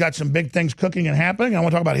I know he's got some big things cooking and happening. I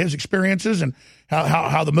want to talk about his experiences and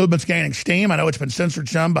how the movement's gaining steam. I know it's been censored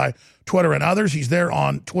some by Twitter and others. He's there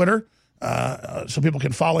on Twitter, so people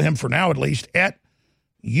can follow him for now at least, at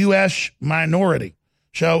US Minority.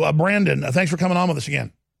 So, Brandon, thanks for coming on with us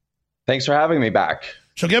again. Thanks for having me back.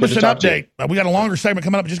 So give us an update. We got a longer segment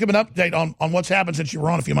coming up. Just give an update on what's happened since you were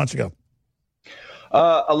on a few months ago.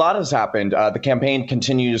 A lot has happened. The campaign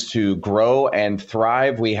continues to grow and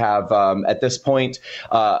thrive. We have, at this point,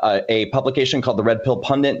 a publication called the Red Pill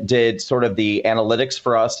Pundit did sort of the analytics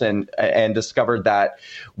for us and discovered that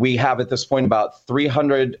we have at this point about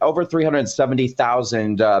over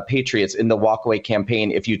 370,000 patriots in the Walkaway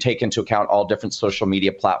campaign if you take into account all different social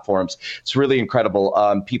media platforms. It's really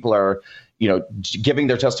incredible. People are giving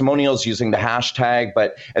their testimonials using the hashtag.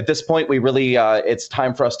 But at this point, we really, it's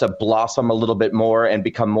time for us to blossom a little bit more and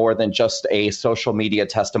become more than just a social media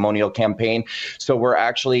testimonial campaign. So we're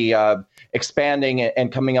actually expanding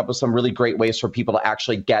and coming up with some really great ways for people to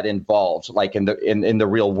actually get involved, like in the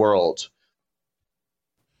real world.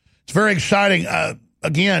 It's very exciting.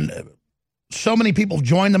 Again, so many people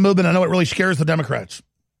join the movement. I know it really scares the Democrats.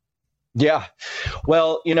 Yeah.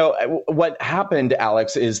 Well, what happened,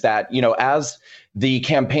 Alex, is that, as the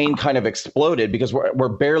campaign kind of exploded, because we're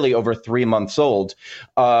barely over 3 months old,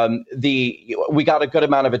 we got a good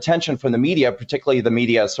amount of attention from the media, particularly the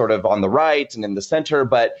media sort of on the right and in the center.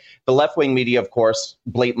 But the left-wing media, of course,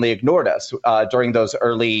 blatantly ignored us during those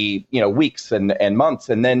early, weeks and months.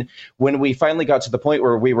 And then when we finally got to the point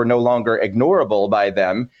where we were no longer ignorable by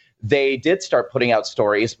them, they did start putting out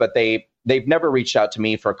stories, but they've never reached out to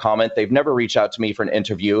me for a comment. They've never reached out to me for an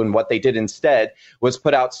interview. And what they did instead was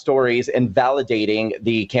put out stories invalidating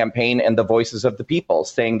the campaign and the voices of the people,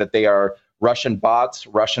 saying that they are Russian bots,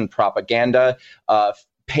 Russian propaganda,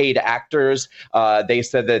 paid actors. They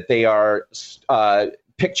said that they are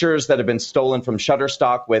pictures that have been stolen from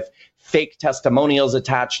Shutterstock with fake testimonials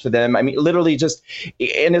attached to them. I mean, literally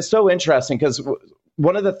and it's so interesting because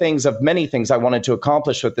one of the things of many things I wanted to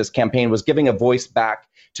accomplish with this campaign was giving a voice back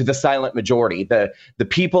to the silent majority, the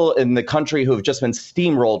people in the country who have just been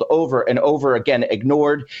steamrolled over and over again,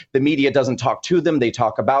 ignored. The media doesn't talk to them. They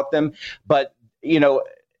talk about them. But,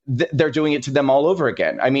 they're doing it to them all over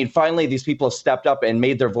again. I mean, finally, these people have stepped up and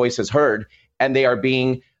made their voices heard, and they are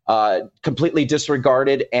being completely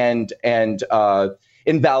disregarded and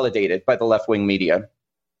invalidated by the left-wing media.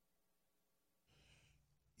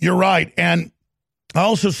 You're right. And I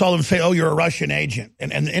also saw them say, oh, you're a Russian agent.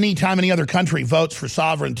 And anytime any other country votes for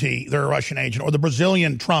sovereignty, they're a Russian agent. Or the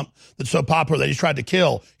Brazilian Trump that's so popular they just tried to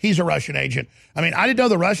kill, he's a Russian agent. I mean, I didn't know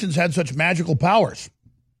the Russians had such magical powers.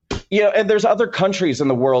 And there's other countries in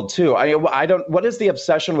the world, too. What is the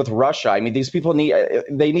obsession with Russia? I mean, these people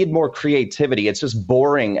need more creativity. It's just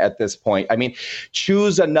boring at this point. I mean,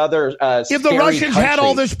 choose another if the Russians had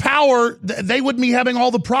all this power, they wouldn't be having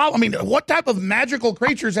all the problems. I mean, what type of magical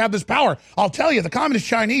creatures have this power? I'll tell you, the communist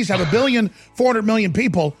Chinese have 1,400,000,000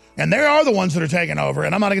 people, and they are the ones that are taking over.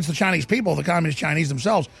 And I'm not against the Chinese people, the communist Chinese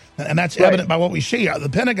themselves. And that's evident by what we see. The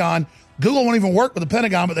Pentagon, Google won't even work with the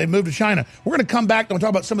Pentagon, but they've moved to China. We're going to come back and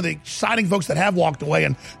talk about some of the exciting folks that have walked away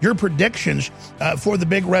and your predictions for the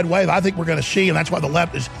big red wave. I think we're going to see, and that's why the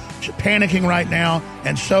left is panicking right now,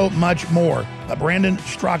 and so much more. Brandon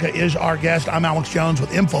Straka is our guest. I'm Alex Jones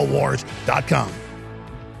with Infowars.com.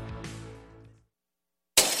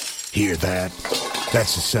 Hear that?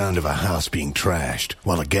 That's the sound of a house being trashed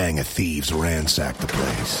while a gang of thieves ransack the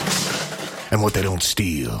place. And what they don't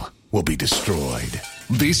steal will be destroyed.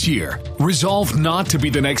 This year, resolve not to be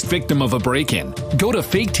the next victim of a break-in. Go to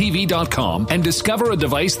faketv.com and discover a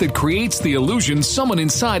device that creates the illusion someone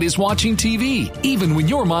inside is watching TV, even when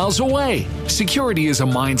you're miles away. Security is a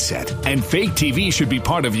mindset, and Fake TV should be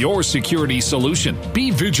part of your security solution.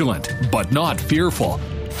 Be vigilant, but not fearful.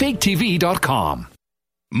 faketv.com.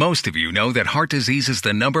 Most of you know that heart disease is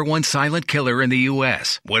the #1 silent killer in the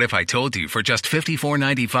U.S. What if I told you for just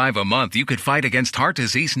 $54.95 a month, you could fight against heart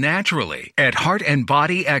disease naturally? At Heart and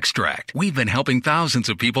Body Extract, we've been helping thousands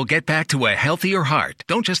of people get back to a healthier heart.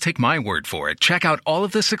 Don't just take my word for it. Check out all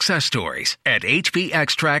of the success stories at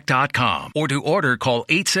hbextract.com, or to order, call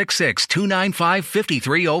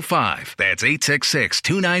 866-295-5305. That's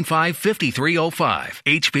 866-295-5305.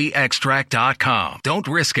 hbextract.com. Don't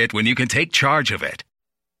risk it when you can take charge of it.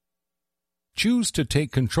 Choose to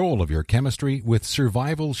take control of your chemistry with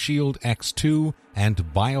Survival Shield X2 and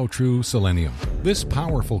BioTrue Selenium. This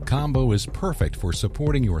powerful combo is perfect for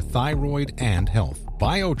supporting your thyroid and health.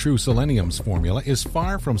 BioTrue Selenium's formula is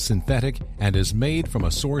far from synthetic and is made from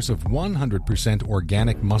a source of 100%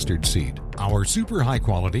 organic mustard seed. Our super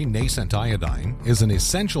high-quality nascent iodine is an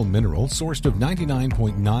essential mineral sourced of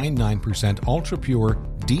 99.99% ultra-pure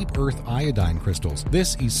deep earth iodine crystals.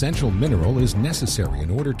 This essential mineral is necessary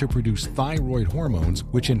in order to produce thyroid hormones,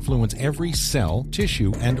 which influence every cell,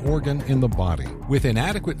 tissue, and organ in the body. With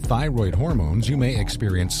inadequate thyroid hormones, you may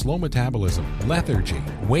experience slow metabolism, lethargy,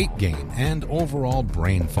 weight gain, and overall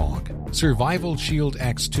brain fog. Survival Shield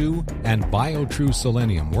X2 and BioTrue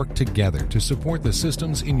Selenium work together to support the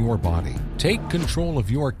systems in your body. Take control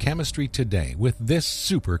of your chemistry today with this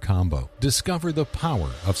super combo. Discover the power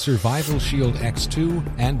of Survival Shield X2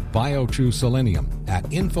 and BioTrue Selenium at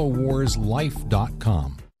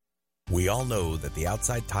InfoWarsLife.com. We all know that the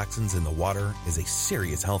outside toxins in the water is a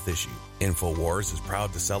serious health issue. InfoWars is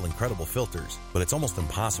proud to sell incredible filters, but it's almost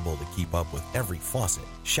impossible to keep up with every faucet,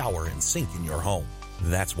 shower, and sink in your home.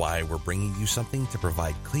 That's why we're bringing you something to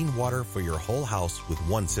provide clean water for your whole house with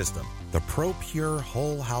one system. The ProPure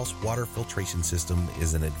Whole House Water Filtration System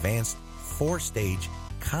is an advanced 4-stage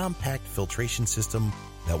compact filtration system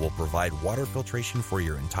that will provide water filtration for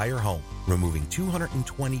your entire home, removing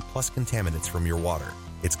 220 plus contaminants from your water.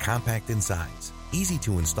 It's compact in size, easy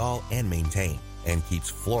to install and maintain, and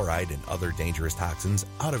keeps fluoride and other dangerous toxins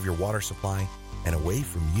out of your water supply and away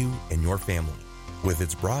from you and your family. With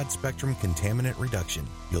its broad spectrum contaminant reduction,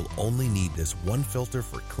 you'll only need this one filter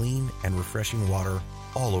for clean and refreshing water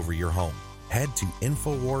all over your home. Head to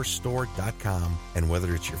InfoWarsStore.com, and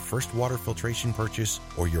whether it's your first water filtration purchase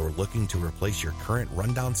or you're looking to replace your current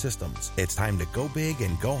rundown systems, it's time to go big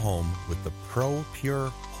and go home with the ProPure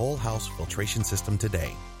Whole House Filtration System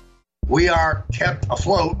today. We are kept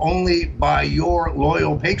afloat only by your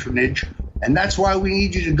loyal patronage, and that's why we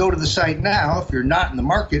need you to go to the site now. If you're not in the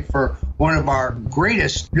market for one of our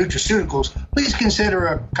greatest nutraceuticals, please consider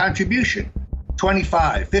a contribution.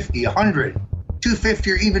 $25, $50, $100, $250,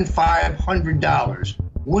 or even $500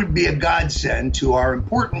 would be a godsend to our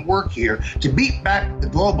important work here to beat back the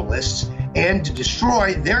globalists and to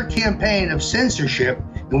destroy their campaign of censorship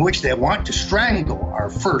in which they want to strangle our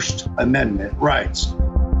First Amendment rights.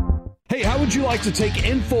 Hey, how would you like to take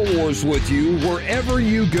InfoWars with you wherever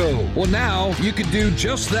you go? Well, now you can do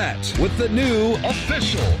just that with the new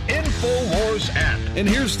official InfoWars app. And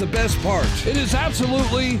here's the best part. It is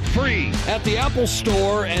absolutely free. At the Apple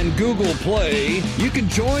Store and Google Play, you can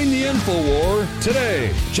join the InfoWar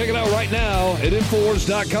today. Check it out right now at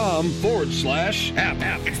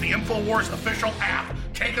InfoWars.com/app. It's the InfoWars official app,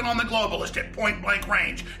 taking on the globalist at point blank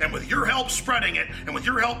range. And with your help spreading it, and with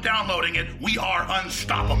your help downloading it, we are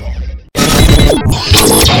unstoppable.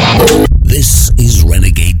 This is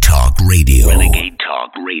Renegade Talk Radio. Renegade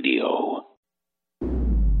Talk Radio.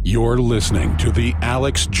 You're listening to The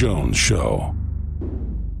Alex Jones Show.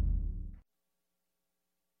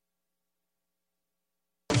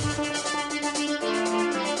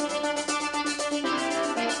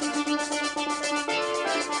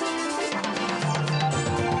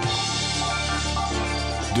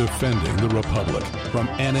 Defending the Republic from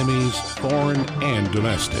enemies, foreign and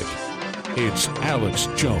domestic. It's Alex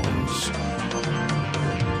Jones.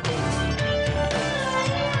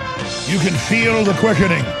 You can feel the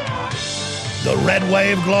quickening. The red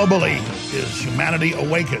wave globally is humanity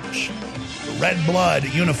awakens. The red blood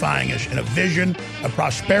unifying us in a vision of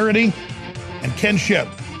prosperity and kinship.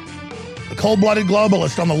 The cold-blooded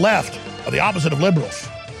globalists on the left are the opposite of liberals.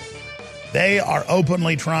 They are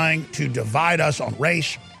openly trying to divide us on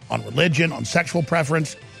race, on religion, on sexual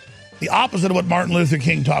preference. The opposite of what Martin Luther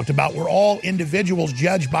King talked about. We're all individuals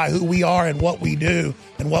judged by who we are and what we do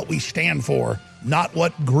and what we stand for, not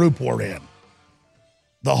what group we're in.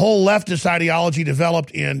 The whole leftist ideology developed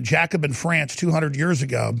in Jacobin France 220 years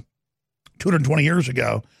ago,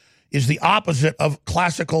 is the opposite of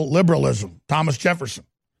classical liberalism, Thomas Jefferson.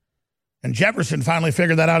 And Jefferson finally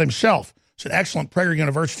figured that out himself. It's an excellent Prager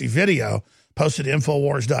University video posted at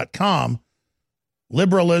Infowars.com,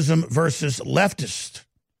 Liberalism versus Leftist.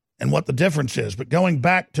 and what the difference is. But going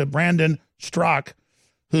back to Brandon Straka,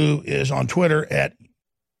 who is on Twitter at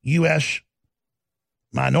US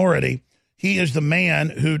Minority, he is the man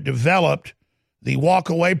who developed the walk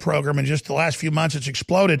away program. In just the last few months, it's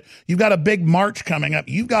exploded. You've got a big march coming up.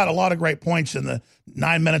 You've got a lot of great points in the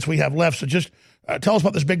 9 minutes we have left. So just tell us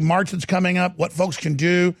about this big march that's coming up, what folks can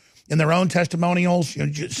do in their own testimonials,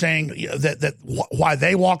 saying that why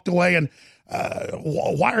they walked away, and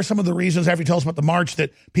why are some of the reasons, after you tell us about the march,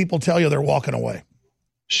 that people tell you they're walking away?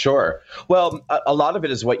 Sure. Well, a lot of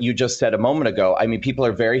it is what you just said a moment ago. I mean, people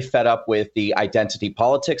are very fed up with the identity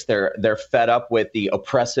politics. They're fed up with the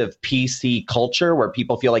oppressive PC culture where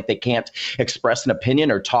people feel like they can't express an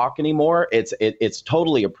opinion or talk anymore. It's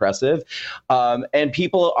totally oppressive. And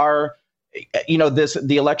people are,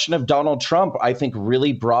 the election of Donald Trump, I think,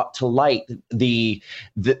 really brought to light the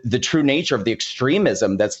true nature of the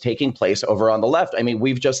extremism that's taking place over on the left. I mean,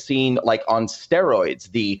 we've just seen, like, on steroids,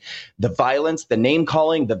 the violence, the name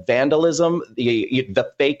calling, the vandalism,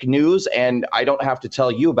 the fake news, and I don't have to tell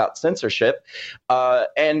you about censorship.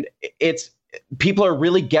 And people are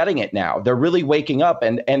really getting it now. They're really waking up,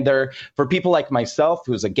 and they're, for people like myself,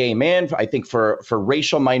 who's a gay man, I think for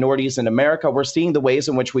racial minorities in America, we're seeing the ways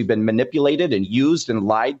in which we've been manipulated and used and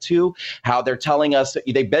lied to, how they've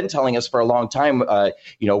been telling us for a long time,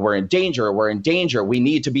 we're in danger, we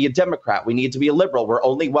need to be a Democrat, we need to be a liberal, we're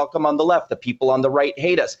only welcome on the left, the people on the right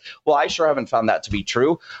hate us. Well, I sure haven't found that to be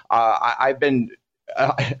true. I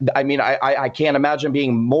can't imagine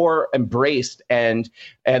being more embraced and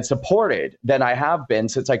supported than I have been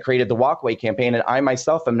since I created the Walkaway campaign. And I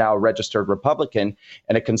myself am now a registered Republican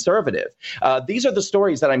and a conservative. These are the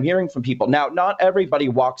stories that I'm hearing from people. Now, not everybody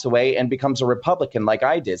walks away and becomes a Republican like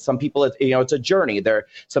I did. Some people, it's a journey.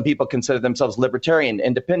 Some people consider themselves libertarian,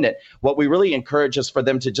 independent. What we really encourage is for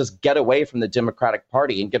them to just get away from the Democratic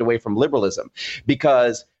Party and get away from liberalism,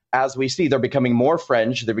 because as we see, they're becoming more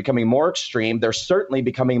fringe, they're becoming more extreme, they're certainly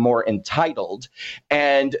becoming more entitled,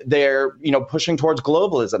 and they're, pushing towards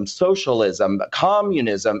globalism, socialism,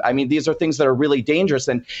 communism. I mean, these are things that are really dangerous,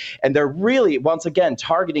 and they're really, once again,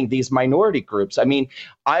 targeting these minority groups. I mean,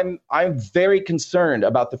 I'm very concerned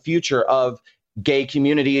about the future of gay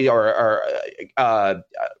community or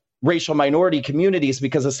racial minority communities,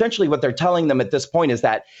 because essentially what they're telling them at this point is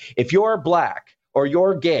that if you're Black, or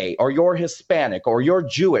you're gay, or you're Hispanic, or you're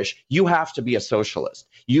Jewish, you have to be a socialist.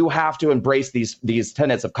 You have to embrace these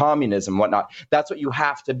tenets of communism and whatnot. That's what you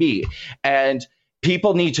have to be. And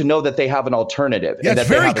people need to know that they have an alternative. Yeah, and it's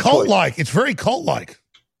very cult-like. It's very cult-like.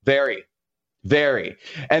 Very, very.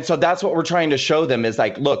 And so that's what we're trying to show them is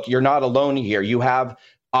like, look, you're not alone here. You have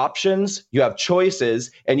options, you have choices,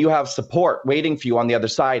 and you have support waiting for you on the other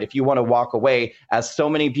side if you want to walk away, as so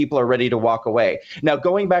many people are ready to walk away. Now,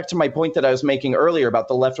 going back to my point that I was making earlier about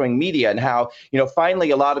the left-wing media and how,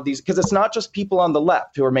 finally a lot of these, because it's not just people on the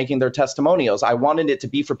left who are making their testimonials. I wanted it to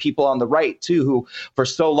be for people on the right, too, who for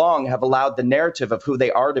so long have allowed the narrative of who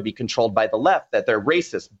they are to be controlled by the left, that they're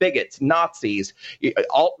racist, bigots, Nazis,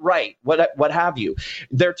 alt-right, what have you.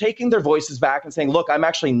 They're taking their voices back and saying, look, I'm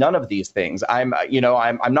actually none of these things. I'm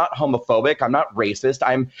not homophobic. I'm not racist.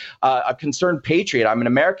 I'm a concerned patriot. I'm an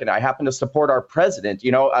American. I happen to support our president,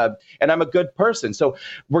 and I'm a good person. So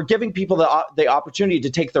we're giving people the opportunity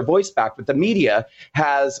to take their voice back. But the media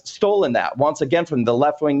has stolen that once again from the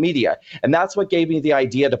left-wing media. And that's what gave me the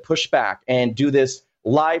idea to push back and do this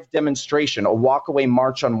live demonstration, a walkaway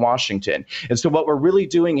march on Washington. And so what we're really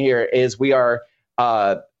doing here is we are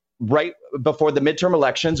right before the midterm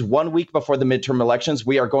elections, 1 week before the midterm elections,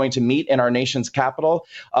 we are going to meet in our nation's capital.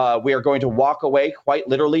 We are going to walk away quite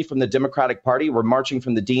literally from the Democratic Party. We're marching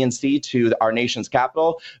from the DNC to our nation's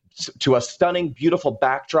capital, to a stunning, beautiful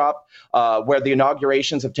backdrop where the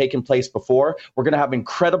inaugurations have taken place before. We're going to have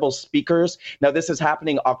incredible speakers. Now, this is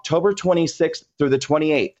happening October 26th through the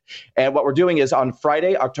 28th. And what we're doing is on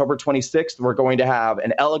Friday, October 26th, we're going to have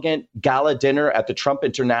an elegant gala dinner at the Trump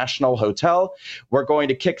International Hotel. We're going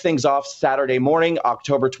to kick things off Saturday morning,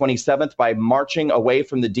 October 27th, by marching away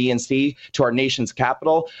from the DNC to our nation's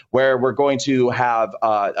capital, where we're going to have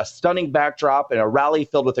a stunning backdrop and a rally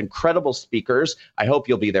filled with incredible speakers. I hope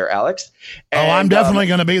you'll be there, Alex. And, I'm definitely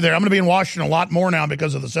going to be there. I'm going to be in Washington a lot more now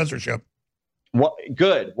because of the censorship.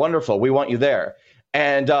 Good. Wonderful. We want you there.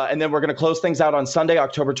 And then we're going to close things out on Sunday,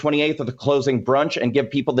 October 28th, with a closing brunch, and give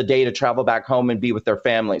people the day to travel back home and be with their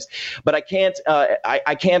families. But I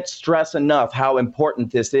can't stress enough how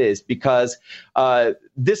important this is, because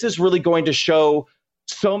this is really going to show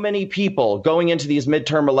so many people going into these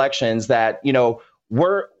midterm elections that,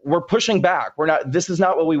 we're pushing back. This is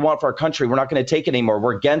not what we want for our country. We're not going to take it anymore.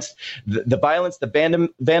 We're against the violence, the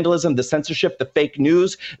vandalism, the censorship, the fake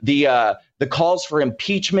news, the calls for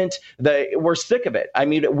impeachment. We're sick of it. I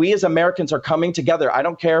mean, we as Americans are coming together. I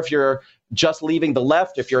don't care if you're just leaving the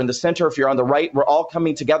left, if you're in the center, if you're on the right, we're all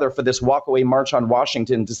coming together for this walkaway march on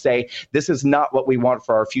Washington to say, this is not what we want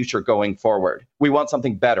for our future going forward. We want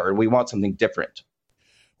something better and we want something different.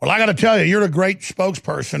 Well, I got to tell you, you're a great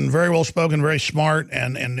spokesperson, very well spoken, very smart,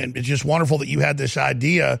 and it's just wonderful that you had this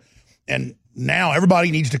idea. And now everybody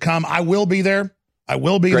needs to come. I will be there. I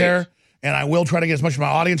will be there, and I will try to get as much of my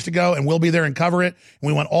audience to go, and we'll be there and cover it. And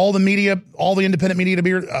we want all the media, all the independent media to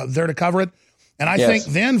be there to cover it. And I think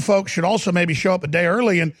then folks should also maybe show up a day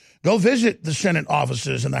early and go visit the Senate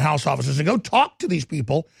offices and the House offices and go talk to these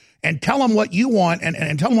people and tell them what you want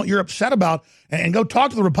and tell them what you're upset about, and go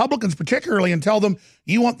talk to the Republicans particularly and tell them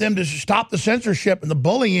you want them to stop the censorship and the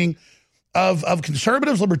bullying of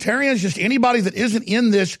conservatives, libertarians, just anybody that isn't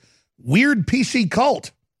in this weird PC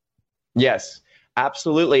cult. Yes.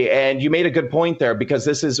 Absolutely. And you made a good point there, because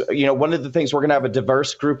this is, one of the things, we're going to have a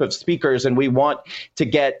diverse group of speakers, and we want to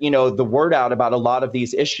get, the word out about a lot of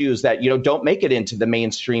these issues that, don't make it into the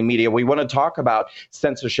mainstream media. We want to talk about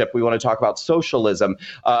censorship. We want to talk about socialism.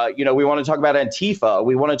 We want to talk about Antifa.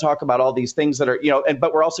 We want to talk about all these things that are,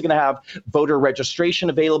 but we're also going to have voter registration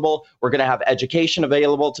available. We're going to have education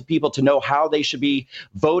available to people to know how they should be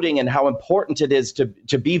voting and how important it is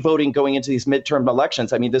to be voting going into these midterm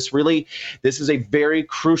elections. I mean, this is a very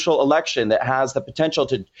crucial election that has the potential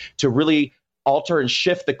to really alter and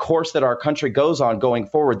shift the course that our country goes on going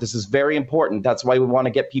forward. This is very important. That's why we want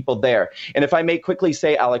to get people there. And if I may quickly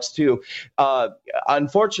say, Alex, too,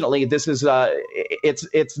 unfortunately, this is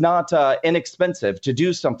it's not inexpensive to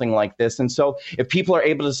do something like this. And so if people are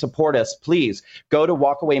able to support us, please go to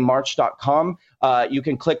walkawaymarch.com. You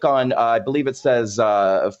can click on, I believe it says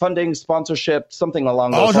funding, sponsorship, something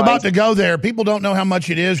along those lines. I was about to go there. People don't know how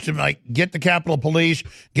much it is to get the Capitol Police,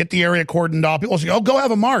 get the area cordoned off. People say, go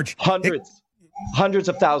have a march. Hundreds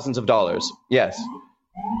of thousands of dollars. Yes.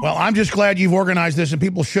 Well, I'm just glad you've organized this, and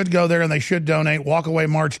people should go there and they should donate.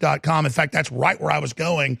 Walkawaymarch.com. In fact, that's right where I was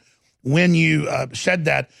going when you said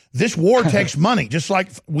that. This war takes money, just like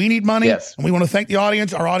we need money. Yes. And we want to thank the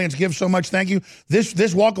audience. Our audience gives so much. Thank you. This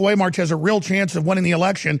Walkaway March has a real chance of winning the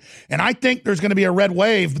election. And I think there's going to be a red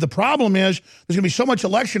wave. But the problem is there's going to be so much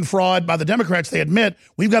election fraud by the Democrats. They admit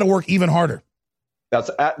we've got to work even harder. That's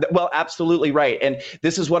absolutely right. And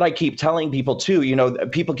this is what I keep telling people, too.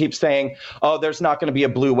 People keep saying, oh, there's not going to be a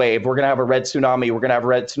blue wave. We're going to have a red tsunami. We're going to have a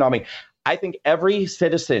red tsunami. I think every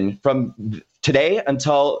citizen from today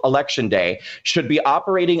until election day should be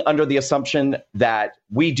operating under the assumption that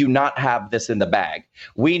we do not have this in the bag.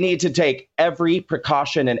 We need to take every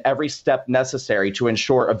precaution and every step necessary to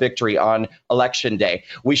ensure a victory on election day.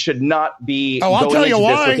 We should not be going into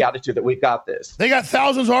this with the attitude that we've got this. They got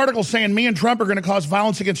thousands of articles saying me and Trump are going to cause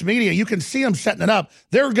violence against media. You can see them setting it up.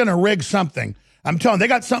 They're going to rig something. I'm telling you, they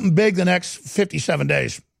got something big the next 57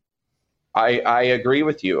 days. I agree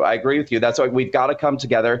with you. That's why we've got to come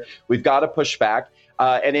together. We've got to push back.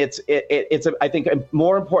 And it's I think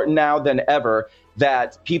more important now than ever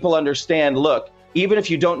that people understand, look, even if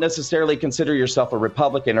you don't necessarily consider yourself a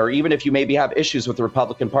Republican, or even if you maybe have issues with the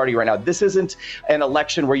Republican Party right now, this isn't an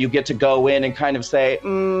election where you get to go in and kind of say,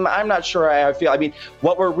 I'm not sure how I feel. I mean,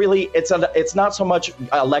 what we're really, it's not so much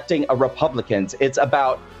electing a Republicans. It's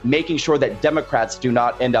about making sure that Democrats do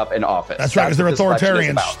not end up in office. That's right, because they're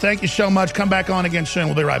authoritarians. Thank you so much. Come back on again soon.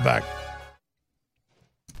 We'll be right back.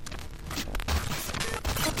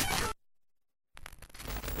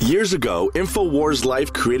 Years ago, InfoWars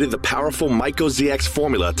Life created the powerful MycoZX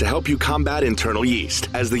formula to help you combat internal yeast.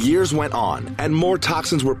 As the years went on and more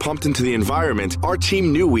toxins were pumped into the environment, our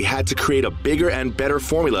team knew we had to create a bigger and better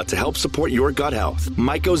formula to help support your gut health.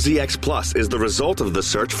 MycoZX Plus is the result of the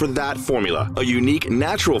search for that formula, a unique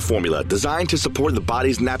natural formula designed to support the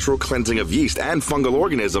body's natural cleansing of yeast and fungal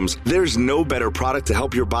organisms. There's no better product to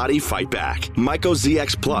help your body fight back.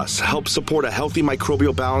 MycoZX Plus helps support a healthy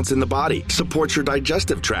microbial balance in the body, supports your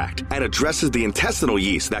digestive tract, and addresses the intestinal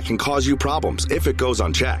yeast that can cause you problems if it goes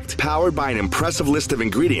unchecked. Powered by an impressive list of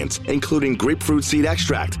ingredients, including grapefruit seed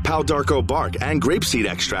extract, Palo d'Arco bark, and grapeseed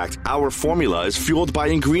extract, our formula is fueled by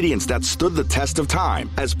ingredients that stood the test of time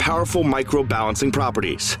as powerful microbalancing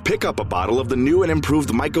properties. Pick up a bottle of the new and improved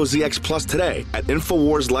MycoZX Plus today at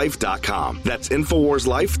InfoWarsLife.com. That's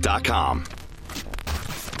InfoWarsLife.com.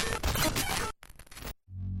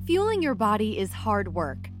 Fueling your body is hard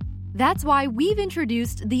work. That's why we've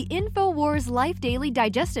introduced the InfoWars Life Daily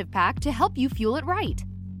Digestive Pack to help you fuel it right.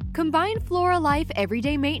 Combine Flora Life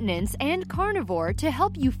Everyday Maintenance and Carnivore to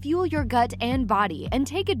help you fuel your gut and body and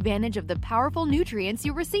take advantage of the powerful nutrients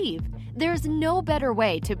you receive. There's no better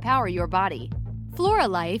way to power your body. Flora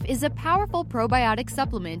Life is a powerful probiotic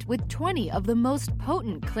supplement with 20 of the most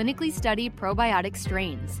potent clinically studied probiotic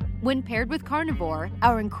strains. When paired with Carnivore,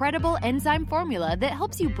 our incredible enzyme formula that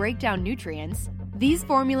helps you break down nutrients, these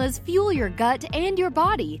formulas fuel your gut and your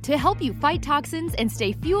body to help you fight toxins and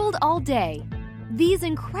stay fueled all day. These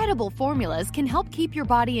incredible formulas can help keep your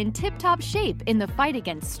body in tip-top shape in the fight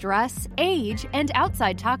against stress, age, and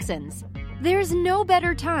outside toxins. There's no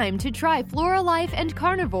better time to try Flora Life and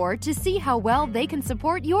Carnivore to see how well they can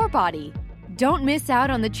support your body. Don't miss out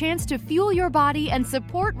on the chance to fuel your body and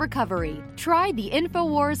support recovery. Try the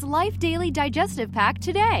InfoWars Life Daily Digestive Pack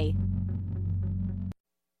today.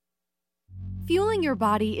 Fueling your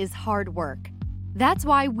body is hard work. That's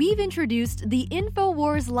why we've introduced the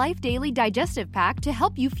InfoWars Life Daily Digestive Pack to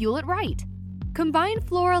help you fuel it right. Combine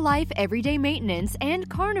Flora Life Everyday Maintenance and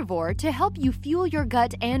Carnivore to help you fuel your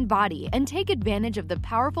gut and body and take advantage of the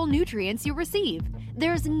powerful nutrients you receive.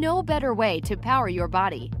 There's no better way to power your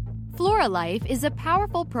body. Flora Life is a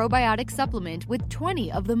powerful probiotic supplement with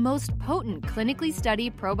 20 of the most potent clinically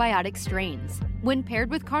studied probiotic strains. When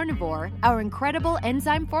paired with Carnivore, our incredible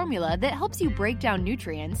enzyme formula that helps you break down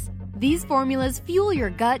nutrients, these formulas fuel your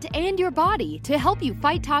gut and your body to help you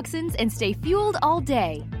fight toxins and stay fueled all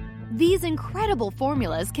day. These incredible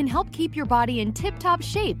formulas can help keep your body in tip-top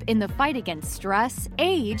shape in the fight against stress,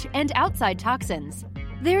 age, and outside toxins.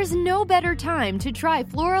 There's no better time to try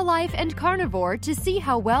Flora Life and Carnivore to see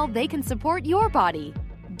how well they can support your body.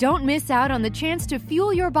 Don't miss out on the chance to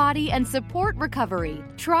fuel your body and support recovery.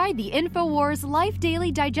 Try the InfoWars Life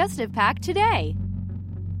Daily Digestive Pack today.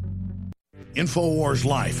 InfoWars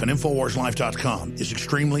Life and InfoWarsLife.com is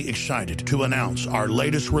extremely excited to announce our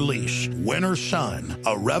latest release, Winter Sun,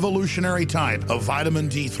 a revolutionary type of vitamin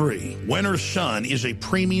D3. Winter Sun is a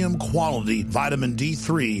premium quality vitamin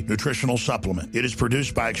D3 nutritional supplement. It is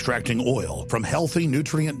produced by extracting oil from healthy,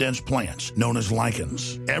 nutrient-dense plants known as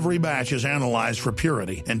lichens. Every batch is analyzed for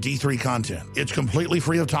purity and D3 content. It's completely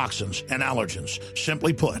free of toxins and allergens.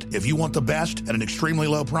 Simply put, if you want the best at an extremely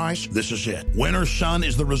low price, this is it. Winter Sun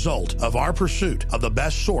is the result of our pursuit of the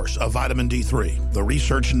best source of vitamin D3. The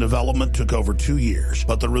research and development took over 2 years,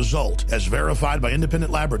 but the result, as verified by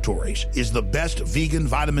independent laboratories, is the best vegan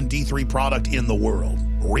vitamin D3 product in the world.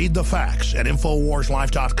 Read the facts at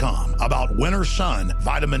InfoWarsLife.com about Winter Sun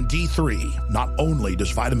Vitamin D3. Not only does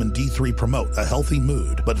vitamin D3 promote a healthy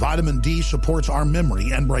mood, but vitamin D supports our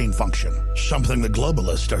memory and brain function, something the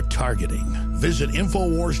globalists are targeting. Visit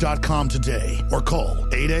InfoWars.com today or call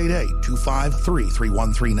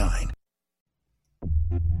 888-253-3139.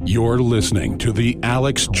 You're listening to The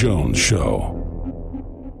Alex Jones Show.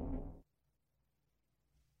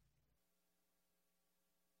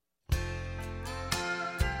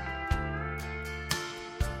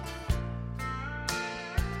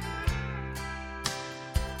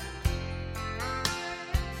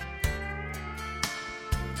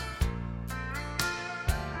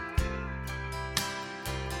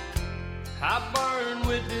 I burn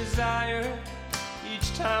with desire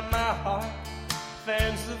each time my heart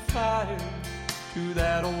fans the fire to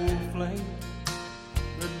that old flame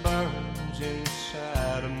that burns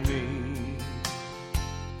inside of me.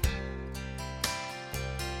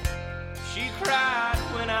 She cried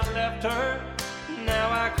when I left her,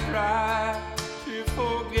 now I cry to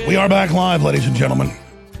forget. We are back live, ladies and gentlemen.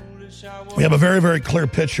 We have a very, very clear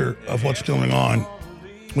picture of what's going on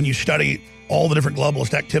when you study all the different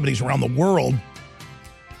globalist activities around the world.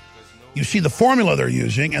 You see the formula they're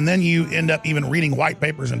using, and then you end up even reading white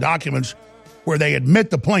papers and documents where they admit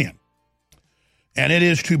the plan. And it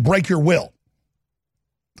is to break your will.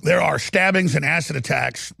 There are stabbings and acid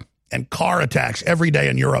attacks and car attacks every day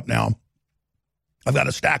in Europe now. I've got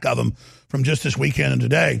a stack of them from just this weekend and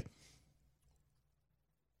today.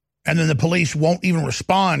 And then the police won't even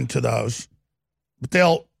respond to those, but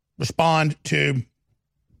they'll respond to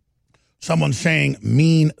someone saying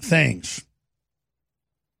mean things.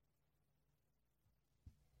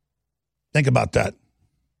 Think about that.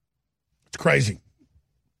 It's crazy.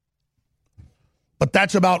 But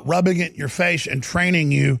that's about rubbing it in your face and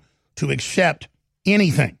training you to accept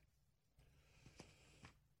anything.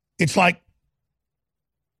 It's like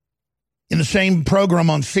in the same program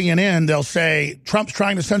on CNN, they'll say, Trump's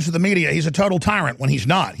trying to censor the media. He's a total tyrant, when he's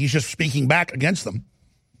not. He's just speaking back against them.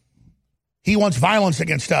 He wants violence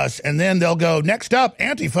against us. And then they'll go, next up,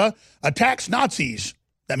 Antifa attacks Nazis.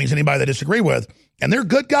 That means anybody they disagree with. And they're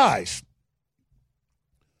good guys.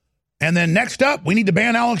 And then next up, we need to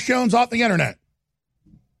ban Alex Jones off the internet.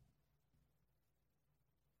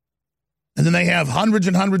 And then they have hundreds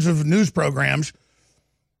and hundreds of news programs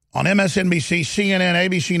on MSNBC, CNN,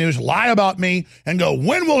 ABC News, lie about me and go,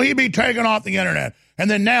 when will he be taken off the internet? And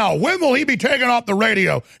then now, when will he be taken off the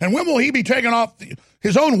radio? And when will he be taken off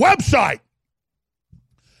his own website?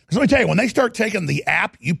 Because let me tell you, when they start taking the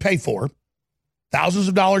app you pay for, thousands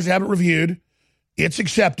of dollars to have it reviewed, it's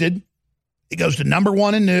accepted, it goes to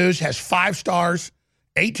 #1 in news, has 5 stars,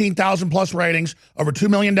 18,000 plus ratings, over 2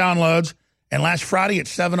 million downloads, and last Friday at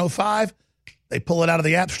 7:05, they pull it out of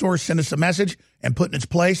the App Store, send us a message, and put in its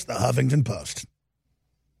place the Huffington Post.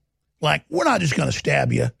 Like, we're not just going to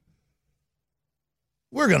stab you.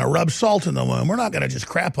 We're going to rub salt in the wound. We're not going to just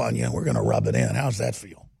crap on you. We're going to rub it in. How's that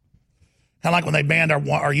feel? Kind of like when they banned our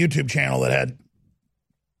YouTube channel that had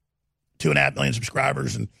 2.5 million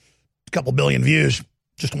subscribers and a couple billion views,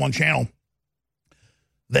 just one channel.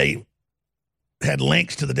 They had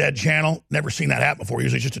links to the dead channel. Never seen that happen before.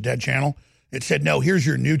 Usually it's just a dead channel. It said, no, here's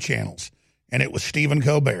your new channels. And it was Stephen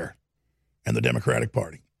Colbert and the Democratic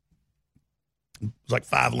Party. It was like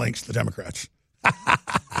 5 links to the Democrats.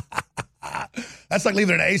 That's like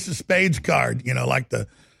leaving an ace of spades card, you know, like the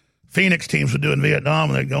Phoenix teams would do in Vietnam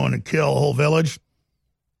when they'd go in and kill a whole village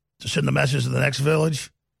to send the message to the next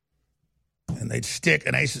village. And they'd stick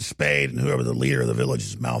an ace of spade in whoever the leader of the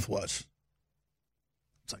village's mouth was.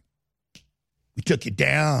 It's like, we took you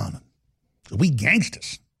down. We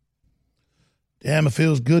gangsters. Damn, it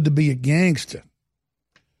feels good to be a gangster.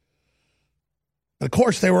 But of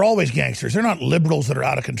course, they were always gangsters. They're not liberals that are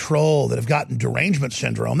out of control, that have gotten derangement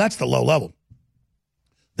syndrome. That's the low level.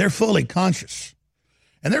 They're fully conscious.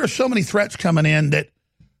 And there are so many threats coming in that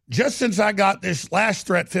just since I got this last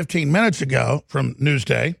threat 15 minutes ago from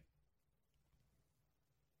Newsday,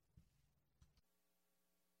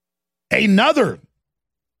 another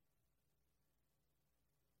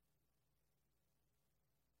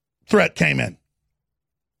threat came in.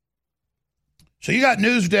 So you got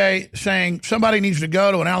Newsday saying somebody needs to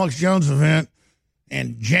go to an Alex Jones event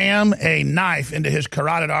and jam a knife into his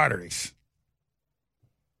carotid arteries.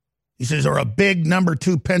 He says, or a big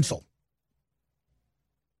 #2 pencil.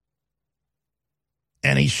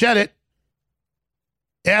 And he said it,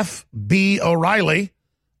 F.B. O'Reilly,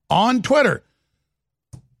 on Twitter.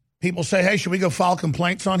 People say, hey, should we go file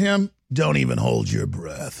complaints on him? Don't even hold your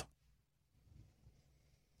breath.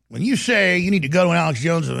 When you say you need to go to an Alex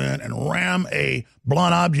Jones event and ram a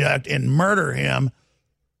blunt object and murder him,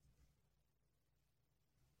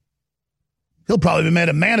 he'll probably be made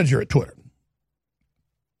a manager at Twitter.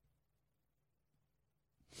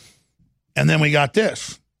 And then we got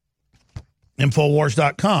this.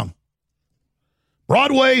 Infowars.com.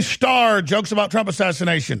 Broadway star jokes about Trump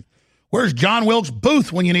assassination. Where's John Wilkes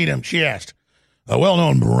Booth when you need him? She asked. A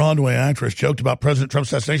well-known Broadway actress joked about President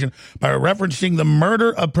Trump's assassination by referencing the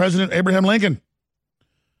murder of President Abraham Lincoln.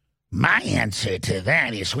 My answer to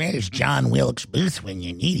that is, where's John Wilkes Booth when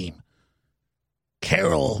you need him?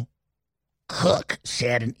 Carol Cook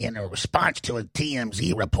said in a response to a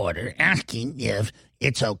TMZ reporter asking if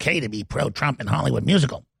it's okay to be pro-Trump in Hollywood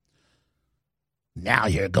musical. Now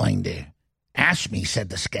you're going to ask me, said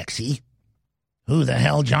the Skeksis, who the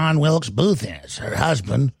hell John Wilkes Booth is. Her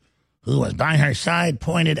husband, who was by her side,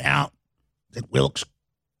 pointed out that Wilkes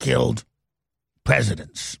killed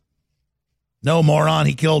presidents. No, moron,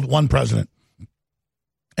 he killed one president.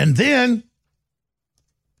 And then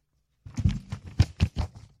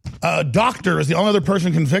a doctor is the only other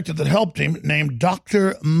person convicted that helped him, named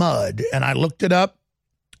Dr. Mudd. And I looked it up.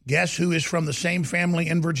 Guess who is from the same family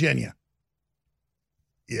in Virginia?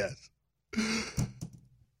 Yes.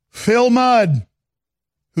 Phil Mudd,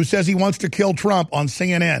 who says he wants to kill Trump on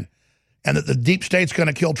CNN and that the deep state's going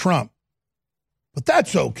to kill Trump. But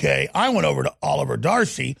that's okay. I went over to Oliver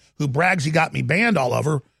Darcy, who brags he got me banned all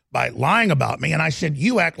over by lying about me, and I said,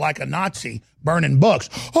 you act like a Nazi burning books.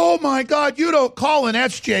 Oh, my God, you don't call an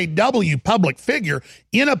SJW public figure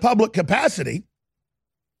in a public capacity.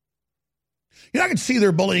 You know, I could see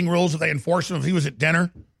their bullying rules if they enforced them if he was at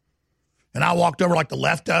dinner and I walked over like the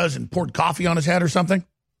left does and poured coffee on his head or something,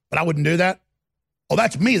 but I wouldn't do that. Oh,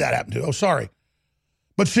 that's me that happened to. Oh, sorry.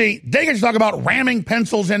 But see, they can just talk about ramming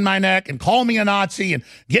pencils in my neck and call me a Nazi and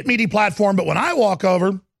get me deplatformed. But when I walk over,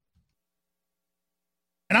 and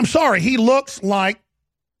I'm sorry, he looks like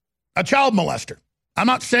a child molester. I'm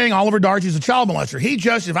not saying Oliver Darcy's a child molester. He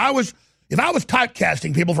just, if I was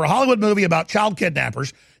typecasting people for a Hollywood movie about child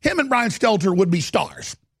kidnappers, him and Brian Stelter would be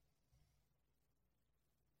stars.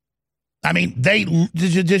 I mean,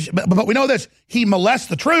 but we know this. He molests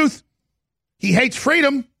the truth. He hates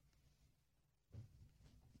freedom.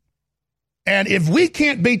 And if we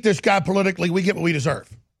can't beat this guy politically, we get what we deserve.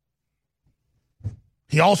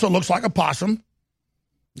 He also looks like a possum.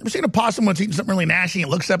 You ever seen a possum when it's eating something really nasty and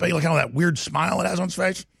it looks up at you, look how that weird smile it has on its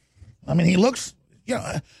face? I mean, he looks, you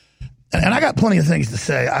know, and I got plenty of things to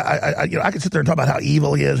say. I could sit there and talk about how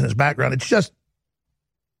evil he is and his background. It's just,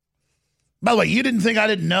 by the way, you didn't think I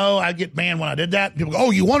didn't know I'd get banned when I did that? People go,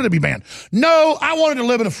 oh, you wanted to be banned. No, I wanted to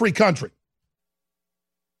live in a free country.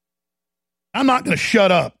 I'm not going to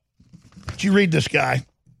shut up. But you read this guy.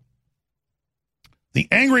 The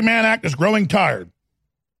Angry Man Act is growing tired.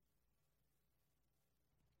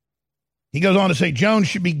 He goes on to say Jones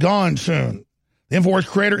should be gone soon. The InfoWars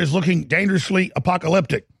creator is looking dangerously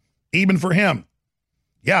apocalyptic, even for him.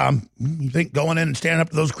 Yeah, you think going in and standing up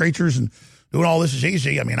to those creatures and doing all this is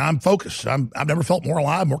easy? I mean, I'm focused. I've never felt more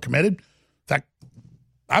alive, more committed. In fact,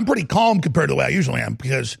 I'm pretty calm compared to the way I usually am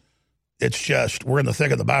because it's just we're in the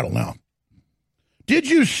thick of the battle now. Did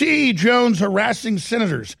you see Jones harassing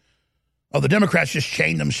senators? Oh, the Democrats just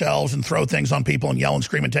chain themselves and throw things on people and yell and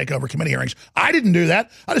scream and take over committee hearings. I didn't do that.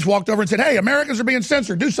 I just walked over and said, hey, Americans are being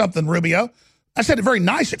censored. Do something, Rubio. I said it very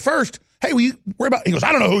nice at first. Hey, will you worry about? He goes,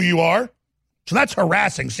 I don't know who you are. So that's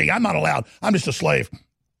harassing. See, I'm not allowed. I'm just a slave.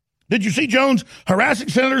 Did you see Jones harassing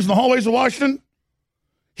senators in the hallways of Washington?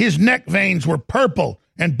 His neck veins were purple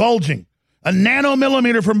and bulging, a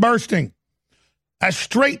nanomillimeter from bursting. A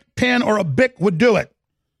straight pen or a Bic would do it.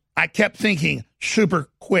 I kept thinking, super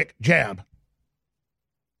quick jab.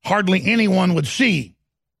 Hardly anyone would see.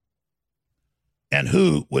 And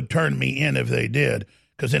who would turn me in if they did?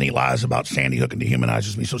 Because then he lies about Sandy Hook and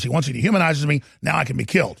dehumanizes me. So see, once he dehumanizes me, now I can be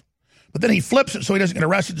killed. But then he flips it so he doesn't get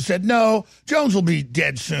arrested and said, no, Jones will be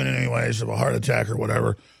dead soon anyways of a heart attack or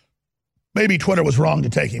whatever. Maybe Twitter was wrong to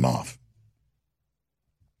take him off.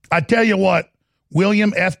 I tell you what,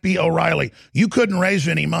 William F.B. O'Reilly, you couldn't raise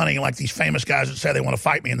any money like these famous guys that say they want to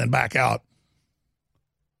fight me and then back out.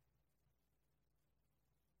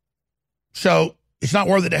 So it's not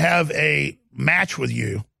worth it to have a match with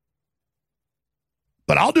you.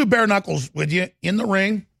 But I'll do bare knuckles with you in the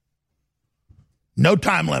ring. No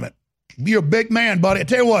time limit. You're a big man, buddy. I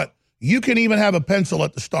tell you what, you can even have a pencil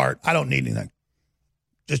at the start. I don't need anything.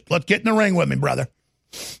 Just let's get in the ring with me, brother.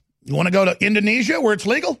 You want to go to Indonesia where it's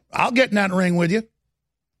legal? I'll get in that ring with you.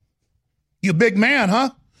 You big man,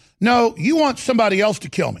 huh? No, you want somebody else to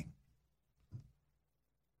kill me.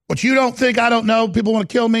 But you don't think I don't know people want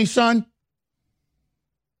to kill me, son?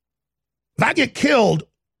 If I get killed,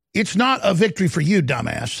 it's not a victory for you,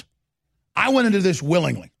 dumbass. I went into this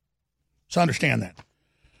willingly. So understand that.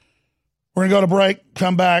 We're going to go to break,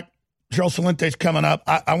 come back. Cheryl Salente's coming up.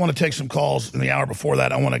 I want to take some calls in the hour before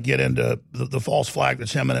that. I want to get into the false flag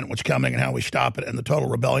that's imminent, what's coming, and how we stop it, and the total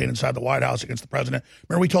rebellion inside the White House against the president.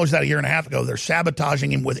 Remember, we told you that a year and a half ago. They're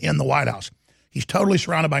sabotaging him within the White House. He's totally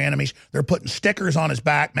surrounded by enemies. They're putting stickers on his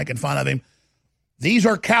back, making fun of him. These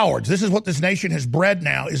are cowards. This is what this nation has bred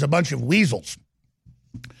now, is a bunch of weasels.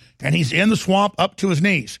 And he's in the swamp up to his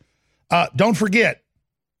knees. Don't forget,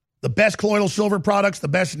 the best colloidal silver products, the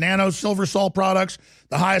best nano silver salt products,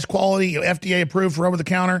 the highest quality, FDA approved for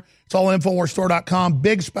over-the-counter. It's all InfoWarsStore.com.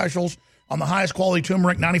 Big specials on the highest quality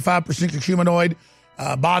turmeric, 95% humanoid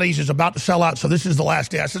bodies is about to sell out. So this is the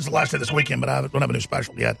last day. I said it's the last day this weekend, but I don't have a new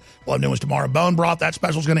special yet. We'll have new ones tomorrow. Bone broth, that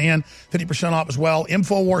special's going to end. 50% off as well.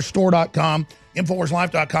 InfoWarsStore.com,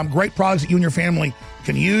 InfoWarsLife.com. Great products that you and your family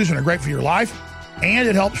can use and are great for your life. And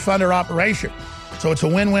it helps fund our operation. So it's a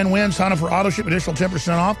win-win-win. Sign up for auto ship, additional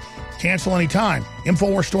 10% off. Cancel anytime.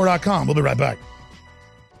 InfoWarsStore.com. We'll be right back.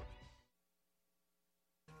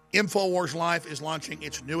 InfoWars Life is launching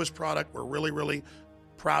its newest product. We're really, really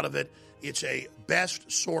proud of it. It's a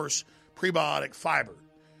best source prebiotic fiber.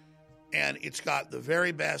 And it's got the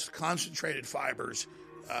very best concentrated fibers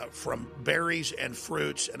from berries and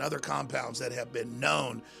fruits and other compounds that have been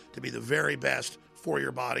known to be the very best for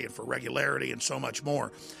your body and for regularity and so much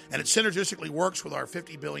more. And it synergistically works with our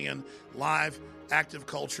 50 billion live active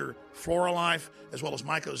culture FloraLife, as well as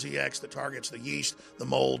MycoZX that targets the yeast, the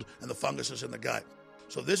mold, and the funguses in the gut.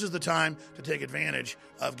 So this is the time to take advantage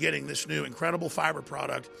of getting this new incredible fiber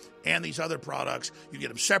product and these other products. You get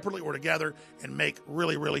them separately or together and make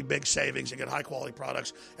really, really big savings and get high-quality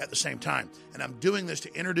products at the same time. And I'm doing this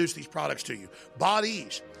to introduce these products to you.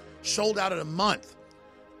 Bodies sold out in a month.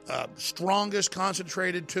 Strongest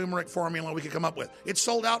concentrated turmeric formula we could come up with. It's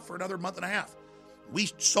sold out for another month and a half.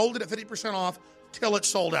 We sold it at 50% off till it's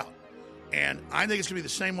sold out. And I think it's going to be the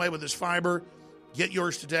same way with this fiber. Get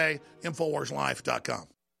yours today, InfoWarsLife.com.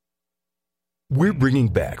 We're bringing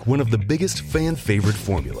back one of the biggest fan-favorite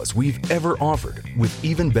formulas we've ever offered with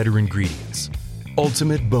even better ingredients.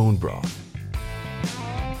 Ultimate Bone Broth.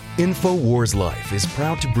 InfoWars Life is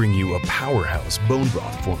proud to bring you a powerhouse bone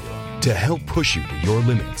broth formula to help push you to your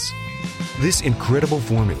limits. This incredible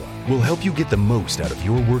formula will help you get the most out of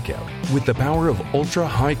your workout with the power of ultra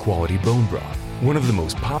high quality bone broth, one of the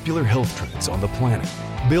most popular health trends on the planet.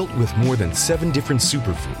 Built with more than 7 different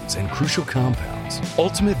superfoods and crucial compounds,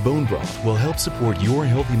 Ultimate Bone Broth will help support your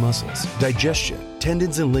healthy muscles, digestion,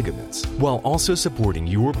 tendons, and ligaments, while also supporting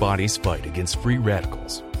your body's fight against free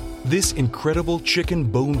radicals. This incredible chicken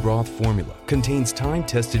bone broth formula contains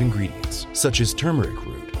time-tested ingredients such as turmeric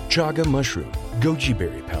root, chaga mushroom, goji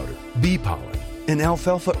berry powder, bee pollen, and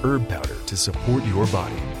alfalfa herb powder to support your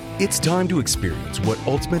body. It's time to experience what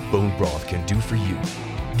Ultimate Bone Broth can do for you.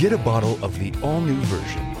 Get a bottle of the all-new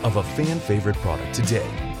version of a fan-favorite product today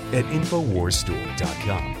at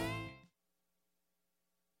InfoWarsStore.com.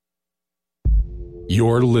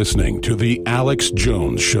 You're listening to The Alex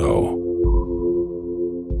Jones Show.